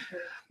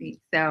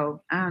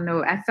 So, I don't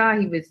know. I saw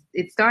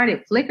it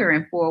started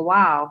flickering for a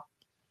while.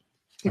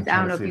 I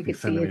don't know if you could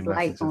see his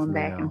light going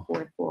back and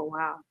forth for a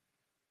while.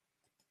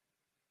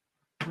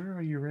 Where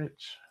are you,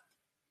 Rich?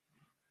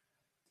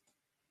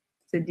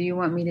 So do you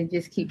want me to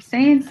just keep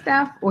saying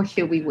stuff or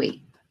should we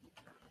wait?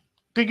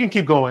 You can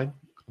keep going.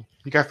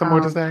 You got some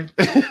more to say?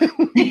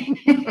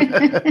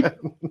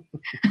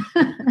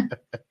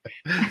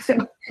 So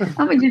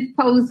I'm going to just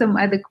pose some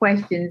other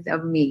questions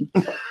of me.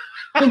 So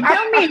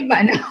tell me if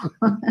I know.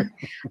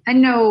 I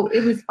know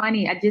it was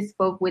funny. I just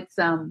spoke with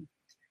some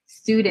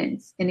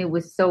students and it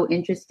was so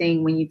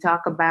interesting when you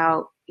talk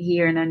about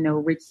here. And I know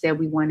Rich said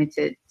we wanted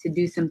to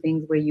do some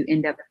things where you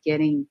end up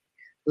getting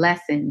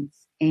lessons.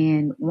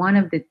 And one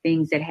of the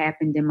things that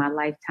happened in my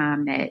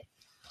lifetime that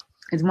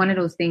is one of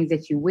those things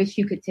that you wish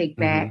you could take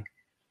back,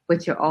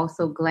 but you're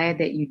also glad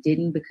that you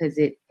didn't, because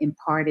it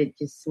imparted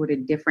just sort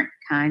of different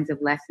kinds of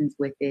lessons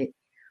with it,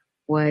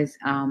 was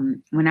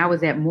when I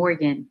was at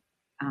Morgan,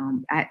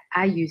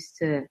 I used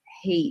to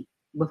hate,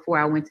 before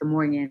I went to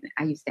Morgan,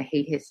 I used to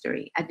hate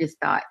history. I just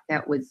thought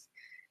that was,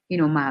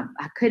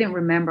 I couldn't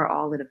remember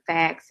all of the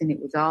facts, and it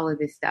was all of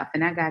this stuff.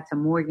 And I got to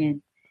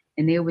Morgan,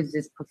 and there was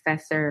this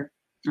professor,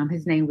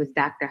 his name was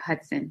Dr.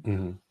 Hudson,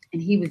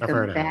 and he was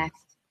the best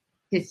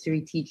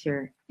history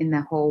teacher in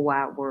the whole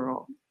wide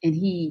world. And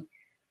he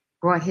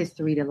brought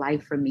history to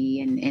life for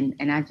me.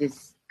 And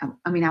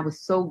I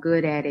was so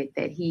good at it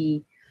that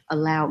he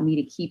allowed me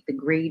to keep the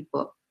grade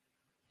book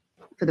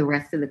for the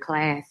rest of the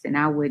class. And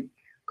I would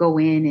go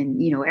in and,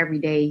 every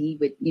day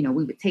we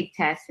would take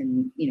tests,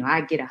 and,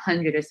 I'd get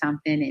 100 or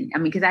something.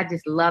 And because I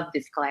just loved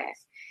this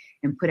class,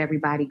 and put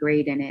everybody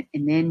grade in it.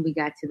 And then we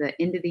got to the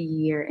end of the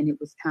year, and it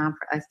was time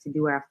for us to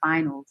do our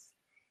finals.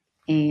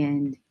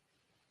 And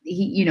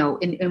he,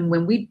 and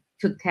when we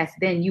took tests,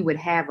 then you would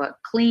have a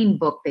clean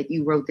book that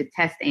you wrote the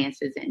test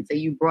answers in. So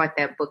you brought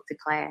that book to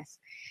class.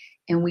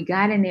 And we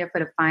got in there for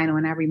the final,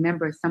 and I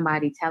remember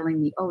somebody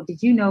telling me, "Oh,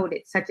 did you know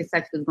that such and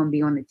such was going to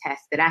be on the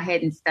test that I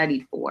hadn't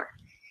studied for?"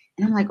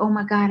 And I'm like, "Oh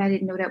my God, I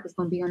didn't know that was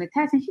going to be on the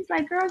test." And she's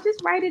like, "Girl,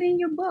 just write it in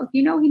your book.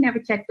 He never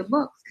checked the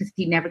books, because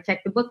he never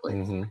checked the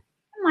booklets."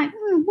 I'm like,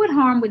 what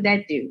harm would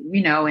that do?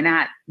 And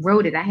I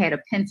wrote it. I had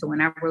a pencil,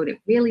 and I wrote it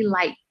really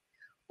light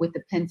with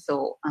the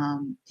pencil,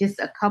 just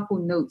a couple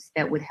notes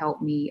that would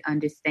help me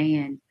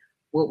understand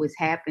what was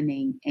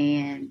happening.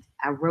 And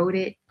I wrote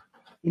it.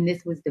 And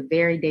this was the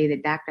very day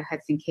that Dr.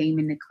 Hudson came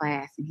into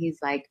class, and he's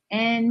like,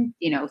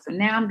 so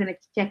now I'm going to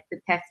check the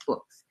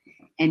textbooks.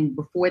 And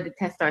before the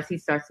test starts, he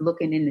starts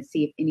looking in to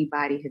see if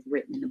anybody has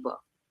written the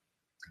book.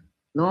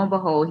 Lo and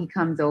behold, he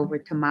comes over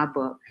to my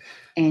book,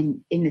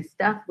 and the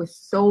stuff was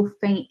so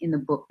faint in the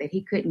book that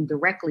he couldn't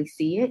directly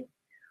see it.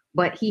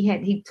 But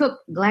he took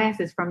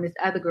glasses from this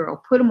other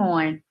girl, put them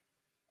on,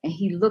 and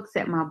he looks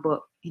at my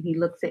book, and he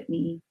looks at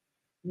me,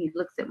 and he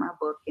looks at my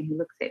book, and he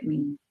looks at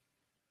me.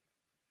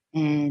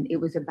 And it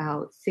was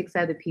about 6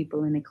 other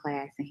people in the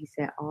class, and he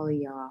said, "All of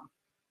y'all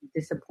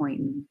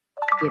disappoint me.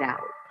 Get out."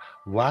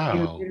 Wow.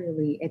 And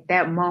literally at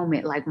that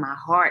moment, like, my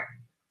heart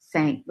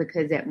sank,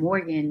 because at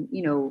Morgan,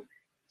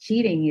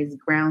 cheating is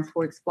grounds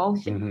for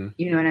expulsion.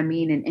 You know what I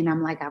mean? And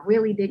I'm like, I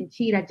really didn't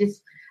cheat.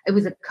 It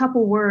was a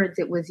couple words.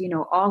 It was,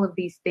 all of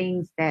these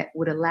things that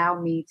would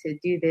allow me to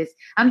do this.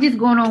 I'm just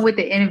going on with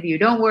the interview.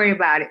 Don't worry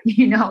about it.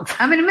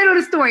 I'm in the middle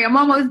of the story. I'm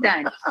almost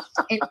done.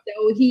 And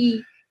so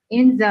he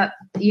ends up,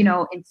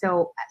 and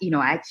so,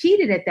 I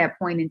cheated at that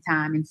point in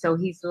time. And so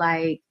he's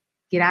like,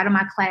 "Get out of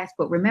my class."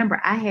 But remember,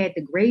 I had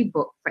the grade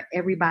book for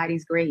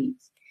everybody's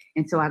grades.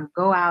 And so I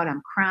go out,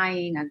 I'm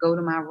crying. I go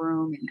to my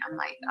room, and I'm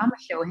like, I'm going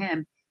to show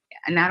him.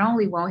 And not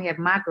only won't have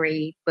my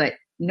grade, but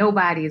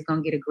nobody is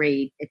going to get a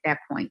grade at that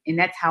point. And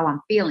that's how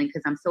I'm feeling,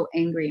 because I'm so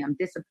angry. I'm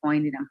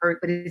disappointed. I'm hurt,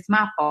 but it's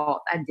my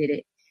fault. I did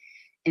it.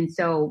 And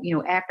so,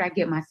 after I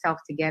get myself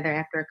together,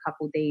 after a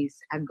couple of days,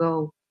 I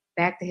go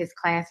back to his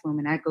classroom,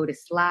 and I go to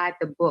slide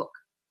the book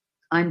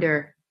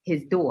under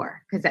his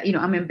door, because,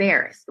 I'm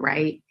embarrassed,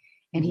 right?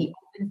 And he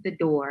opens the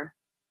door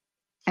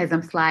as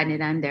I'm sliding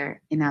it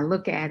under, and I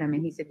look at him,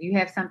 and he said, "You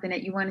have something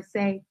that you want to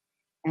say?"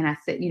 And I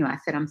said,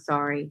 "I'm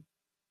sorry."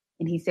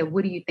 And he said,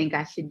 "What do you think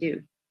I should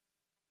do?"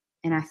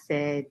 And I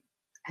said,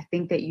 "I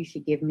think that you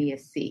should give me a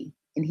C."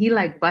 And he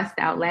like bust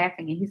out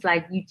laughing, and he's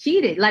like, "You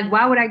cheated. Like,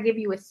 why would I give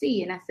you a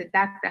C?" And I said,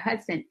 "Dr.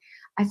 Hudson,"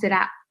 I said,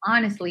 "I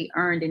honestly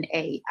earned an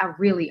A. I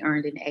really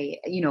earned an A.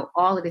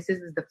 All of this is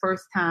the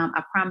first time,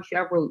 I promise you,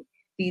 I wrote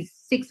these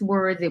 6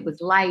 words. It was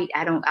light.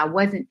 I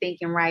wasn't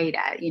thinking right.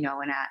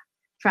 And I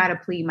try to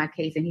plead my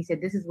case." And he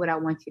said, "This is what I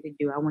want you to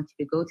do. I want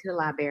you to go to the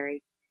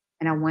library,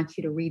 and I want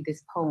you to read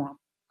this poem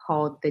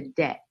called The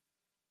Debt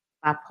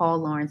by Paul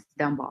Laurence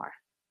Dunbar.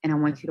 And I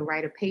want you to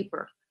write a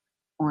paper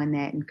on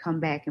that and come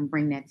back and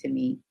bring that to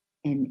me.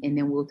 And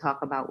then we'll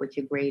talk about what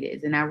your grade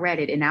is." And I read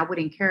it. And I would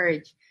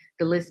encourage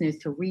the listeners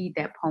to read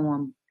that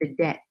poem, The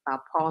Debt by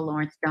Paul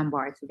Laurence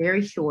Dunbar. It's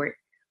very short,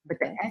 but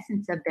the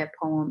essence of that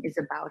poem is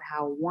about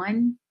how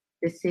one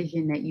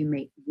decision that you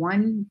make,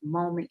 one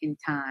moment in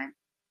time,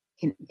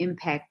 can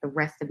impact the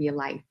rest of your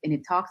life. And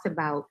it talks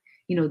about,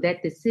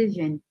 that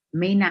decision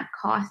may not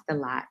cost a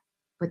lot,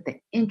 but the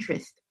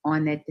interest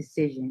on that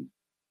decision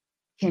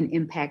can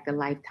impact a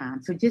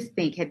lifetime. So just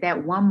think, had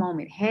that one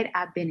moment, had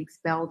I been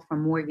expelled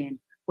from Morgan,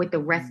 what the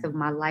rest of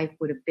my life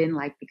would have been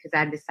like, because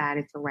I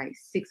decided to write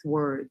 6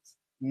 words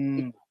in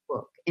the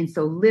book. And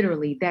so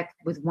literally that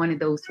was one of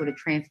those sort of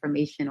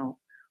transformational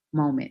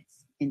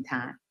moments in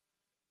time.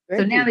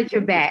 So now that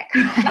you're back.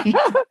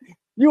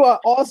 You are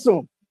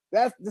awesome.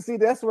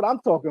 That's what I'm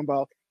talking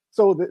about.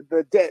 So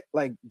the debt,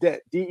 like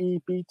debt,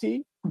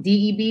 DEBT?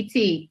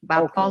 DEBT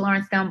by Paul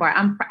Laurence Dunbar.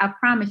 I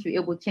promise you,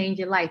 it will change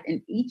your life.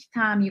 And each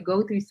time you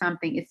go through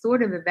something, it's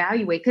sort of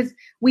evaluate, because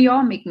we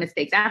all make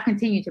mistakes. I've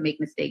continued to make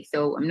mistakes,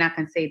 so I'm not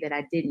going to say that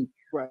I didn't.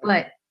 Right.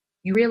 But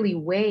you really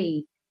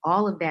weigh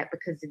all of that,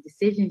 because the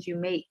decisions you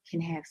make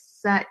can have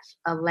such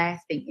a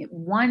lasting,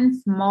 one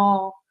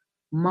small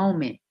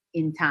moment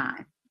in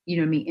time, you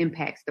know what I mean,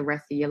 impacts the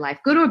rest of your life,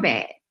 good or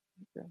bad.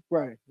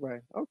 Right.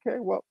 Okay.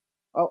 Well,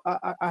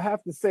 I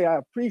have to say I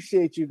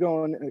appreciate you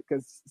going,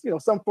 because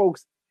some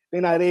folks,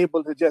 they're not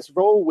able to just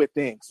roll with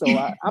things. So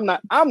I'm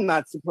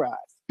not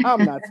surprised.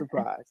 I'm not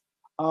surprised.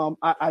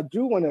 I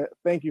do want to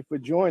thank you for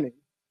joining.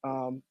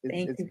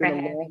 It's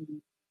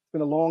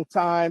been a long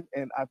time,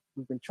 and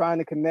we've been trying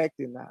to connect,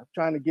 and I'm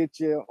trying to get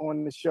you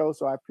on the show.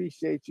 So I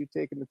appreciate you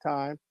taking the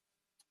time.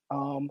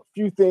 A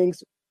few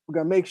things we're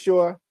gonna make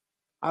sure.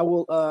 I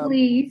will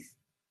please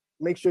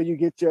make sure you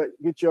get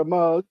your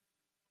mug,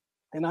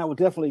 and I will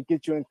definitely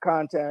get you in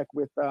contact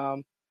with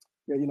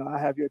I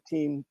have your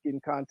team get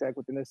in contact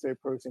with the necessary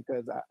person,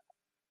 because a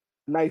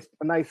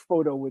nice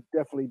photo would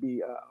definitely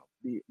be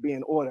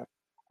in order.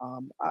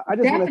 I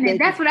just want to thank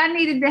That's what I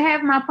needed to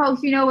have my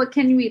post. You know what?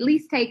 Can you at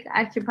least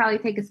I should probably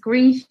take a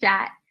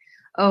screenshot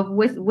of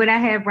what I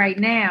have right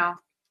now,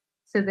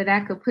 so that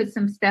I could put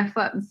some stuff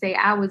up and say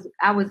I was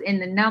in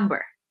the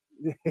number.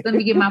 Let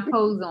me get my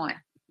pose on.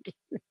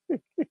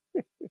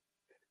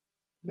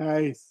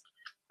 Nice.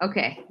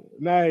 Okay.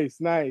 Nice.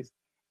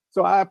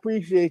 So I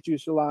appreciate you,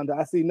 Shalonda.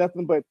 I see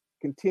nothing but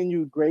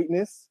continued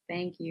greatness.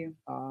 Thank you.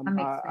 I'm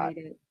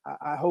excited.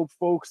 I hope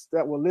folks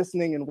that were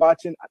listening and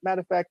watching,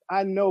 matter of fact,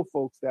 I know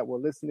folks that were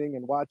listening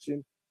and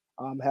watching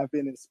have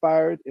been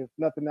inspired. If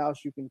nothing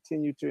else, you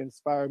continue to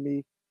inspire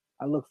me.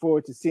 I look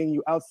forward to seeing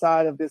you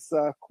outside of this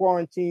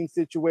quarantine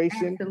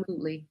situation.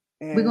 Absolutely.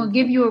 We're going to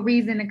give you a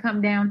reason to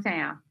come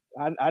downtown.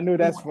 I know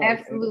that's right.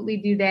 Absolutely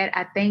do that.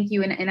 I thank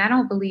you. And I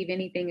don't believe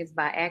anything is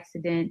by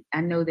accident.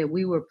 I know that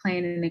we were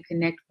planning to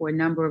connect for a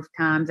number of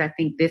times. I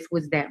think this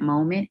was that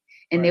moment,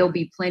 and There'll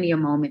be plenty of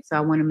moments. So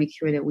I want to make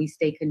sure that we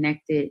stay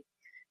connected,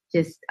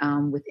 just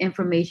with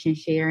information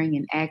sharing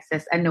and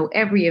access. I know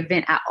every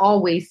event, I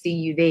always see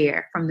you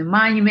there, from the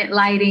monument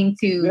lighting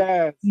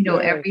to,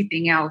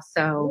 everything else.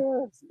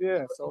 So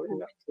yes. So,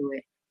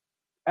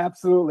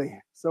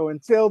 absolutely. So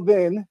until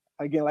then,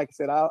 again, like I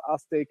said, I'll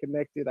stay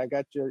connected. I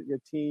got your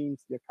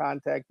teams, your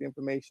contact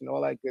information,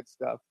 all that good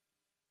stuff.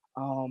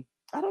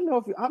 I don't know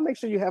if I'll make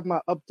sure you have my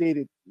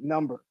updated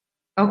number.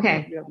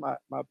 Okay. You have my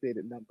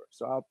updated number,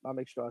 so I'll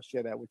make sure I'll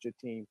share that with your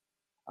team.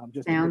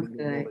 Just sounds to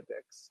good.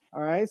 Rolodex.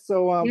 All right.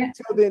 So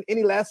until then,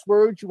 any last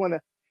words you want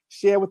to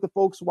share with the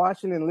folks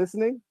watching and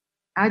listening?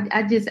 I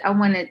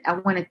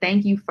want to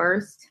thank you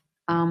first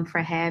for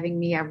having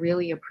me. I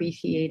really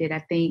appreciate it.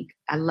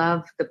 I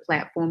love the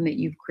platform that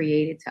you've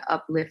created to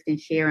uplift and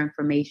share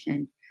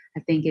information.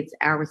 I think it's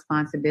our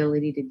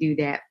responsibility to do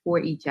that for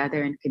each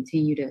other and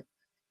continue to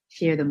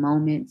share the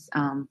moments.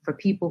 For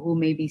people who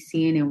may be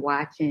seeing and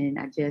watching,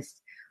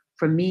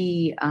 for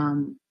me,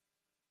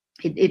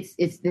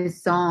 it's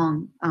this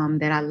song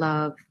that I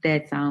love,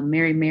 that's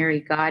Mary, Mary,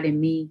 God and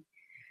Me,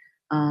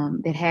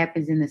 that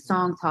happens. And the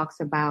song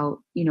talks about,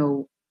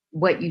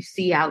 what you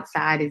see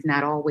outside is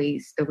not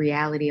always the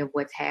reality of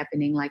what's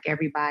happening. Like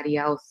everybody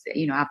else,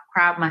 I've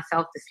cried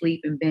myself to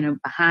sleep and been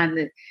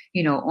behind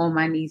on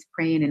my knees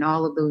praying and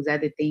all of those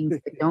other things,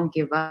 but don't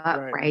give up,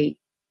 right?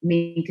 I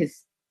mean,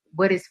 because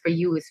what is for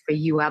you is for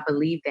you. I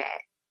believe that.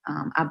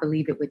 I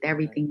believe it with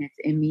everything that's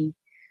in me.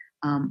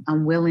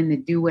 I'm willing to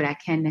do what I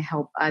can to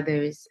help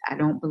others. I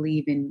don't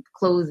believe in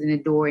closing the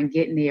door and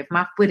getting there. If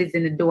my foot is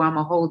in the door, I'm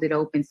going to hold it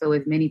open so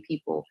as many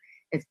people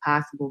as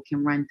possible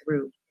can run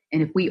through.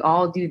 And if we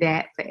all do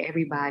that for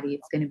everybody,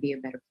 it's going to be a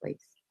better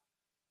place.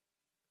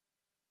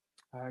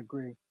 I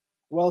agree.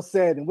 Well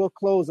said. And we'll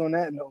close on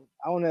that note.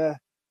 I want to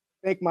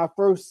thank my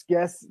first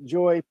guest,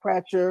 Joy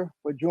Pratcher,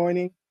 for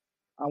joining.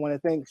 I want to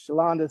thank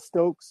Shalonda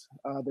Stokes,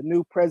 the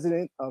new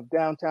president of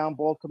Downtown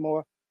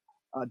Baltimore,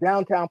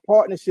 Downtown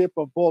Partnership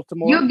of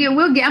Baltimore. We'll get.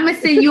 I'm gonna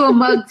send you a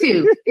mug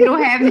too.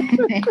 It'll have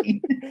that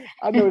name.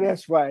 I know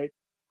that's right.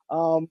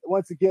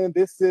 Once again,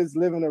 this is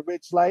Living a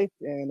Rich Life,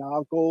 and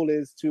our goal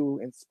is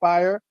to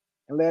inspire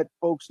and let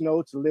folks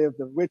know to live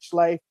the rich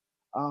life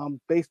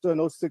based on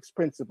those 6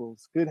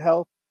 principles: good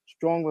health,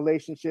 strong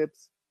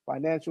relationships,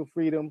 financial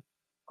freedom,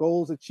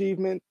 goals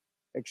achievement,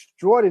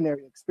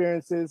 extraordinary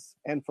experiences,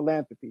 and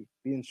philanthropy.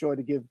 Being sure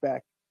to give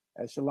back,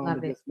 as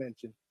Shalonda just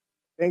mentioned.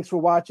 Thanks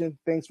for watching.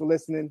 Thanks for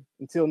listening.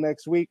 Until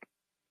next week,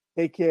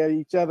 take care of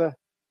each other.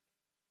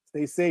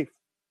 Stay safe.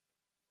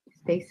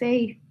 Stay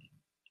safe.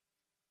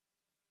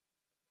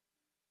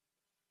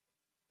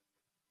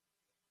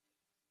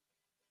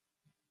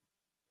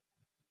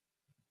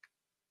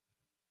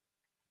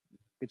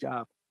 Good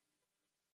job.